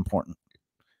is important.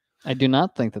 I do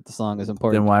not think that the song is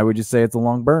important. Then why would you say it's a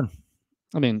long burn?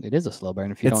 I mean, it is a slow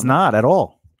burn. If you it's not at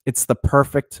all. It's the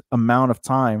perfect amount of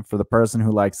time for the person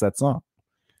who likes that song.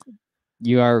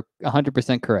 You are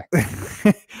 100% correct.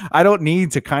 I don't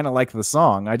need to kind of like the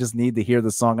song. I just need to hear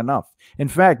the song enough. In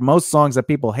fact, most songs that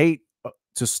people hate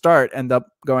to start end up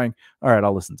going, all right,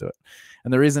 I'll listen to it.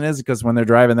 And the reason is because when they're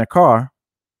driving their car,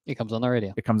 it comes on the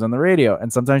radio. It comes on the radio.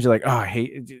 And sometimes you're like, oh,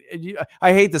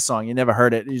 I hate this song. You never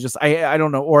heard it. You just, I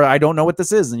don't know, or I don't know what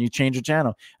this is. And you change the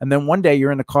channel. And then one day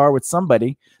you're in the car with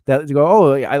somebody that you go,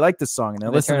 oh, I like this song. And they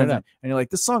listen to it. And you're like,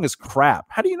 this song is crap.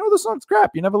 How do you know the song's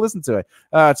crap? You never listened to it.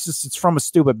 It's from a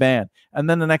stupid band. And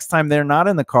then the next time they're not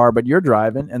in the car, but you're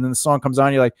driving, and then the song comes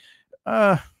on, you're like,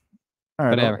 all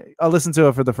right, whatever. I'll listen to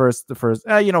it for the first.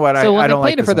 You know what? So when I don't they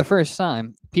played like it for the first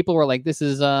time, people were like, "This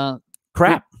is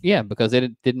crap." Yeah, because they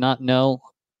did not know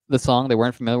the song. They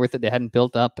weren't familiar with it. They hadn't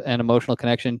built up an emotional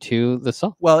connection to the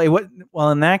song. Well,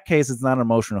 in that case, it's not an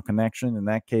emotional connection. In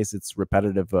that case, it's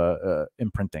repetitive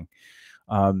imprinting.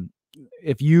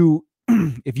 If you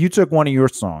took one of your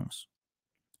songs,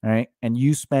 all right, and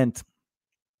you spent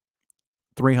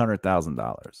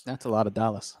 $300,000, that's a lot of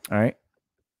dollars. All right.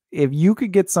 If you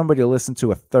could get somebody to listen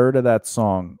to a third of that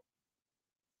song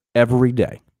every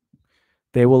day,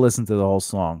 they will listen to the whole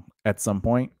song at some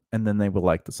point, and then they will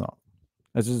like the song.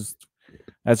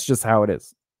 That's just how it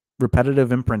is.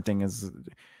 Repetitive imprinting is.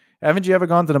 Haven't you ever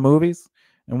gone to the movies?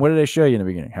 And what do they show you in the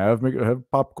beginning? Have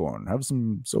popcorn, have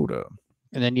some soda,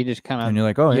 and then you just kind of, and you're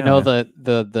like, oh, you know,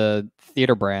 the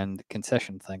theater brand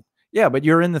concession thing. Yeah, but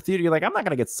you're in the theater. You're like, I'm not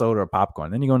going to get soda or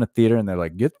popcorn. Then you go in the theater and they're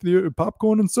like, get the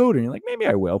popcorn and soda. And you're like, maybe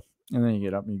I will. And then you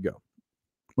get up and you go.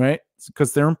 Right?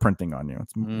 Because they're imprinting on you.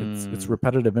 It's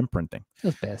repetitive imprinting.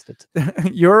 Those bastards.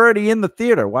 You're already in the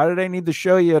theater. Why do they need to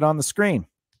show you it on the screen?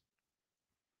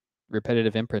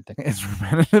 Repetitive imprinting. It's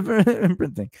repetitive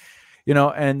imprinting. You know,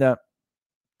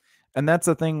 and that's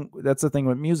the thing. That's the thing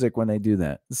with music when they do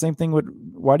that. The same thing with,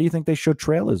 why do you think they show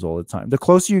trailers all the time? The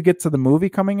closer you get to the movie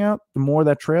coming out, the more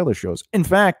that trailer shows. In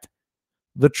fact,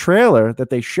 the trailer that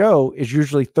they show is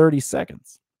usually 30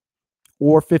 seconds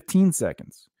or 15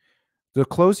 seconds. The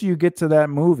closer you get to that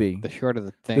movie, the shorter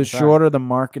the thing. The shorter the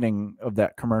marketing of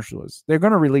that commercial is. They're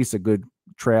going to release a good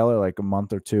trailer like a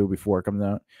month or two before it comes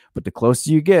out. But the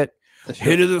closer you get,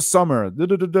 hit of the summer.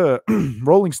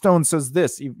 Rolling Stone says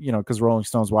this, you know, because Rolling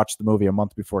Stones watched the movie a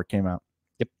month before it came out.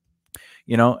 Yep.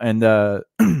 You know, and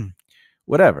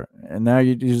whatever. And now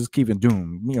you just keep it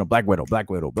doom. You know, Black Widow, Black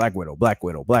Widow, Black Widow, Black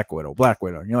Widow, Black Widow, Black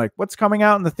Widow. And you're like, what's coming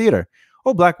out in the theater?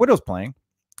 Oh, Black Widow's playing.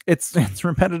 It's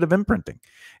repetitive imprinting.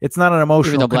 It's not an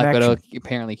emotional. Even though Black connection. Widow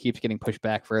apparently keeps getting pushed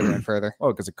back further and further.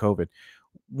 Oh, because of COVID.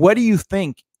 What do you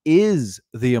think is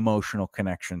the emotional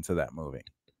connection to that movie?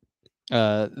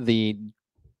 The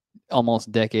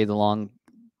almost decade-long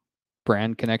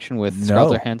brand connection with No.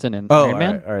 Scarlett Johansson and Oh, Iron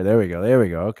Man? all right. There we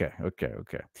go. Okay.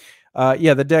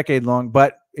 Yeah, the decade long,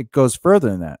 but it goes further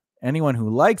than that. Anyone who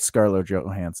likes Scarlett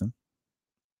Johansson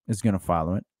is going to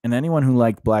follow it, and anyone who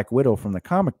liked Black Widow from the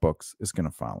comic books is going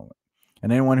to follow it,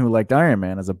 and anyone who liked Iron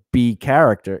Man as a B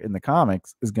character in the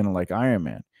comics is going to like Iron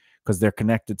Man because they're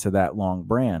connected to that long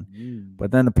brand. But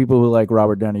then the people who like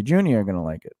Robert Downey Jr. are going to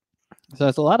like it. So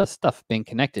there's a lot of stuff being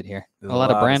connected here. There's A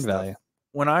lot of brand stuff. value.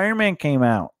 When Iron Man came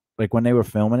out, like when they were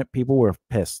filming it, people were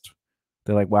pissed.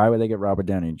 They're like, why would they get Robert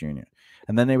Downey Jr.?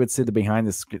 And then they would see the behind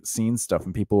the scenes stuff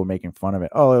and people were making fun of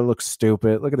it. Oh, it looks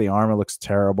stupid. Look at the armor, it looks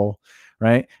terrible.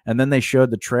 Right. And then they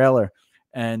showed the trailer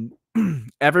and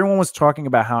everyone was talking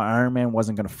about how Iron Man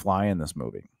wasn't going to fly in this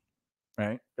movie.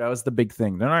 Right. That was the big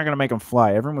thing. They're not going to make him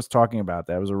fly. Everyone was talking about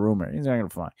that. It was a rumor. He's not going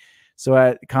to fly. So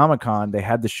at Comic-Con, they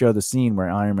had to show the scene where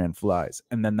Iron Man flies.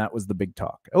 And then that was the big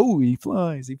talk. Oh, he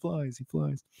flies.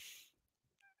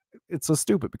 It's so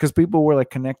stupid because people were like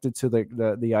connected to the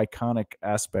iconic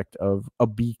aspect of a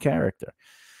B character.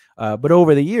 But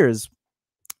over the years,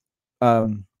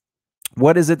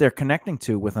 what is it they're connecting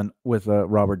to with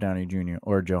Robert Downey Jr.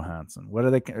 or Johansson? What are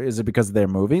they? Is it because of their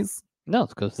movies? No,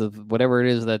 it's because of whatever it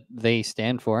is that they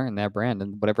stand for and their brand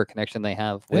and whatever connection they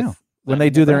have with when they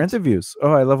do their interviews.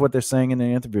 Oh, I love what they're saying in the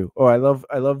interview. Oh, I love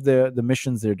the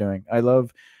missions they're doing. I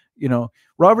love,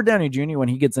 Robert Downey Jr. when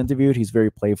he gets interviewed, he's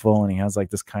very playful and he has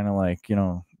like this kind of like,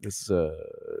 this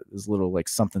little like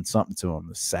something to him,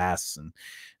 the sass and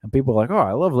people are like, oh,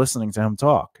 I love listening to him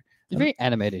talk. He's very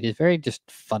animated. He's very just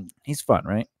fun. He's fun,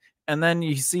 right? And then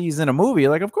you see he's in a movie,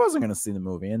 like of course I'm going to see the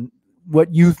movie, and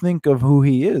what you think of who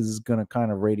he is going to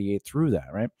kind of radiate through that,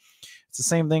 right? It's the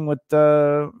same thing with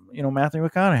Matthew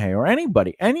McConaughey or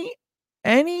anybody,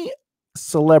 any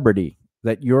celebrity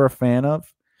that you're a fan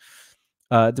of.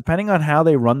 Depending on how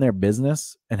they run their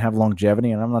business and have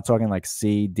longevity, and I'm not talking like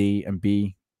C, D, and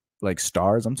B like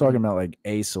stars. I'm talking about like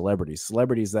A celebrities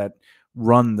that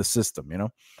run the system.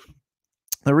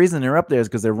 The reason they're up there is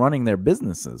because they're running their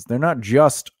businesses. They're not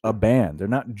just a band. They're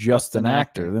not just an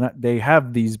actor. They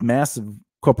have these massive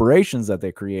corporations that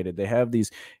they created. They have these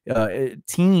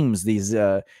teams, these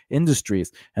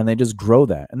industries, and they just grow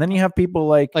that. And then you have people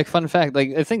like fun fact, like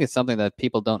I think it's something that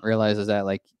people don't realize is that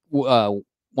like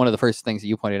one of the first things that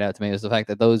you pointed out to me is the fact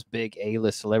that those big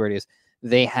A-list celebrities,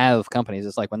 they have companies.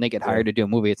 It's like when they get hired to do a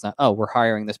movie, it's not, oh, we're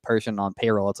hiring this person on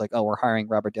payroll. It's like, oh, we're hiring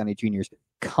Robert Downey Jr.'s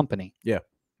company. Yeah,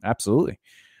 absolutely.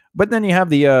 But then you have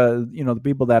the the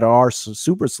people that are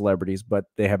super celebrities, but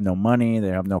they have no money, they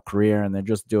have no career, and they're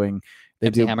just doing.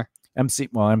 MC Hammer. MC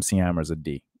Hammer's a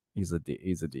D. He's a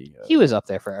D. He was up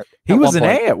there for. He was an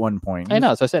A at one point. I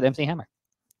know, so I said MC Hammer.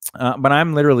 But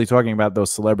I'm literally talking about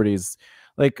those celebrities,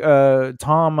 like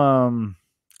Tom.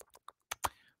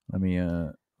 Let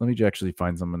me actually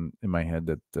find someone in my head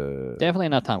that. Definitely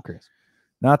not Tom Cruise.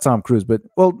 Not Tom Cruise, but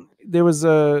there was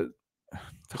Tom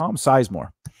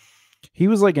Sizemore. He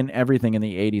was like in everything in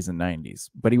the 80s and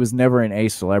 90s, but he was never an A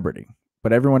celebrity.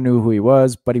 But everyone knew who he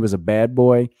was, but he was a bad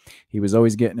boy. He was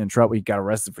always getting in trouble. He got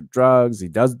arrested for drugs. He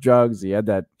does drugs. He had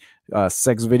that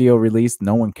sex video released.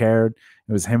 No one cared.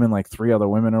 It was him and like 3 other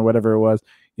women or whatever it was.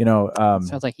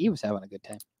 Sounds like he was having a good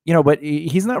time. But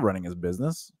he's not running his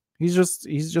business. He's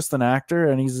just an actor,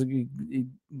 and he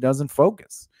doesn't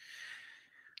focus.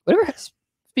 Whatever.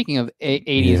 Speaking of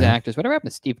 80s actors, whatever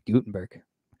happened to Steve Guttenberg?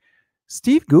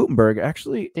 Steve Guttenberg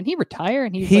actually did he retire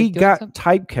and he got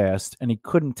typecast and he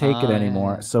couldn't take it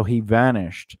anymore, so he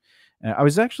vanished. I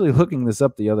was actually looking this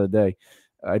up the other day.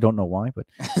 I don't know why, but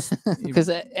because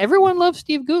everyone loves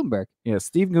Steve Guttenberg. Yeah,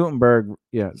 Steve Guttenberg.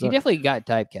 Yeah, he definitely got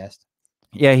typecast.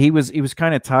 Yeah, he was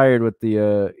kind of tired with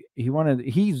the.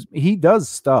 He does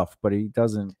stuff, but he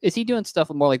doesn't. Is he doing stuff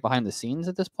more like behind the scenes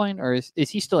at this point, or is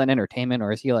he still in entertainment,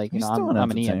 or is he like I'm an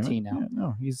EMT now? Yeah,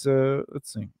 no, he's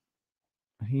let's see.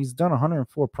 He's done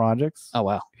 104 projects. Oh,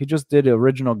 wow. He just did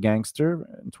Original Gangster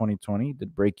in 2020. He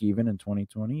did Break Even in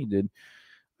 2020.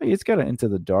 He's got Into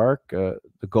the Dark. The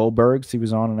Goldbergs, he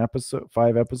was on an episode,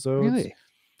 5 episodes. Really?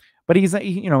 But he's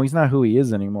not who he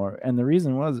is anymore. And the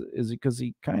reason is because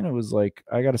he kind of was like,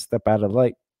 I got to step out of the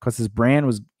light because his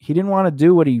brand he didn't want to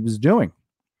do what he was doing.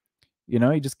 He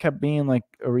just kept being like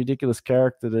a ridiculous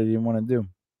character that he didn't want to do.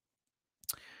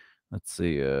 Let's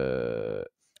see.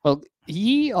 Well,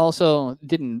 he also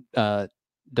didn't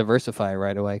diversify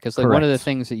right away because like one of the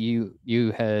things that you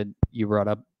brought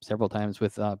up several times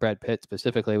with Brad Pitt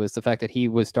specifically was the fact that he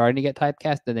was starting to get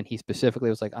typecast, and then he specifically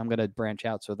was like, I'm going to branch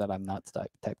out so that I'm not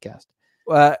typecast.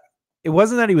 It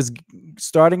wasn't that he was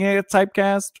starting to get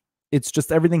typecast. It's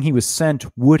just everything he was sent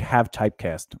would have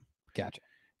typecast him. Gotcha.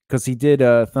 because he did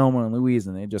Thelma and Louise,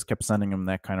 and they just kept sending him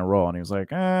that kind of role, and he was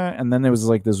like, and then there was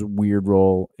like this weird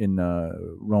role in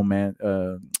romance.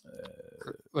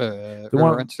 River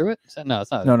one- Runs Through It? No, it's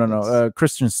not. No, It's-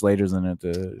 Christian Slater's in it.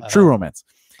 True Romance,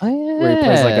 oh, yeah. where he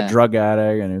plays like a drug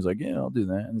addict, and he was like, yeah, I'll do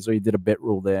that, and so he did a bit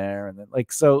role there, and then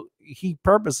like so he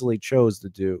purposely chose to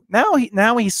do. Now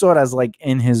he sort of as like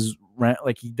in his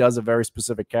like he does a very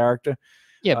specific character.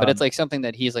 Yeah, but it's like something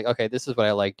that he's like, okay, this is what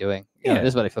I like doing. You know,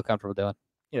 this is what I feel comfortable doing.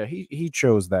 Yeah, he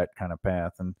chose that kind of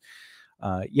path, and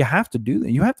you have to do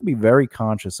that. You have to be very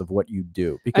conscious of what you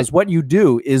do, because what you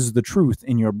do is the truth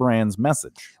in your brand's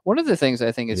message. One of the things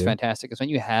I think is fantastic is when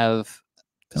you have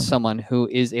someone who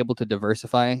is able to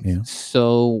diversify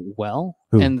so well,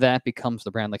 and that becomes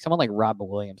the brand. Like someone like Robin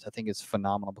Williams, I think is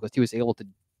phenomenal because he was able to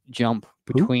jump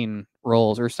between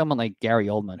roles, or someone like Gary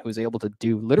Oldman, who's able to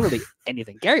do literally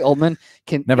anything. Gary Oldman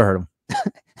can never heard him.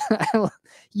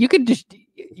 You could just.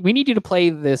 We need you to play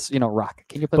this, you know, rock.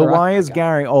 Can you play? But the rock? why is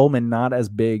Gary Oldman not as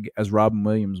big as Robin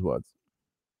Williams was?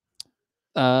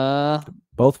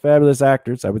 Both fabulous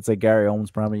actors. I would say Gary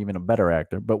Oldman's probably even a better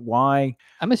actor. But why?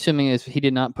 I'm assuming is he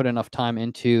did not put enough time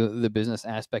into the business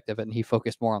aspect of it, and he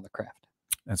focused more on the craft.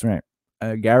 That's right.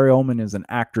 Gary Oldman is an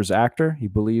actor's actor. He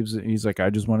believes he's like, I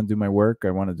just want to do my work.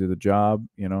 I want to do the job.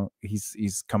 You know,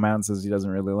 he's come out and says he doesn't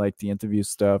really like the interview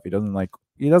stuff. He doesn't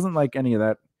like any of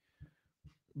that.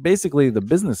 Basically, the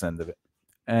business end of it.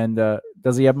 And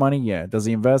does he have money? Yeah. Does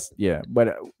he invest? Yeah.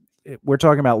 But we're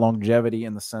talking about longevity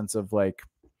in the sense of like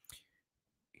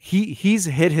he's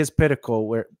hit his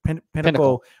pinnacle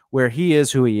where he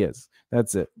is who he is.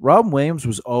 That's it. Robin Williams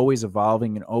was always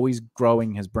evolving and always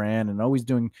growing his brand and always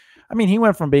doing. I mean, he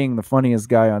went from being the funniest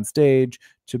guy on stage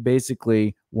to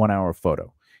basically 1 hour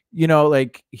photo. You know,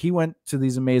 like he went to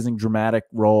these amazing dramatic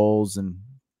roles, and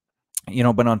you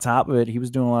know, but on top of it, he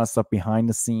was doing a lot of stuff behind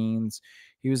the scenes.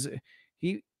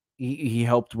 He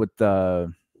helped with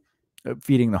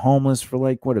feeding the homeless for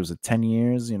like, what was it, 10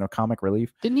 years? You know, comic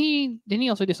relief. Didn't he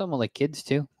also do something with like kids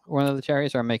too? One of the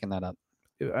charities, or I'm making that up?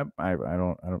 I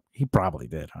don't. He probably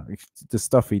did. The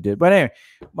stuff he did. But anyway,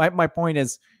 my point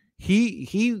is,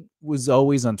 he was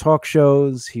always on talk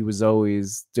shows. He was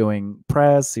always doing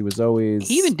press. He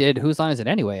even did Whose Line Is It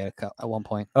Anyway at one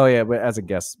point. Oh yeah, but as a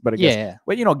guest. But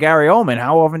But you know, Gary Oldman,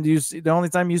 how often do you see? The only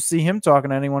time you see him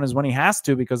talking to anyone is when he has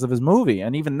to because of his movie,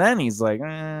 and even then he's like,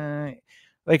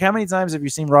 like how many times have you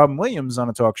seen Robin Williams on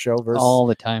a talk show? All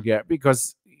the time. Yeah,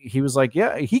 because he was like,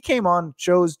 he came on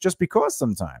shows just because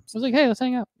sometimes. I was like, hey, let's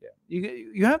hang out. Yeah.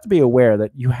 You have to be aware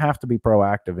that you have to be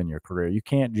proactive in your career. You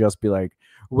can't just be like,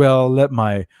 well, let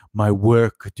my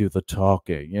work do the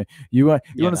talking. You want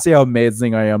to see how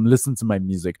amazing I am? Listen to my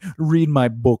music, read my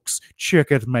books,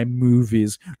 check out my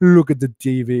movies, look at the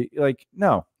TV. Like,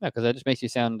 no. Yeah, because that just makes you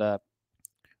sound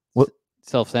what?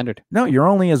 Self-centered. No, you're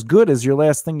only as good as your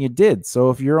last thing you did.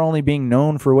 So if you're only being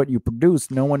known for what you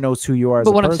produce, no one knows who you are.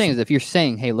 But what I'm saying is, if you're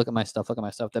saying, "Hey, look at my stuff,"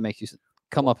 that makes you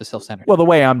come up as self-centered. Well, the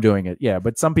way I'm doing it, yeah.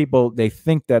 But some people, they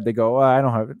think that they go, I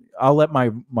don't have it. I'll let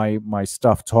my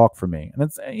stuff talk for me. And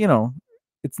it's, you know,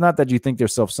 it's not that you think they're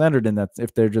self-centered, and that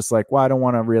if they're just like, well, I don't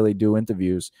want to really do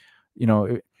interviews, you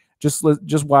know, just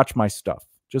watch my stuff.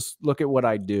 Just look at what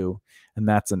I do, and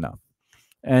that's enough.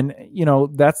 And, you know,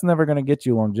 that's never going to get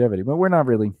you longevity. But we're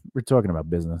talking about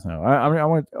business now. I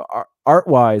want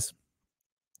art-wise,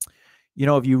 you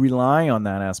know, if you rely on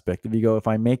that aspect, if you go, if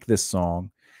I make this song,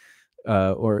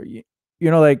 or, you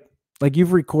know, like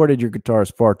you've recorded your guitars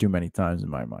far too many times in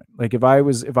my mind. Like if I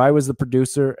was the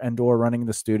producer and or running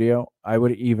the studio, I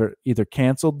would either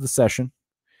canceled the session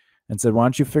and said, why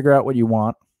don't you figure out what you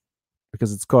want?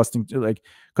 Because it's costing,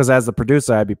 because as the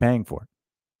producer, I'd be paying for it.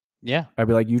 Yeah. I'd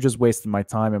be like, you just wasted my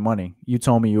time and money. You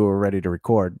told me you were ready to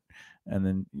record. And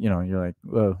then, you know, you're like,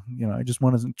 well, you know, I just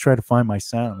want to try to find my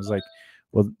sound. It's like,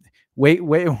 well, wait,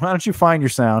 why don't you find your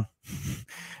sound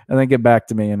and then get back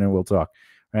to me and then we'll talk.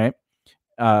 Right.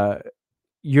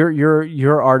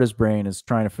 Your artist brain is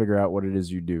trying to figure out what it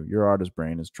is you do. Your artist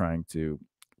brain is trying to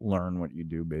learn what you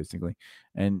do, basically.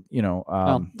 And, you know,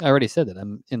 I already said that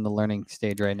I'm in the learning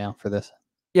stage right now for this.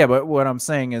 Yeah. But what I'm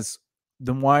saying is,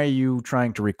 then why are you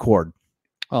trying to record?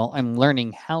 Well, I'm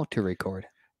learning how to record.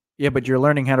 Yeah, but you're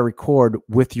learning how to record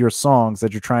with your songs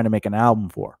that you're trying to make an album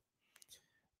for.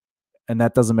 And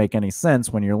that doesn't make any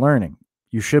sense when you're learning.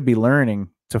 You should be learning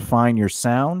to find your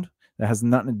sound that has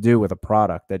nothing to do with a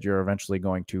product that you're eventually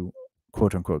going to,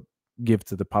 quote unquote, give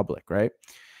to the public, right?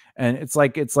 And it's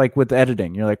like with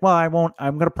editing. You're like, well,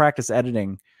 I'm going to practice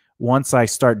editing once I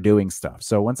start doing stuff.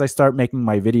 So once I start making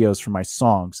my videos for my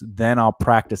songs, then I'll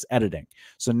practice editing.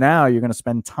 So now you're going to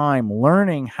spend time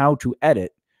learning how to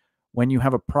edit when you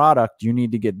have a product you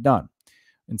need to get done.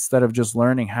 instead of just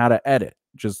learning how to edit,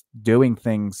 just doing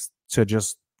things to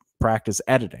just practice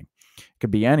editing. It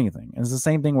could be anything. And it's the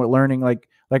same thing with learning, like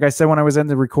I said, when I was in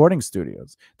the recording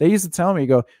studios, they used to tell me,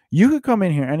 go, you could come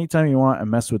in here anytime you want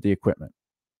and mess with the equipment.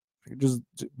 Just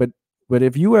but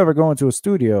if you ever go into a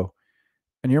studio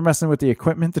and you're messing with the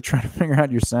equipment to try to figure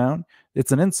out your sound,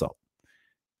 it's an insult.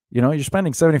 You know, you're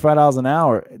spending $75 an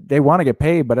hour. They want to get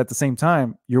paid, but at the same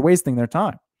time, you're wasting their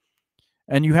time.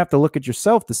 And you have to look at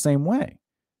yourself the same way.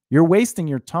 You're wasting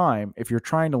your time if you're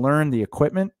trying to learn the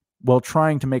equipment while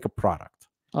trying to make a product.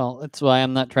 Well, that's why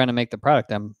I'm not trying to make the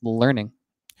product. I'm learning.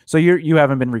 So you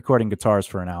haven't been recording guitars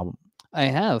for an album? I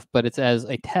have, but it's as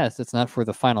a test. It's not for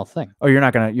the final thing. Oh, you're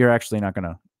actually not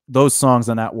gonna, those songs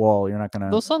on that wall, you're not gonna.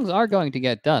 Those songs are going to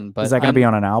get done, but is that gonna be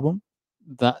on an album?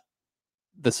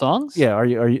 The songs? Yeah. Are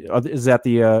you? Is that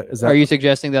the? Is that? Are you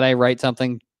suggesting that I write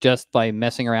something just by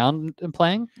messing around and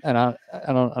playing? And I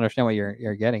don't understand what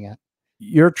you're getting at.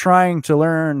 You're trying to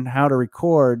learn how to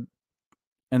record,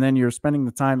 and then you're spending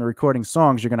the time recording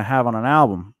songs you're going to have on an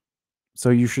album.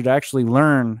 So you should actually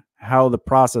learn how the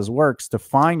process works to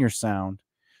find your sound.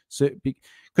 So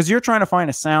because you're trying to find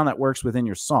a sound that works within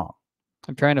your song.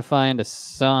 I'm trying to find a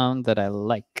sound that I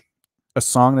like. A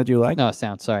song that you like? No, a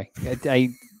sound. Sorry,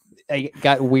 I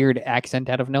got weird accent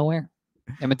out of nowhere.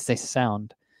 I meant to say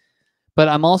sound, but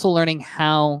I'm also learning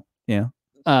how. Yeah.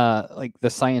 Like the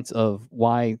science of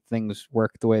why things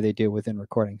work the way they do within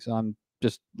recording. So I'm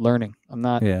just learning. I'm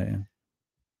not. Yeah.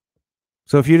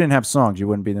 So if you didn't have songs, you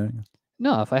wouldn't be doing it.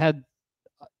 No, if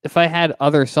I had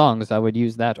other songs, I would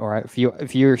use that. Or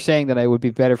if you're saying that it would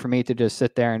be better for me to just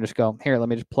sit there and just go, here, let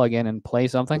me just plug in and play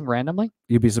something randomly.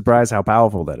 You'd be surprised how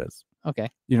powerful that is. Okay.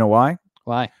 You know why?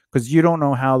 Why? Because you don't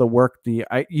know how to work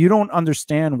you don't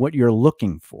understand what you're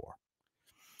looking for.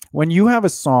 When you have a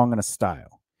song and a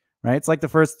style, right? It's like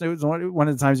it was one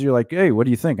of the times you're like, hey, what do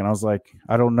you think? And I was like,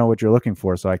 I don't know what you're looking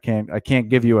for, so I can't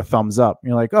give you a thumbs up. And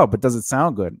you're like, oh, but does it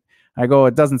sound good? I go,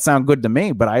 it doesn't sound good to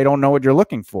me, but I don't know what you're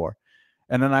looking for.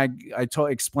 And then I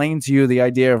explained to you the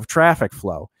idea of traffic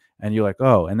flow, and you're like,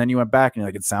 oh, and then you went back and you're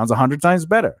like, it sounds 100 times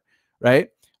better, right?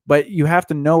 But you have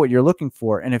to know what you're looking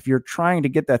for. And if you're trying to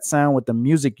get that sound with the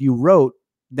music you wrote,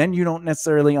 then you don't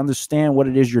necessarily understand what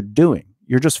it is you're doing.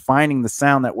 You're just finding the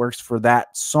sound that works for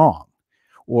that song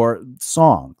or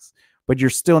songs, but you're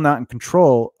still not in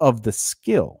control of the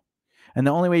skill. And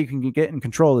the only way you can get in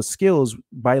control of the skill is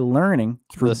by learning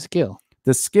through the skill.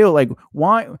 The skill, like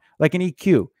why, like an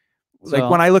EQ. Like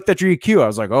when I looked at your EQ, I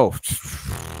was like, oh,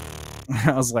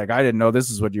 I was like, I didn't know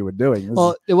this is what you were doing.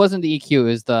 Well, it wasn't the EQ. It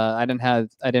was I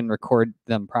didn't record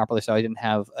them properly, so I didn't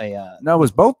have a. No, it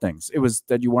was both things. It was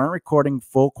that you weren't recording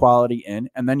full quality in,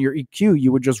 and then your EQ,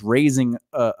 you were just raising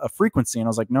a frequency. And I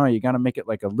was like, no, you got to make it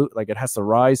like a loop, like it has to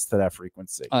rise to that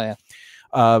frequency. Oh yeah.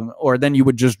 Or then you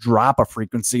would just drop a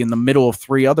frequency in the middle of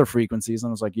 3 other frequencies. And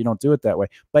I was like, you don't do it that way.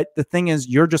 But the thing is,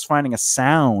 you're just finding a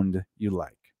sound you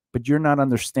like, but you're not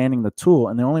understanding the tool.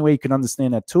 And the only way you can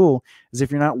understand that tool is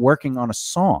if you're not working on a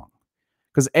song.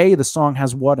 Because the song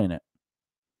has what in it?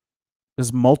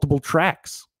 There's multiple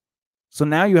tracks. So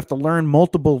now you have to learn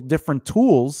multiple different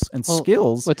tools and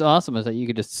skills. What's awesome is that you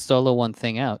could just solo one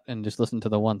thing out and just listen to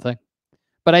the one thing.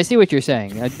 But I see what you're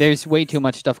saying. There's way too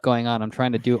much stuff going on. I'm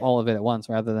trying to do all of it at once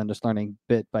rather than just learning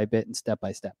bit by bit and step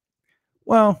by step.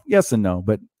 Well, yes and no.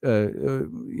 But,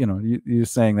 you're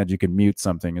saying that you can mute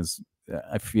something is,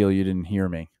 I feel you didn't hear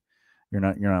me. You're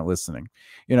not listening.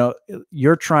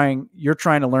 You're trying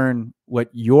to learn what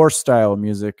your style of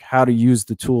music, how to use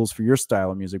the tools for your style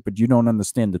of music, but you don't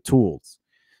understand the tools.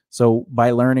 So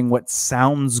by learning what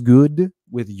sounds good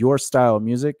with your style of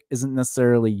music isn't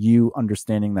necessarily you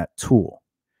understanding that tool.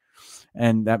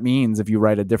 And that means if you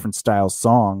write a different style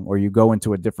song or you go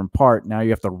into a different part, now you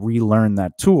have to relearn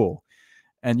that tool.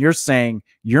 And you're saying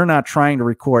you're not trying to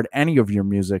record any of your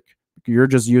music. You're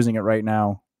just using it right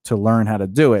now to learn how to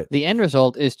do it. The end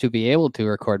result is to be able to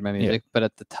record my music,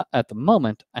 but at the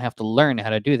moment, I have to learn how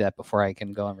to do that before I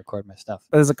can go and record my stuff.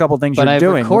 There's a couple things but you're I've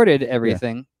doing. Recorded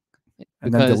everything.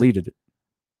 And then deleted it.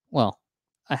 Well,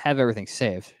 I have everything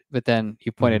saved, but then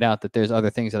you pointed out that there's other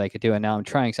things that I could do, and now I'm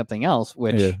trying something else,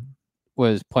 which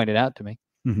was pointed out to me.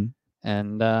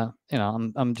 And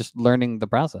I'm just learning the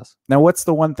process. Now, what's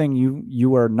the one thing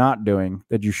you are not doing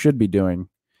that you should be doing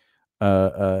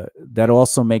that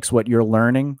also makes what you're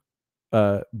learning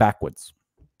backwards?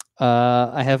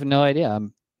 I have no idea.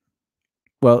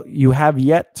 Well, you have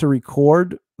yet to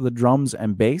record the drums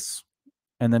and bass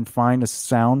and then find a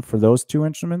sound for those 2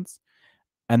 instruments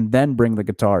and then bring the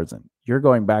guitars in. You're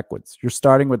going backwards. You're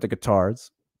starting with the guitars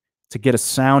to get a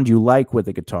sound you like with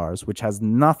the guitars, which has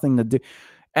nothing to do.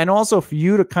 And also for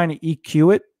you to kind of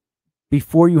EQ it,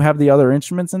 before you have the other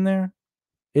instruments in there,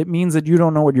 it means that you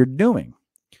don't know what you're doing.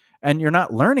 And you're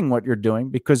not learning what you're doing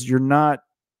because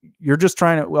you're just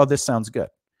trying to, well, this sounds good.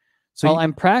 So well,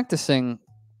 I'm practicing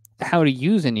how to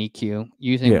use an EQ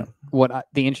using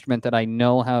the instrument that I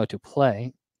know how to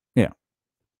play. Yeah.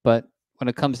 But when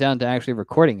it comes down to actually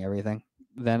recording everything,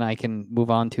 then I can move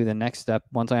on to the next step.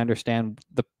 Once I understand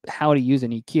how to use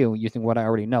an EQ using what I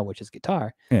already know, which is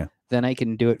guitar, then I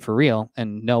can do it for real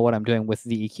and know what I'm doing with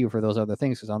the EQ for those other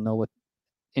things, because I'll know what,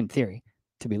 in theory,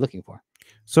 to be looking for.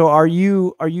 So are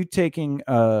you taking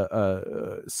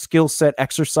skill set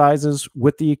exercises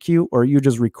with the EQ, or are you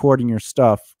just recording your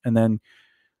stuff and then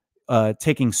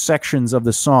taking sections of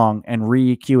the song and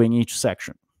re-EQing each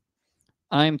section?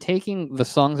 I'm taking the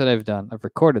songs that I've done. I've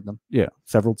recorded them. Yeah,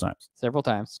 several times. Several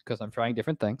times, because I'm trying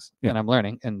different things and I'm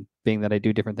learning. And being that I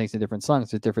do different things in different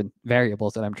songs, there's different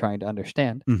variables that I'm trying to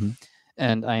understand.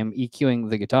 And I am EQing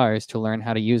the guitars to learn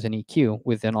how to use an EQ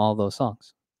within all those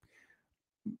songs.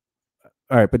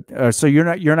 All right, but so you're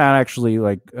not actually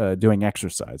like doing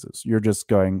exercises. You're just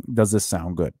going, does this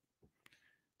sound good?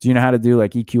 Do you know how to do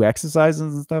like EQ exercises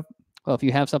and stuff? Well, if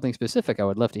you have something specific, I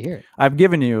would love to hear it. I've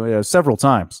given you several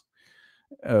times.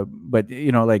 But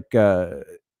you know, like we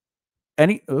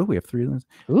have 3 of those.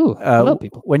 Ooh, hello,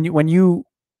 people. When you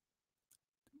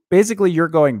basically you're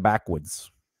going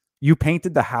backwards. You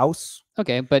painted the house.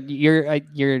 Okay, but I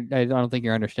don't think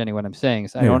you're understanding what I'm saying.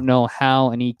 So I don't know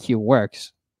how an EQ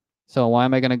works. So why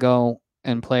am I going to go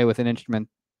and play with an instrument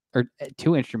or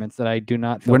 2 instruments that I do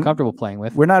not feel comfortable playing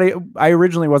with? I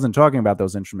originally wasn't talking about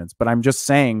those instruments, but I'm just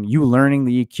saying you learning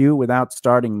the EQ without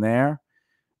starting there.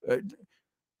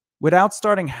 Without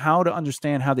starting how to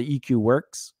understand how the EQ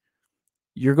works,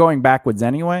 you're going backwards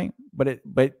anyway. But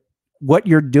what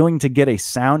you're doing to get a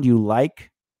sound you like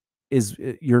is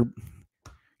you're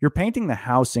painting the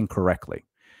house incorrectly.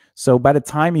 So by the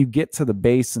time you get to the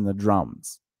bass and the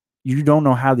drums, you don't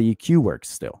know how the EQ works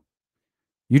still.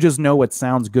 You just know what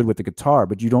sounds good with the guitar,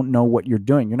 but you don't know what you're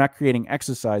doing. You're not creating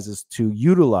exercises to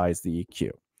utilize the EQ.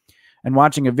 And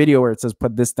watching a video where it says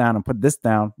put this down and put this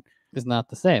down is not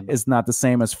the same. It's not the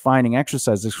same as finding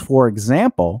exercises. For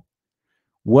example,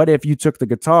 what if you took the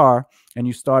guitar and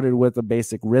you started with a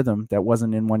basic rhythm that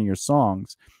wasn't in one of your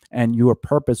songs, and your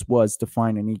purpose was to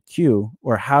find an EQ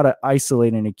or how to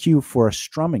isolate an EQ for a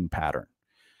strumming pattern?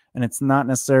 And it's not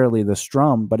necessarily the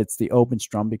strum, but it's the open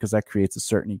strum, because that creates a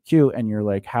certain EQ. And you're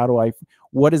like,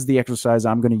 what is the exercise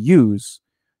I'm going to use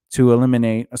to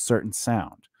eliminate a certain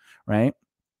sound, right?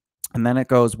 And then it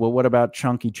goes, well, what about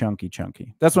chunky, chunky,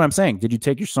 chunky? That's what I'm saying. Did you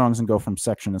take your songs and go from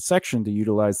section to section to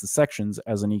utilize the sections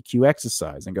as an EQ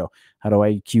exercise and go, how do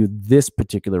I EQ this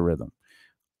particular rhythm?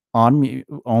 On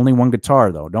only one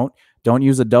guitar, though. Don't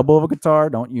use a double of a guitar.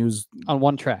 Don't use on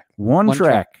one track. One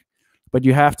track. But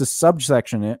you have to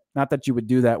subsection it. Not that you would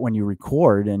do that when you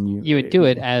record, and you would do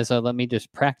it as a, let me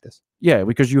just practice. Yeah,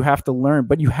 because you have to learn,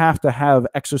 but you have to have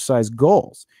exercise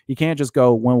goals. You can't just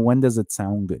go, well, when does it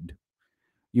sound good?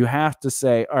 You have to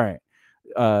say, all right,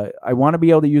 I want to be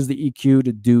able to use the EQ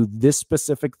to do this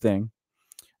specific thing,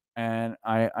 and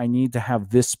I need to have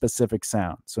this specific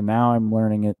sound. So now I'm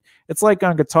learning it. It's like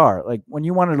on guitar. Like when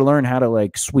you wanted to learn how to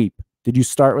like sweep, did you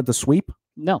start with the sweep?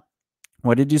 No.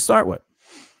 What did you start with?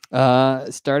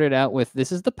 Started out with,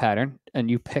 this is the pattern, and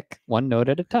you pick one note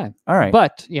at a time. All right.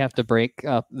 But you have to break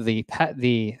up the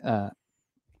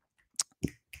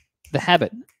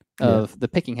habit of the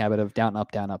picking habit of down,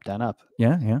 up, down, up, down, up.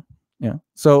 Yeah.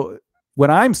 So what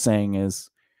I'm saying is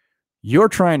you're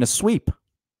trying to sweep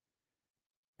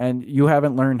and you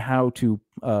haven't learned how to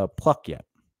pluck yet.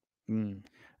 And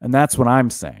that's what I'm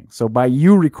saying. So by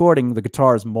you recording the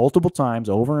guitars multiple times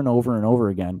over and over and over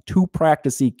again to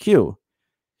practice EQ,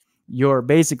 you're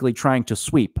basically trying to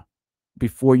sweep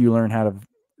before you learn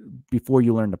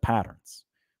the patterns.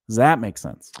 Does that make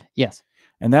sense? Yes.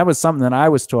 And that was something that I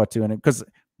was taught to. And because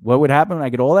what would happen when I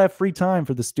get all that free time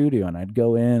for the studio, and I'd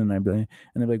go in and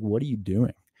they're like, what are you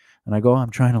doing? And I go, I'm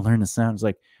trying to learn the sounds.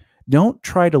 Like, don't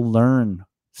try to learn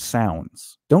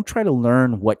sounds. Don't try to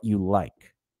learn what you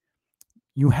like.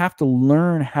 You have to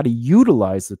learn how to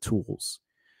utilize the tools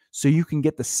so you can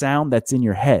get the sound that's in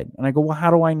your head. And I go, well,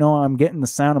 how do I know I'm getting the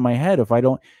sound in my head if I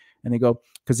don't? And they go,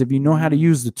 because if you know how to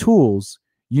use the tools,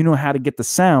 you know how to get the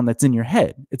sound that's in your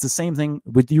head. It's the same thing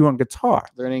with you on guitar.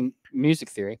 Learning music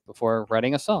theory before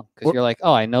writing a song. Because you're like,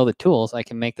 oh, I know the tools. I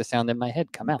can make the sound in my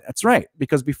head come out. That's right.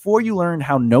 Because before you learn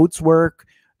how notes work,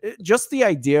 just the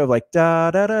idea of like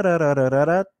da da da da da da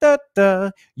da da da.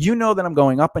 You know that I'm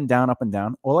going up and down, up and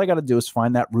down. All I got to do is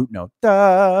find that root note,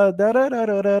 da da da da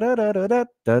da da da da da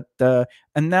da da.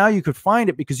 And now you could find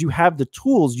it because you have the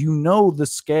tools. You know the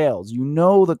scales. You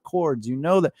know the chords. You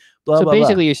know that blah So blah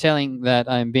basically, blah. you're saying that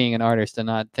I'm being an artist and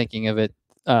not thinking of it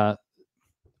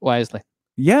wisely.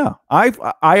 Yeah,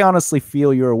 I honestly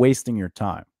feel you're wasting your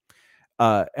time.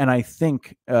 And I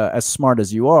think, as smart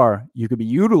as you are, you could be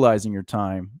utilizing your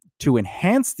time to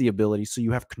enhance the ability so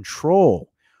you have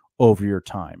control over your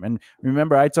time. And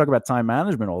remember, I talk about time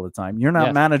management all the time. You're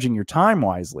not managing your time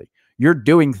wisely. You're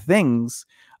doing things.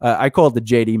 I call it the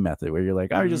JD method, where you're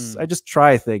like, I just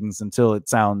try things until it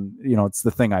it's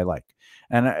the thing I like.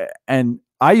 And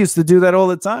I used to do that all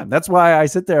the time. That's why I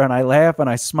sit there and I laugh and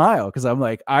I smile, because I'm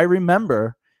like, I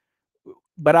remember,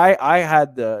 but I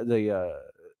had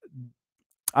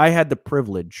I had the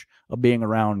privilege of being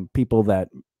around people that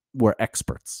were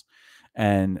experts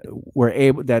and were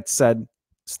able, that said,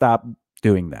 stop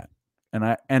doing that.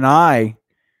 And I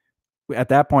at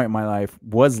that point in my life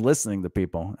was listening to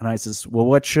people, and I says, well,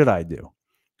 what should I do?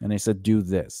 And they said, do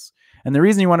this. And the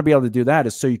reason you want to be able to do that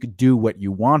is so you could do what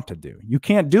you want to do. You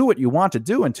can't do what you want to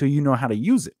do until you know how to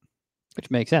use it.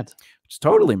 Which makes sense. Which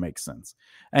totally makes sense.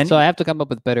 And so I have to come up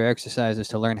with better exercises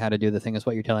to learn how to do the thing, is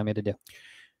what you're telling me to do.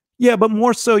 Yeah, but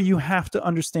more so, you have to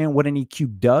understand what an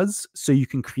EQ does so you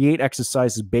can create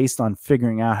exercises based on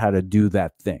figuring out how to do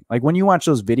that thing. Like when you watch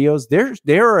those videos,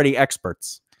 they're already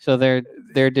experts. So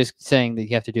they're just saying that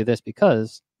you have to do this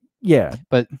because, yeah,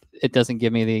 but it doesn't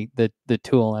give me the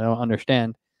tool. I don't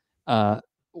understand how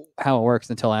it works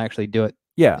until I actually do it.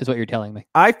 Yeah, is what you're telling me.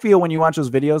 I feel when you watch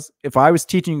those videos, if I was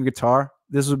teaching you guitar,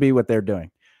 this would be what they're doing.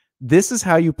 This is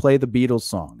how you play the Beatles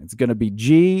song. It's going to be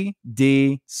G,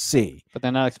 D, C. But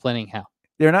they're not explaining how.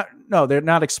 They're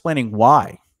not explaining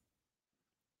why.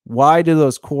 Why do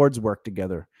those chords work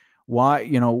together? Why,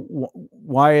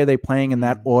 why are they playing in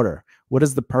that order? What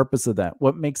is the purpose of that?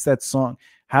 What makes that song?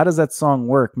 How does that song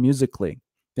work musically?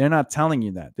 They're not telling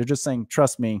you that. They're just saying,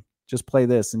 trust me, just play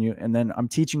this. And then I'm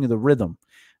teaching you the rhythm.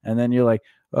 And then you're like,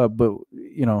 but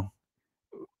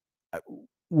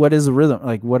what is a rhythm?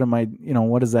 Like, what am I,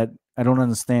 what is that? I don't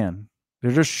understand.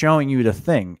 They're just showing you the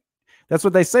thing. That's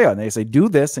what they say. They say, do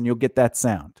this and you'll get that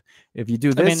sound. If you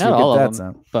do this, you'll get that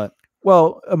sound. But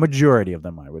well, a majority of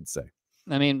them, I would say.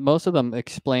 I mean, most of them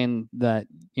explain that,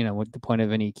 what the point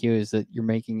of an EQ is, that you're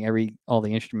making all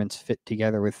the instruments fit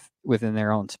together within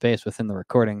their own space within the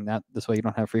recording. That this way you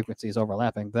don't have frequencies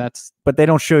overlapping. But they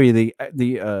don't show you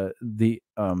the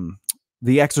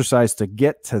exercise to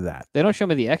get to that. They don't show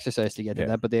me the exercise to get to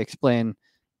that, but they explain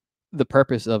the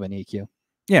purpose of an EQ.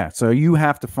 Yeah, so you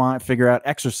have to figure out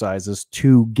exercises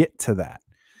to get to that.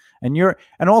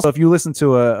 And also, if you listen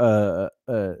to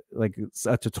a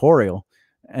tutorial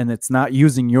and it's not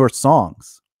using your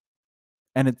songs,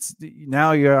 and it's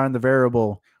now you're on the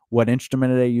variable, what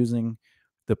instrument are they using,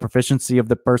 the proficiency of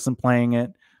the person playing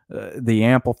it, the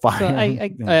amplifier. So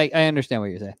I understand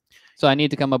what you're saying. So I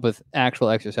need to come up with actual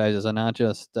exercises and not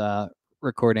just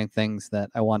recording things that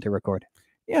I want to record.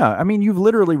 Yeah, I mean, you've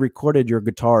literally recorded your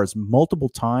guitars multiple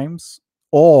times,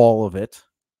 all of it,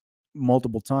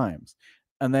 multiple times.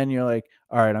 And then you're like,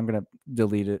 all right, I'm going to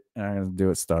delete it and I'm going to do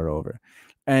it, start over.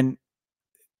 And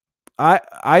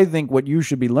I think what you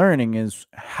should be learning is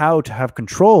how to have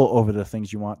control over the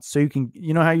things you want. So you can,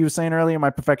 how you were saying earlier,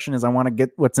 my perfection is I want to get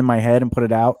what's in my head and put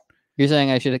it out. You're saying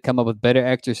I should come up with better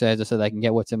exercises so that I can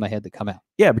get what's in my head to come out.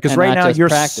 Yeah, because right now you're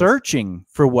searching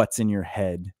for what's in your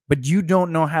head, but you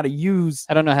don't know how to use.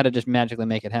 I don't know how to just magically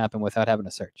make it happen without having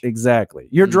to search. Exactly.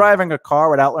 You're driving a car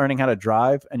without learning how to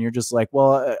drive, and you're just like,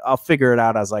 well, I'll figure it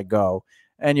out as I go.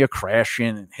 And you're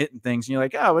crashing and hitting things, and you're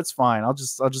like, oh, it's fine. I'll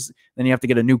just. Then you have to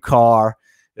get a new car,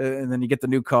 and then you get the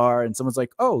new car, and someone's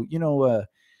like, oh,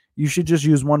 you should just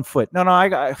use one foot. No,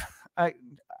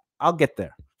 I'll get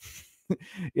there.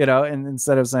 And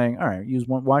instead of saying, all right, use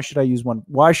one, why should I use one?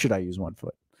 Why should I use one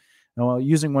foot? Well,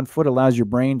 using one foot allows your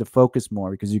brain to focus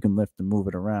more because you can lift and move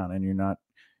it around, and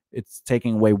it's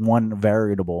taking away one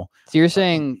variable. So you're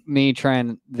saying me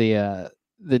trying the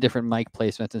different mic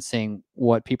placements and seeing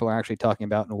what people are actually talking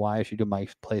about and why I should do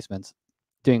mic placements,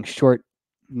 doing short,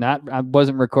 I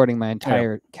wasn't recording my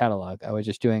entire catalog. I was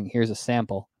just doing, here's a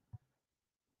sample.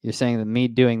 You're saying that me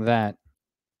doing that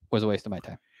was a waste of my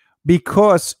time.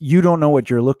 Because you don't know what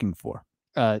you're looking for.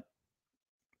 Well,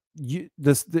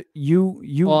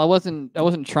 I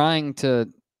wasn't trying to,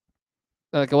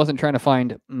 I wasn't trying to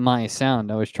find my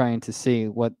sound. I was trying to see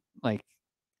what,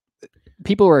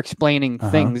 people were explaining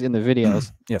things in the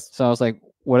videos. Yes. So I was like,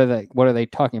 what are they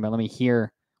talking about? Let me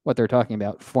hear what they're talking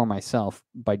about for myself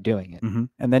by doing it.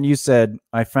 And then you said,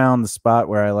 I found the spot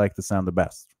where I like the sound the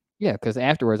best. Yeah, because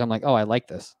afterwards I'm like, oh, I like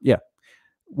this. Yeah.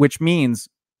 Which means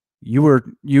you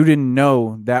didn't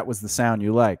know that was the sound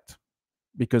you liked,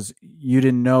 because you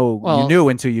didn't know, you knew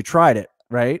until you tried it,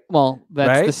 right? Well,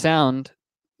 that's the Right? sound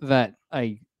that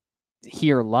I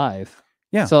hear live.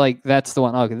 Yeah. So like that's the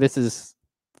one. Okay, this is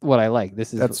what I like.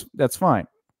 This is That's fine.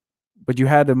 But you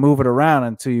had to move it around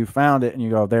until you found it and you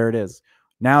go, there it is.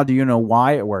 Now do you know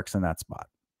why it works in that spot?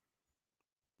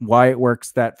 Why it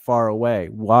works that far away?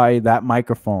 Why that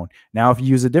microphone? Now if you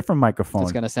use a different microphone,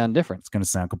 it's going to sound different. It's going to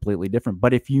sound completely different.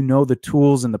 But if you know the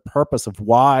tools and the purpose of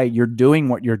why you're doing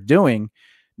what you're doing,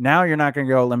 now you're not going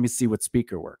to go, let me see what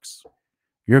speaker works.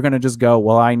 You're going to just go,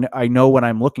 well, I know what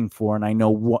I'm looking for, and I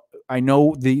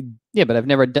know the. Yeah, but I've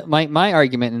never done my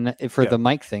argument for the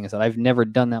mic thing is that I've never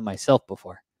done that myself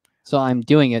before. So I'm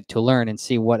doing it to learn and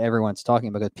see what everyone's talking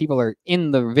about, because people are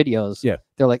in the videos. Yeah.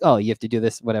 They're like, oh, you have to do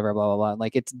this, whatever, blah, blah, blah.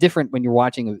 Like it's different when you're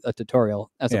watching a tutorial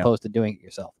as opposed to doing it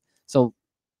yourself. So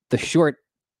the short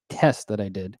test that I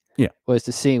did was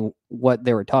to see what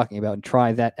they were talking about and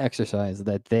try that exercise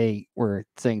that they were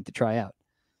saying to try out.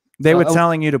 They were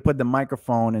telling you to put the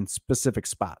microphone in specific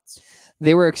spots.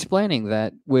 They were explaining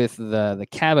that with the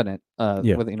cabinet,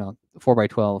 with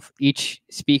 4x12, each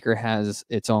speaker has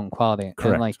its own quality.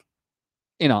 Correct. And like,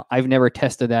 I've never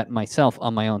tested that myself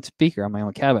on my own speaker, on my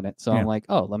own cabinet. So I'm like,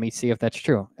 oh, let me see if that's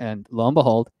true. And lo and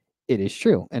behold, it is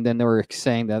true. And then they were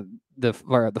saying that the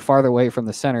farther away from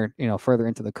the center, further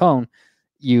into the cone,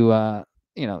 you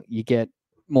get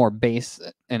more bass.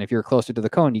 And if you're closer to the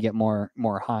cone, you get more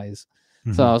highs.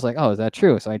 Mm-hmm. So I was like, oh, is that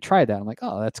true? So I tried that. I'm like,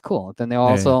 oh, that's cool. Then they're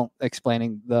also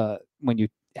explaining if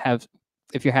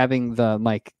you're having the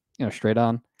mic, straight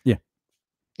on,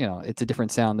 it's a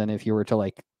different sound than if you were to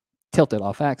like tilt it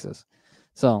off axis.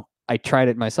 So I tried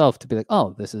it myself to be like,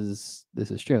 oh, this is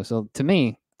true. So to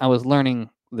me, I was learning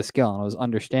the skill, and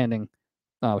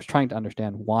I was trying to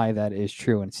understand why that is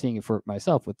true, and seeing it for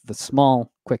myself with the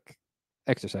small, quick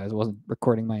exercise. I wasn't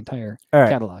recording my entire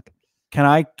catalog. Can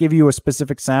I give you a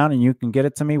specific sound and you can get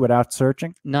it to me without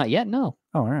searching? Not yet, no.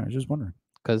 Oh, all right. I was just wondering.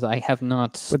 Because I have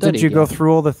not studied. But did you go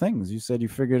through all the things? You said you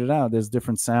figured it out. There's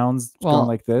different sounds going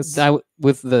like this.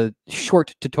 With the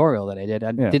short tutorial that I did,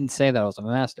 I didn't say that I was a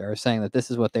master. I was saying that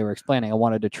this is what they were explaining. I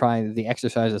wanted to try the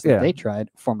exercises that they tried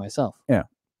for myself. Yeah.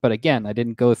 But again, I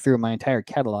didn't go through my entire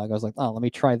catalog. I was like, oh, let me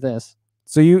try this.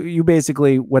 So you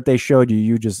basically, what they showed you,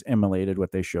 you just emulated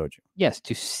what they showed you. Yes,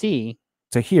 to see.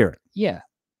 To hear it. Yeah.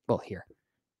 Well, hear.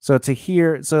 So to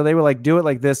hear, so they were like, do it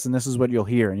like this, and this is what you'll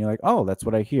hear. And you're like, oh, that's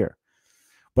what I hear.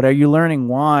 But are you learning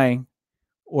why,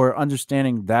 or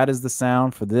understanding that is the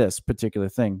sound for this particular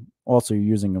thing? Also, you're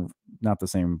using not the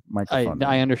same microphone.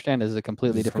 I understand it's a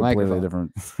completely different microphone.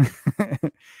 Different.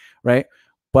 Right?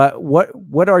 But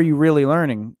what are you really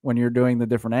learning when you're doing the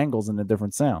different angles and the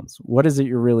different sounds? What is it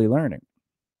you're really learning?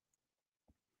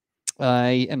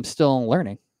 I am still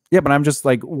learning. Yeah, but I'm just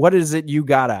like, what is it you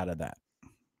got out of that?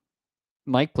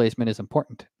 Mic placement is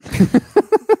important.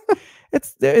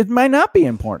 It might not be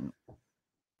important.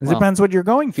 It depends what you're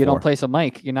going for. If you don't place a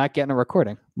mic, you're not getting a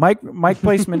recording. Mic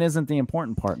placement isn't the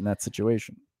important part in that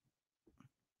situation.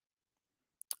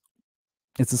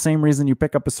 It's the same reason you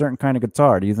pick up a certain kind of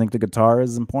guitar. Do you think the guitar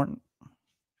is important?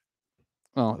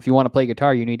 Well, if you want to play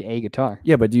guitar, you need a guitar.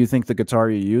 Yeah, but do you think the guitar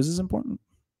you use is important?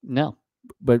 No.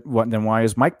 But then why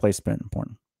is mic placement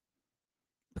important?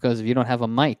 Because if you don't have a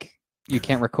mic, you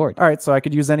can't record. All right, so I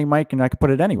could use any mic and I could put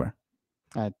it anywhere.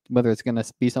 Whether it's going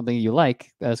to be something you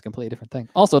like, that's a completely different thing.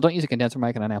 Also, don't use a condenser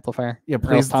mic and an amplifier. Yeah,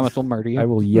 please. Thomas will murder you. I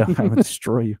will yell. I will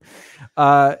destroy you.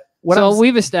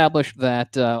 We've established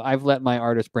that I've let my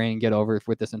artist brain get over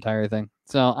with this entire thing.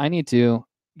 So I need to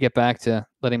get back to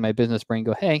letting my business brain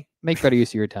go, hey, make better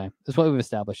use of your time. That's what we've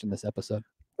established in this episode.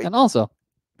 And also,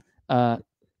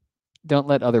 don't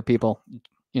let other people,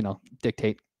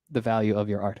 dictate the value of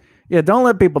your art. Yeah, don't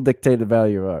let people dictate the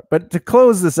value of art. But to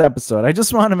close this episode, I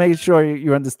just want to make sure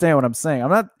you understand what I'm saying.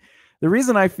 The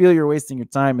reason I feel you're wasting your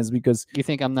time is because you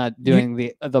think I'm not doing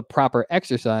the proper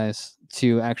exercise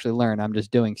to actually learn. I'm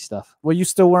just doing stuff. Well, you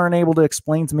still weren't able to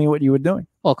explain to me what you were doing.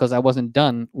 Well, because I wasn't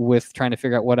done with trying to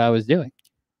figure out what I was doing.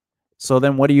 So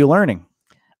then what are you learning?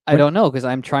 I don't know, because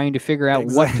I'm trying to figure out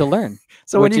what to learn.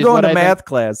 So when you go into math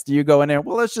class, do you go in there,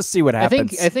 well, let's just see what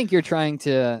happens? I think you're trying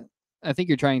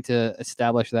to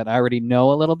establish that I already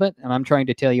know a little bit, and I'm trying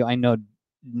to tell you I know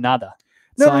nada.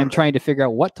 I'm trying to figure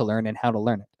out what to learn and how to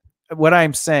learn it. What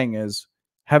I'm saying is,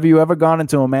 have you ever gone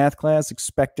into a math class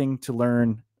expecting to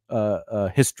learn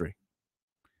history?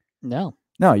 No.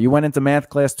 No, you went into math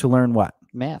class to learn what?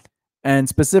 Math. And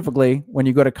specifically, when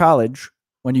you go to college,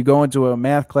 When you go into a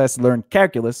math class to learn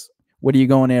calculus, what are you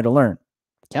going there to learn?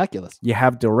 Calculus. You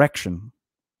have direction.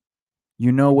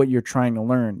 You know what you're trying to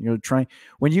learn. You're trying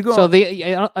when you go. So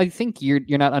I think you're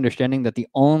not understanding that the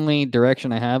only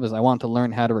direction I have is I want to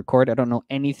learn how to record. I don't know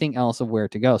anything else of where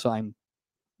to go. So I'm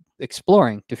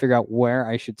exploring to figure out where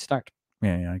I should start.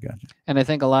 Yeah, I got you. And I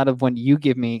think a lot of when you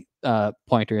give me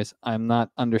pointers, I'm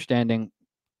not understanding.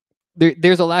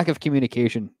 There's a lack of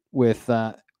communication with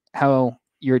how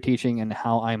you're teaching and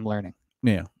how I'm learning.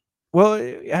 Yeah. Well,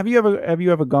 have you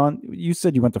ever gone? You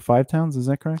said you went to 5 towns. Is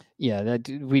that correct? Yeah,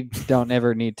 we don't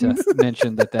ever need to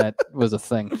mention that was a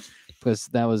thing, because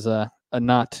that was a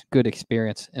not good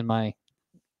experience in my.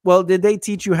 Well, did they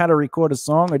teach you how to record a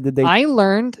song, or did they? I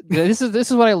learned this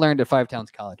is what I learned at 5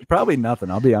 Towns College. Probably nothing.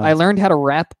 I'll be honest. I learned how to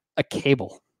wrap a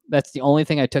cable. That's the only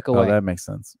thing I took away. Oh, that makes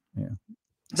sense. Yeah.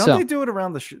 Don't they do it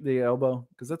around the elbow?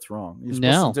 Because that's wrong. You're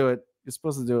supposed to do it. You're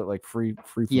supposed to do it like free.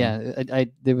 Yeah,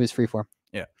 it was free form.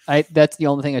 Yeah. That's the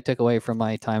only thing I took away from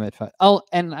my time at 5. Oh,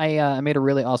 and I made a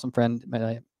really awesome friend,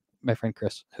 my friend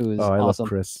Chris, who is I awesome. love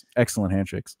Chris. Excellent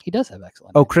handshakes. He does have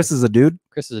excellent. Oh, Chris is a dude.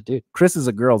 Chris is a dude. Chris is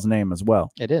a girl's name as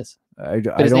well. It is.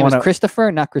 But his name is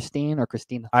Christopher, not Christine or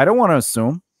Christina. I don't want to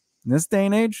assume in this day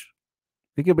and age,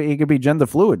 he could be gender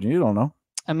fluid. You don't know.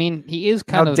 I mean, he is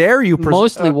kind How of dare you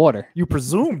mostly water. You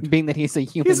presumed. Being that he's a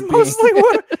human He's being. mostly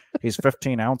water. He's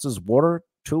 15 ounces water,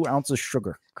 2 ounces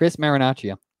sugar. Chris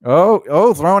Marinaccio.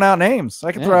 Oh, throwing out names.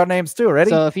 I can throw out names too.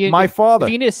 Ready? So if my father.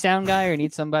 If you need a sound guy or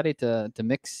need somebody to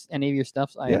mix any of your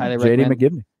stuff, I highly JD recommend.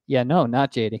 McGibney. Yeah, no,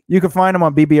 not JD. You can find him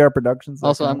on BBR Productions.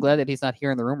 Also, I'm glad that he's not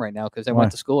here in the room right now, because I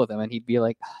went to school with him and he'd be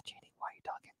like, JD, why are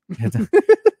you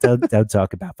talking? don't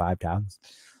talk about 5 towns.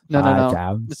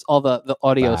 No. It's all the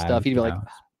audio stuff. He'd be like,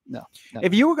 no.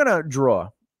 If you were gonna draw,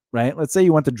 right? Let's say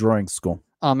you went to drawing school.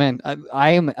 Oh man, I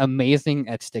am amazing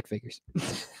at stick figures.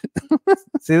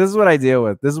 See, this is what I deal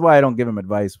with. This is why I don't give him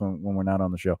advice when we're not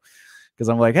on the show, because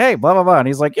I'm like, hey, blah blah blah, and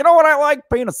he's like, you know what I like?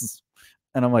 Penises.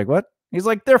 And I'm like, what? He's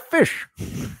like, they're fish.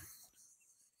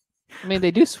 I mean, they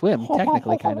do swim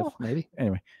technically, kind of, maybe.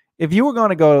 Anyway, if you were going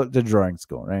to go to drawing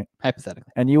school, right?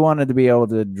 Hypothetically, and you wanted to be able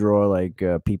to draw like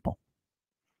people,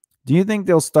 do you think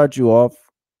they'll start you off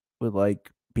with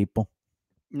like people?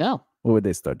 No. What would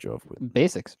they start you off with?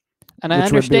 Basics. And I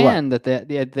understand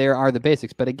that there are the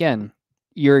basics, but again,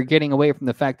 you're getting away from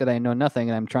the fact that I know nothing,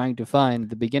 and I'm trying to find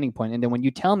the beginning point. And then when you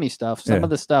tell me stuff, some of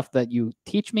the stuff that you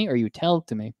teach me or you tell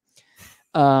to me,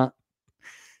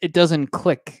 it doesn't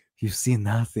click. You see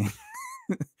nothing.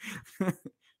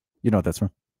 You know what that's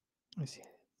from?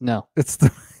 No, it's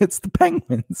the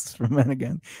penguins from Men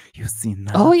Again. You see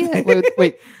nothing. Oh yeah,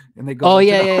 wait. And they go. Oh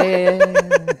yeah.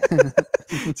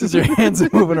 Just your hands are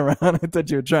moving around. I thought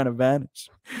you were trying to vanish.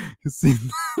 You see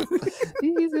nothing.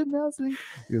 You see nothing.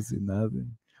 You see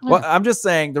nothing. Well, I'm just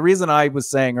saying, the reason I was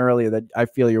saying earlier that I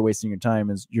feel you're wasting your time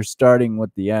is you're starting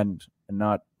with the end and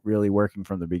not really working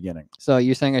from the beginning. So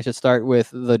you're saying I should start with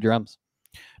the drums?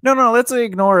 No, let's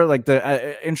ignore like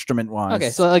the instrument wise. Okay,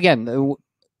 so again,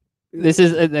 this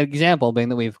is an example, being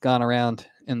that we've gone around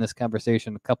in this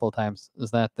conversation a couple of times,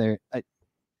 is that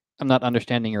I'm not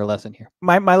understanding your lesson here.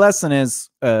 My lesson is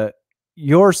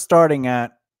you're starting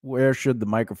at where should the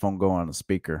microphone go on a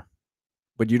speaker,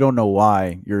 but you don't know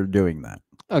why you're doing that.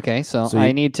 Okay, so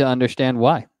I need to understand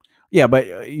why. Yeah,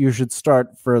 but you should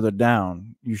start further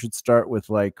down. You should start with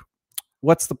like,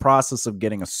 what's the process of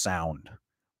getting a sound?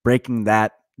 Breaking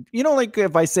that, like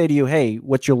if I say to you, hey,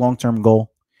 what's your long-term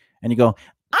goal? And you go,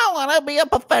 I want to be a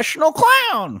professional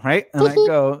clown, right? And I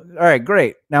go, all right,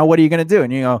 great. Now what are you going to do?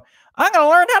 And you go, I'm going to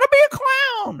learn how to be a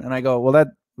clown. And I go,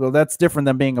 well, that's different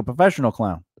than being a professional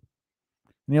clown.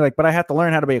 And you're like, but I have to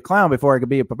learn how to be a clown before I could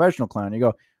be a professional clown. You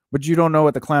go, but you don't know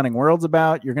what the clowning world's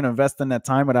about. You're going to invest in that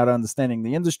time without understanding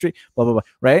the industry, blah, blah, blah,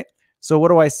 right? So what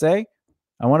do I say?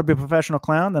 I want to be a professional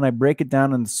clown. Then I break it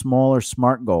down into smaller,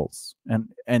 smart goals.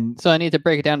 And so I need to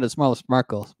break it down to smaller, smart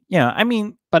goals. Yeah, I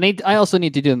mean, but I also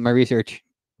need to do my research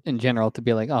in general to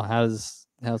be like, oh, how's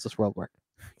this world work?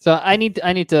 So I need to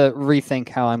rethink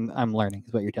how I'm learning,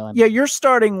 is what you're telling me. Yeah, you're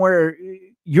starting where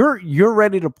you're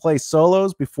ready to play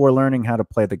solos before learning how to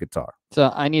play the guitar.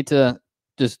 So I need to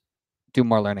just do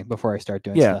more learning before I start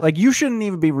doing stuff. Like you shouldn't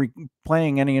even be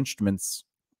playing any instruments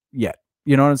yet.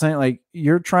 You know what I'm saying? Like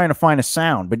you're trying to find a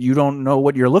sound, but you don't know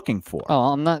what you're looking for.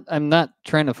 Oh, I'm not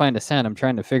trying to find a sound. I'm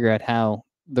trying to figure out how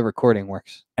the recording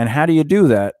works. And how do you do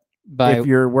that if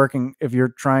you're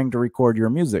trying to record your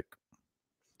music?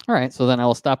 All right, so then I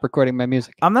will stop recording my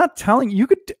music. I'm not telling you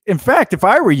could. In fact, if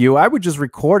I were you, I would just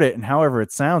record it, and however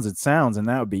it sounds, and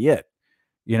that would be it.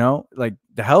 Like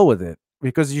the hell with it.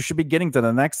 because you should be getting to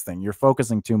the next thing. You're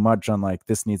focusing too much on like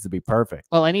this needs to be perfect.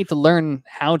 Well, I need to learn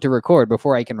how to record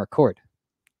before I can record.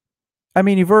 I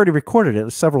mean, you've already recorded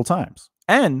it several times,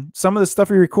 and some of the stuff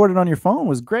you recorded on your phone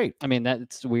was great. I mean,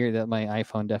 that's weird that my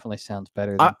iPhone definitely sounds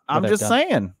better than I'm what just I've done.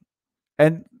 saying.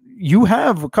 And you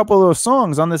have a couple of those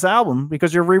songs on this album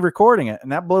because you're re-recording it,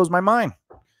 and that blows my mind.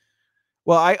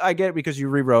 Well, I get it because you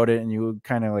rewrote it and you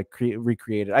kind of like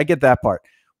recreate it. I get that part.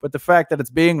 But the fact that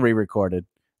it's being re-recorded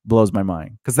blows my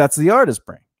mind because that's the artist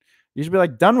brain. You should be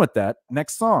like, done with that.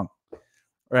 Next song.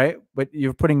 Right? But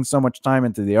you're putting so much time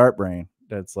into the art brain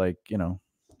that's like, Well, you know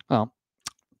yeah,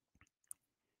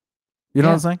 what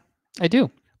I'm saying? I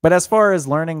do. But as far as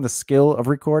learning the skill of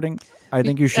recording, I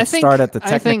think you should start at the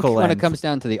technical I think when end. it comes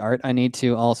down to the art, I need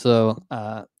to also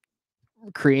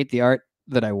create the art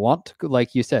that I want.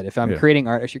 Like you said, if I'm creating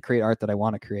art, I should create art that I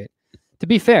want to create. To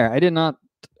be fair, I did not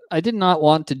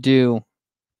want to do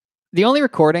the only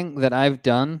recording that I've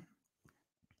done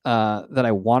that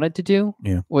I wanted to do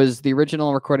was the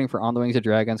original recording for On the Wings of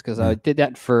Dragons, because I did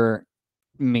that for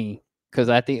me, because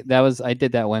I think I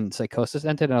did that when Psychosis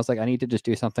ended, and I was like, I need to just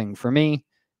do something for me,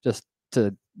 just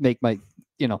to make my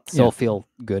soul feel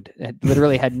good. It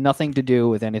literally had nothing to do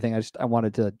with anything. I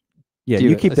wanted to. Yeah,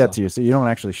 you keep that to you, so you don't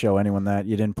actually show anyone that.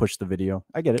 You didn't push the video.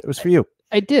 I get it. It was for you.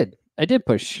 I did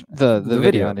push the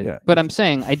video on it, but I'm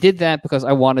saying I did that because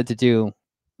I wanted to do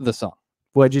the song.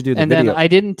 Why'd you do the and video? Then I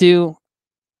didn't do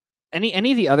any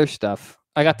of the other stuff.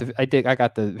 I got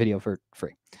the video for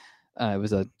free. It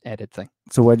was an edit thing.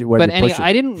 So why'd you push it?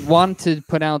 I didn't want to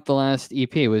put out the last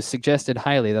EP. It was suggested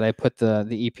highly that I put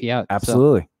the EP out.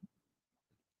 Absolutely. So.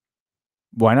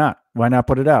 Why not? Why not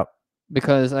put it out?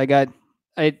 Because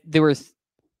there was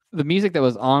the music that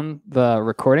was on the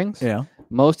recordings. Yeah.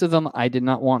 Most of them I did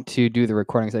not want to do the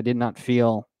recordings. I did not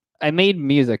feel I made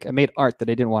art that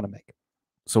I didn't want to make.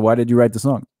 So why did you write the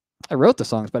song? I wrote the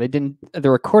songs, but I didn't. The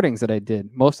recordings that I did,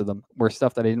 most of them were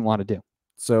stuff that I didn't want to do.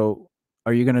 So,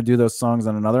 are you going to do those songs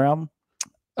on another album?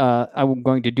 I'm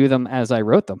going to do them as I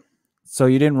wrote them. So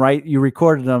you didn't write; you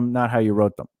recorded them, not how you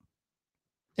wrote them.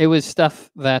 It was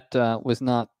stuff that was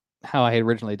not how I had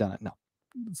originally done it. No.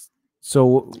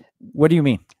 So, what do you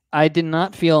mean? I did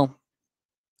not feel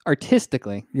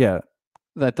artistically. Yeah.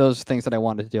 That those things that I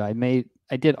wanted to do, I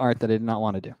did art that I did not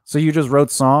want to do. So you just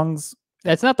wrote songs?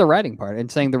 That's not the writing part.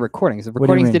 And saying the recordings. The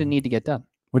recordings didn't need to get done.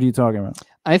 What are you talking about?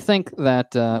 I think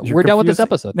that we're done with this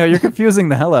episode. No, you're confusing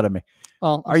the hell out of me.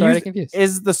 Well, I'm sorry to confuse.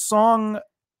 Is the song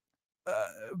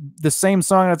the same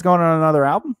song that's going on another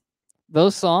album?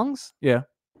 Those songs, yeah,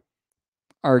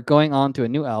 are going on to a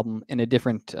new album in a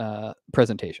different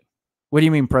presentation. What do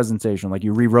you mean presentation? Like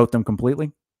you rewrote them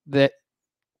completely?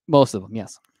 Most of them,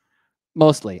 yes.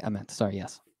 Mostly, I meant. Sorry,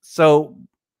 yes. So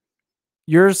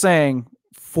you're saying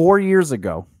 4 years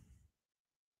ago.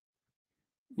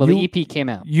 Well, the EP came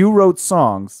out. You wrote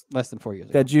songs less than 4 years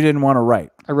ago that you didn't want to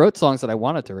write. I wrote songs that I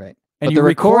wanted to write, and you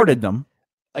recorded them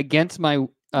against my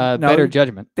better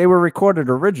judgment. They were recorded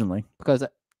originally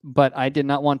but I did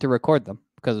not want to record them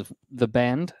because the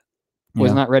band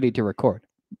was not ready to record.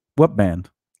 What band?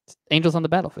 Angels on the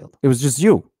Battlefield. It was just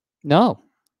you. No.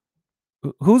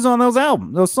 Who's on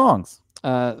those songs?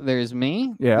 There's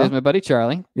me. Yeah. There's my buddy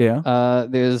Charlie. Yeah.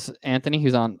 There's Anthony,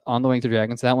 who's on the Wings of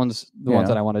Dragons. That one's the ones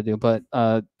that I want to do. But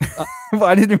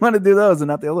why did you want to do those and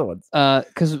not the other ones?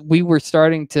 Because we were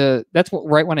starting to. That's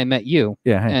right when I met you.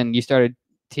 Yeah. And you started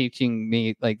teaching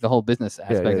me like the whole business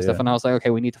aspect and stuff. And I was like,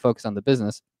 okay, we need to focus on the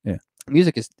business. Yeah.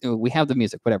 Music is. We have the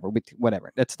music.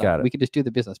 Whatever. That's done. We could just do the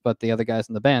business. But the other guys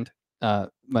in the band,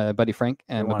 my buddy Frank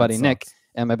and my buddy Nick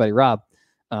and my buddy Rob.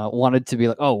 Wanted to be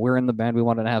like, oh, we're in the band. We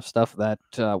wanted to have stuff that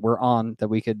we're on that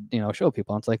we could, show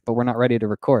people. And it's like, but we're not ready to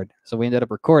record. So we ended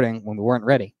up recording when we weren't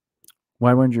ready.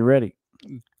 Why weren't you ready?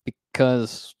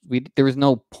 Because there was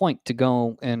no point to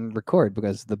go and record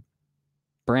because the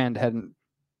brand hadn't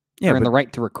earned the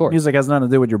right to record. Music has nothing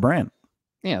to do with your brand.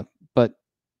 Yeah, but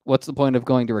what's the point of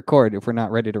going to record if we're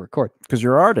not ready to record? Because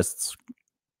you're artists.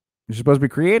 You're supposed to be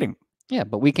creating. Yeah,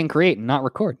 but we can create and not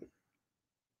record.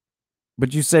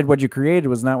 But you said what you created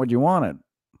was not what you wanted.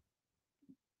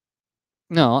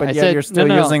 No, but I said you're still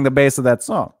using the bass of that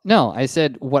song. No, I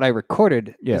said what I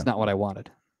recorded is not what I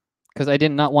wanted. Because I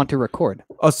did not want to record.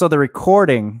 Oh, so the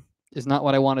recording is not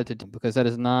what I wanted to do because that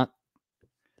is not.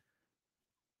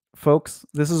 Folks,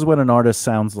 this is what an artist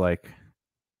sounds like.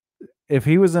 If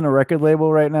he was in a record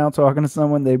label right now talking to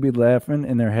someone, they'd be laughing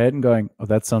in their head and going, oh,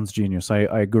 that sounds genius. I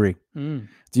agree. Mm.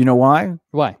 Do you know why?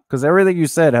 Why? Because everything you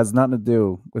said has nothing to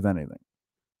do with anything.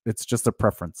 It's just a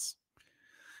preference.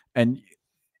 And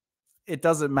it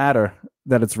doesn't matter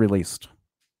that it's released.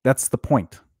 That's the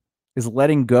point, is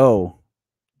letting go.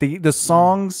 The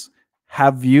songs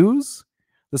have views.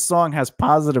 The song has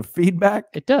positive feedback.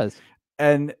 It does.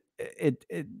 And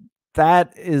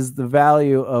that is the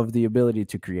value of the ability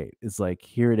to create. It's like,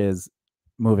 here it is,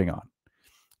 moving on.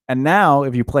 And now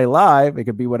if you play live, it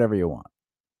could be whatever you want.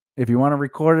 If you want to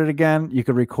record it again, you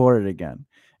could record it again.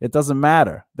 It doesn't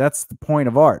matter. That's the point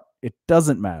of art. It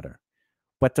doesn't matter.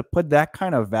 But to put that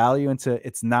kind of value into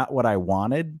it's not what I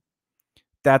wanted,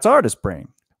 that's artist brain.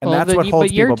 And that's what holds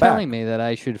But you're people back. telling me that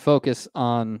I should focus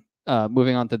on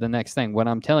moving on to the next thing when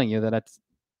I'm telling you that that's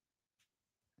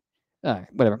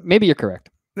whatever. Maybe you're correct.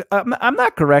 I'm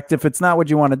not correct if it's not what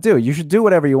you want to do. You should do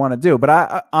whatever you want to do.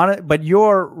 But but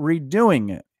you're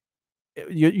redoing it.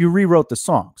 You rewrote the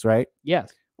songs, right?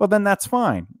 Yes. Well, then that's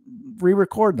fine.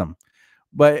 Re-record them.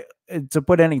 But to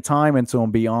put any time into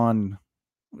them beyond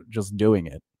just doing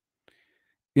it,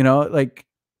 you know, like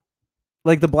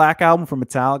the Black Album from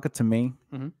Metallica to me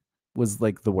was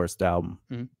like the worst album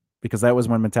because that was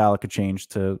when Metallica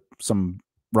changed to some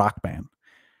rock band,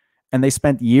 and they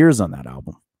spent years on that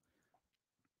album,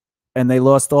 and they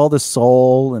lost all the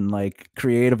soul and like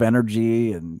creative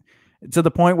energy, and to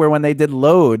the point where when they did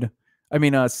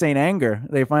Saint Anger,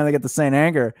 they finally get to Saint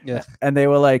Anger, and they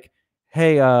were like,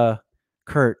 "Hey,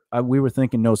 Kurt, we were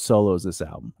thinking no solos this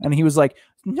album," and he was like,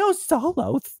 "No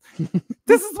solos?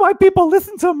 This is why people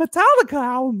listen to a Metallica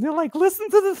album. They're like, listen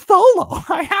to the solo.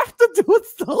 I have to do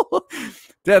a solo."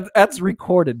 That's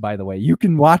recorded, by the way. You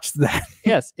can watch that.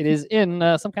 Yes, it is in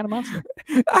Some Kind of Monster.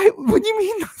 What do you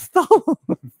mean solo?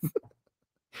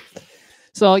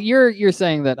 So you're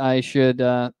saying that I should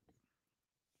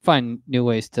find new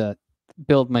ways to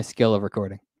build my skill of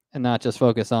recording and not just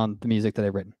focus on the music that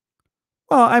I've written.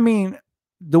 Well, I mean,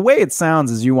 the way it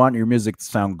sounds is you want your music to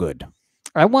sound good.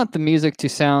 I want the music to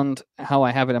sound how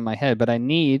I have it in my head, but I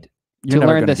need to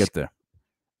learn this. Get there.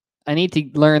 I need to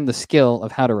learn the skill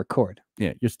of how to record.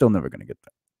 Yeah, you're still never going to get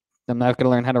there. I'm not going to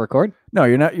learn how to record? No,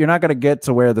 you're not. You're not going to get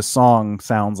to where the song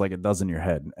sounds like it does in your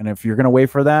head. And if you're going to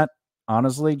wait for that,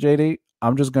 honestly, JD,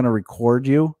 I'm just going to record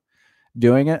you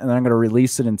doing it, and then I'm going to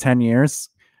release it in 10 years,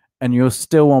 and you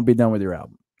still won't be done with your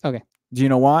album. Okay. Do you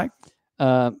know why?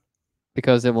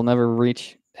 Because it will never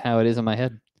reach how it is in my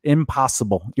head.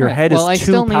 Impossible. Your head is too powerful. Well, I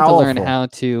still need to learn how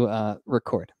to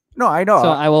record. No, I know.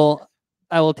 So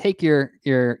I will take your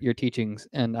teachings,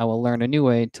 and I will learn a new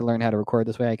way to learn how to record.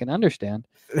 This way I can understand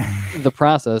the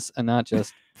process and not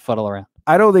just fuddle around.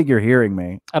 I don't think you're hearing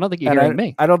me. I don't think you're hearing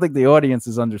me. I don't think the audience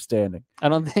is understanding. I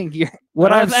don't think you're.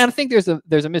 I think there's a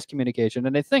miscommunication,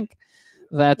 and I think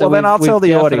that well, then I'll tell the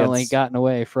definitely audience. Gotten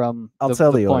away from. I'll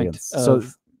tell the audience. So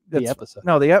the episode.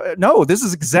 No, this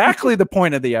is exactly the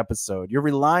point of the episode. You're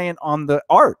reliant on the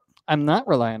art. I'm not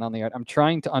relying on the art. I'm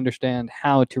trying to understand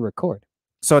how to record.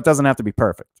 So it doesn't have to be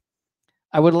perfect.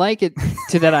 I would like it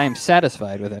to that I am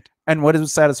satisfied with it. And what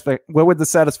would the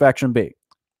satisfaction be?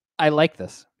 I like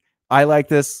this. I like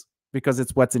this because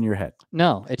it's what's in your head.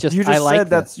 No, it's just you just I like said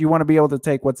that you want to be able to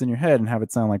take what's in your head and have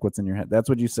it sound like what's in your head. That's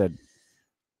what you said.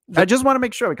 I just want to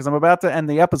make sure because I'm about to end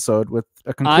the episode with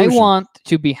a conclusion. I want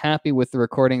to be happy with the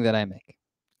recording that I make.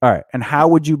 All right. And how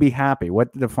would you be happy?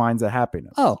 What defines a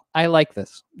happiness? Oh, I like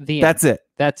this. That's it.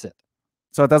 That's it.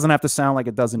 So it doesn't have to sound like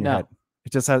it does in your head.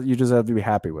 It just has. You just have to be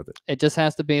happy with it. It just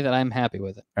has to be that I'm happy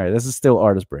with it. All right. This is still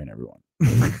artist brain, everyone.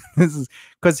 This is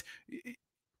because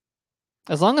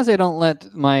as long as I don't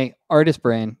let my artist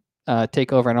brain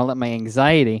take over and I don't let my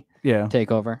anxiety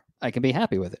take over, I can be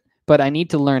happy with it. But I need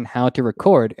to learn how to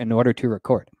record in order to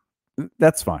record.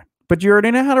 That's fine. But you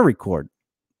already know how to record.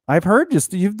 I've heard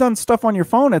you've done stuff on your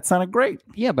phone. It sounded great.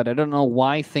 Yeah, but I don't know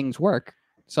why things work.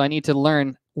 So I need to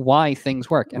learn why things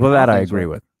work. And well, that I agree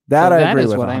with. That I agree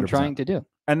with. That is what 100%. I'm trying to do.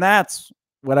 And that's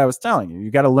what I was telling you.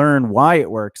 You got to learn why it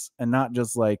works and not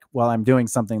just like, well, I'm doing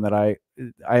something that I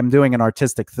am doing an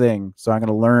artistic thing. So I'm going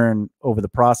to learn over the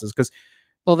process. Because,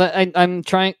 well, that I'm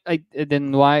trying.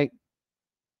 Then why?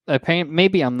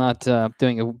 Maybe I'm not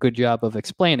doing a good job of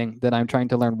explaining that I'm trying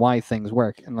to learn why things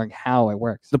work and like how it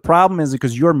works. The problem is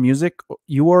because your music,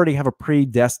 you already have a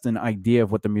predestined idea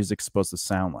of what the music's supposed to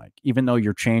sound like. Even though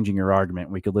you're changing your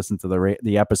argument, we could listen to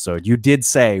the episode. You did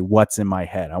say what's in my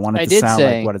head. I want it to sound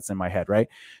like what it's in my head, right?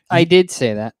 I did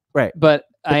say that, right? But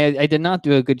I did not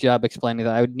do a good job explaining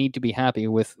that I would need to be happy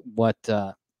with what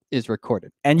is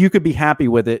recorded. And you could be happy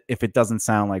with it if it doesn't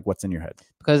sound like what's in your head.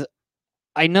 Because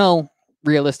I know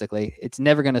realistically, it's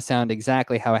never going to sound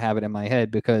exactly how I have it in my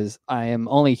head because I am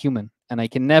only human and I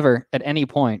can never at any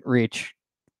point reach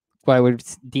what I would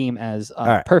deem as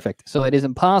perfect. So it is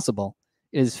impossible.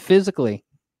 It is physically,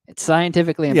 it's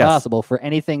scientifically impossible for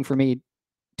anything for me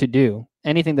to do,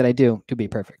 anything that I do to be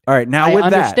perfect. All right. Now I with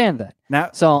understand that.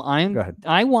 Now, so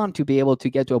I want to be able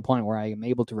to get to a point where I am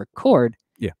able to record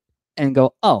and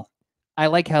go, oh, I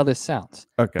like how this sounds.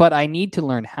 Okay. But I need to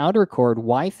learn how to record,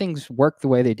 why things work the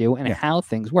way they do, and Yeah. how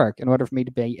things work in order for me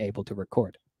to be able to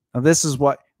record. Now, this is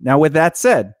what. Now, with that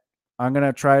said, I'm going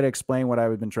to try to explain what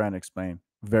I've been trying to explain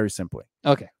very simply.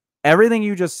 Okay. Everything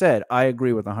you just said, I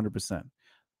agree with 100%.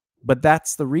 But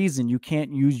that's the reason you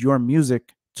can't use your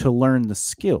music to learn the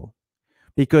skill,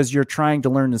 because you're trying to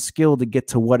learn the skill to get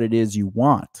to what it is you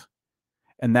want.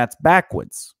 And that's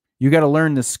backwards. You got to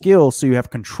learn the skill so you have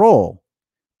control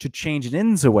to change it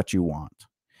into what you want.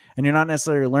 And you're not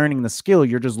necessarily learning the skill,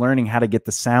 you're just learning how to get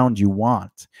the sound you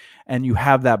want. And you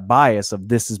have that bias of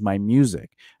this is my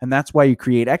music. And that's why you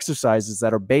create exercises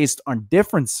that are based on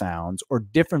different sounds or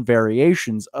different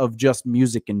variations of just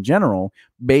music in general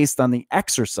based on the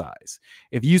exercise.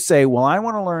 If you say, well, I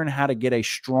want to learn how to get a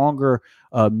stronger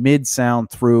mid sound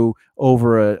through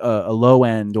over a low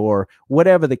end or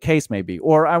whatever the case may be,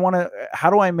 or how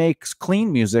do I make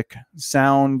clean music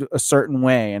sound a certain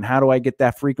way, and how do I get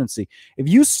that frequency? If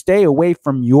you stay away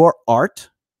from your art,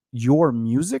 your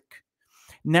music,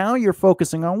 now you're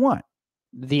focusing on what?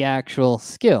 The actual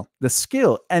skill. The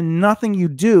skill. And nothing you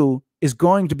do is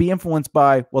going to be influenced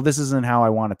by, well, this isn't how I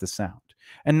want it to sound.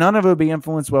 And none of it will be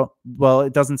influenced, well,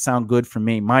 it doesn't sound good for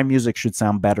me. My music should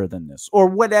sound better than this. Or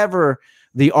whatever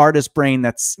the artist brain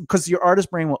because your artist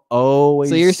brain will always.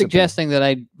 So you're suggesting that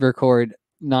I record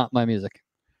not my music?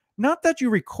 Not that you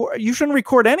record. You shouldn't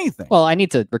record anything. Well, I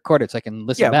need to record it so I can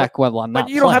listen back while I'm not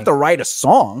But you don't have to write a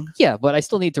song. Yeah, but I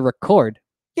still need to record.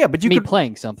 Yeah, but me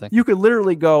playing something. You could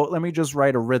literally go, let me just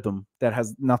write a rhythm that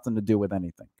has nothing to do with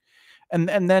anything.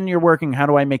 And then you're working, how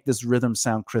do I make this rhythm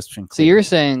sound crisp and clear? So you're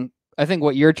saying, I think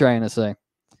what you're trying to say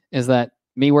is that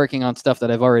me working on stuff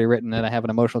that I've already written and I have an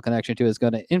emotional connection to is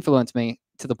going to influence me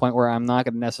to the point where I'm not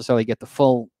going to necessarily get the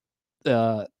full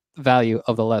value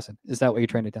of the lesson. Is that what you're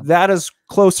trying to tell me? That is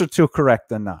closer to correct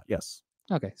than not, yes.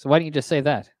 Okay, so why didn't you just say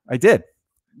that? I did.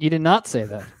 You did not say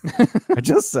that. I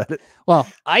just said it. Well,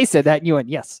 I said that and you went,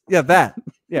 yes. Yeah, that.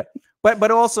 Yeah.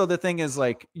 But also the thing is,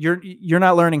 like, you're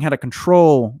not learning how to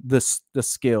control the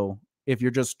skill if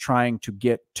you're just trying to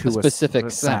get to a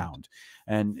specific sound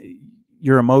and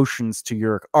your emotions to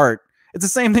your art. It's the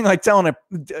same thing like telling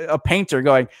a painter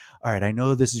going, all right, I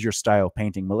know this is your style of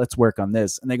painting, but let's work on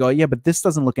this. And they go, yeah, but this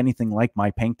doesn't look anything like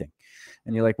my painting.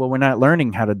 And you're like, well, we're not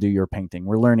learning how to do your painting.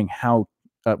 We're learning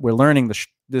we're learning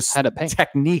this how to paint.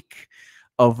 Technique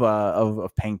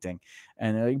of painting.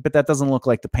 And but that doesn't look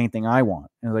like the painting I want.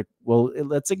 And like, well,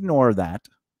 let's ignore that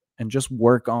and just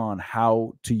work on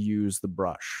how to use the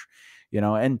brush.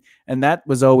 And that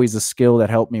was always a skill that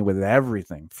helped me with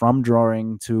everything from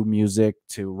drawing to music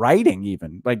to writing,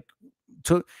 even.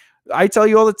 I tell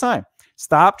you all the time,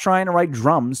 stop trying to write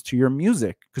drums to your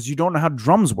music because you don't know how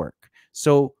drums work.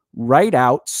 So write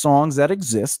out songs that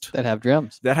exist that have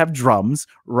drums,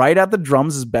 write out the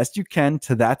drums as best you can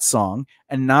to that song.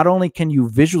 And not only can you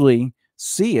visually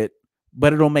see it,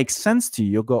 but it'll make sense to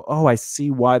you. You'll go, oh, I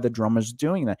see why the drummer's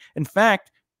doing that. In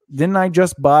fact, didn't I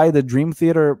just buy the Dream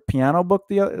Theater piano book?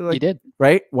 You did.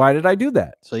 Right? Why did I do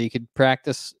that? So you could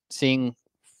practice seeing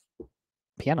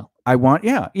piano.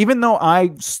 Even though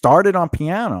I started on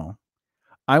piano,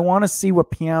 I want to see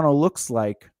what piano looks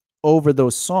like over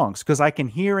those songs because I can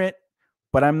hear it,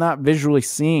 but I'm not visually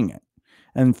seeing it.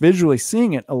 And visually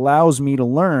seeing it allows me to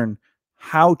learn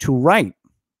how to write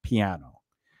piano,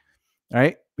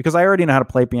 right? Because I already know how to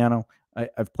play piano.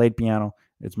 I've played piano.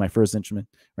 It's my first instrument,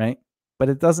 right? But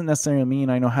it doesn't necessarily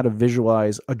mean I know how to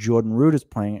visualize a Jordan Root is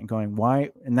playing it and going, why?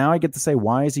 And now I get to say,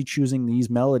 why is he choosing these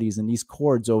melodies and these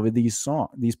chords over these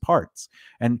parts?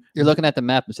 And you're looking at the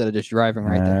map instead of just driving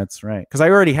right there. That's right. Because I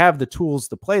already have the tools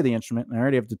to play the instrument and I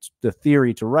already have the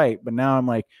theory to write. But now I'm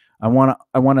like, I want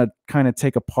to kind of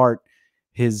take apart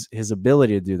his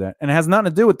ability to do that. And it has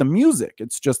nothing to do with the music.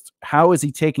 It's just, how is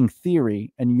he taking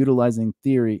theory and utilizing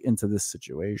theory into this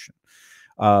situation?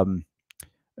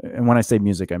 And when I say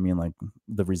music, I mean like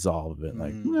the resolve of it.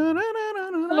 Like,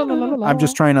 I'm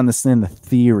just trying to understand the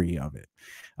theory of it.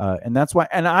 And that's why,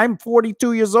 and I'm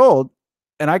 42 years old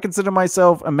and I consider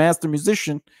myself a master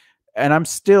musician and you're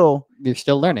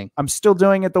still learning. I'm still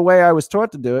doing it the way I was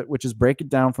taught to do it, which is break it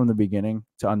down from the beginning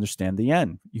to understand the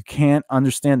end. You can't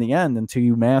understand the end until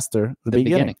you master the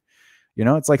beginning.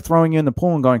 It's like throwing you in the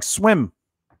pool and going, swim.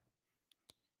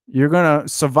 You're going to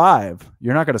survive.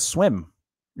 You're not going to swim.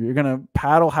 You're going to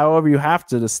paddle however you have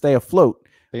to stay afloat.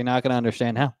 But you're not going to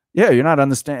understand how. Yeah, you're not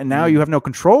understanding. Now you have no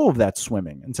control of that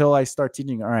swimming until I start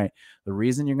teaching. All right, the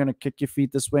reason you're going to kick your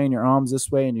feet this way and your arms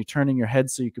this way and you're turning your head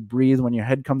so you could breathe when your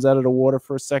head comes out of the water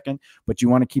for a second, but you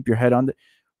want to keep your head under,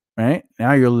 right?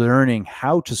 Now you're learning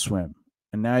how to swim.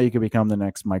 And now you can become the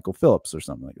next Michael Phelps or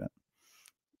something like that.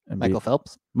 And Michael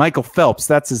Phelps. Michael Phelps,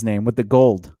 that's his name, with the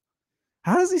gold.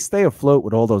 How does he stay afloat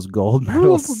with all those gold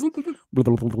medals?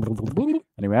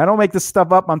 Anyway, I don't make this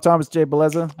stuff up. I'm Thomas J.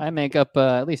 Beleza. I make up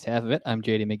at least half of it. I'm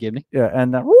JD McGibney. Yeah,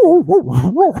 and That's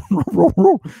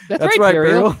right,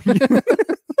 Burial.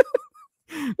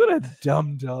 What a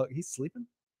dumb dog. He's sleeping.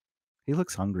 He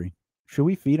looks hungry. Should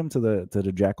we feed him to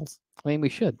the jackals? I mean, we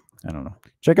should. I don't know.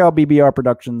 Check out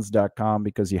BBRProductions.com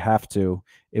because you have to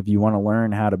if you want to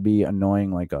learn how to be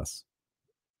annoying like us.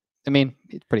 I mean,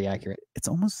 it's pretty accurate. It's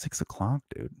almost 6 o'clock,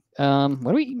 dude.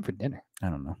 What are we eating for dinner? I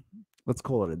don't know. Let's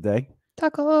call it a day.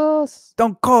 Tacos.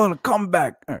 Don't call it a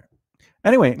comeback. All right.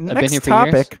 Anyway, next here for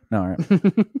topic. No, all right.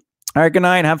 All right, good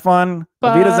night. Have fun.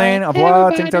 Auf Wiedersehen. Au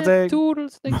revoir. Ting tate.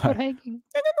 Toodles. Thanks for hanging.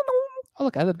 Oh,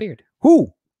 look, I have a beard.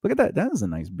 Who? Look at that. That is a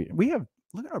nice beard.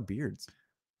 Look at our beards.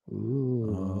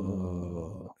 Ooh.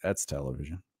 Oh, that's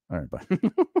television. All right, bye.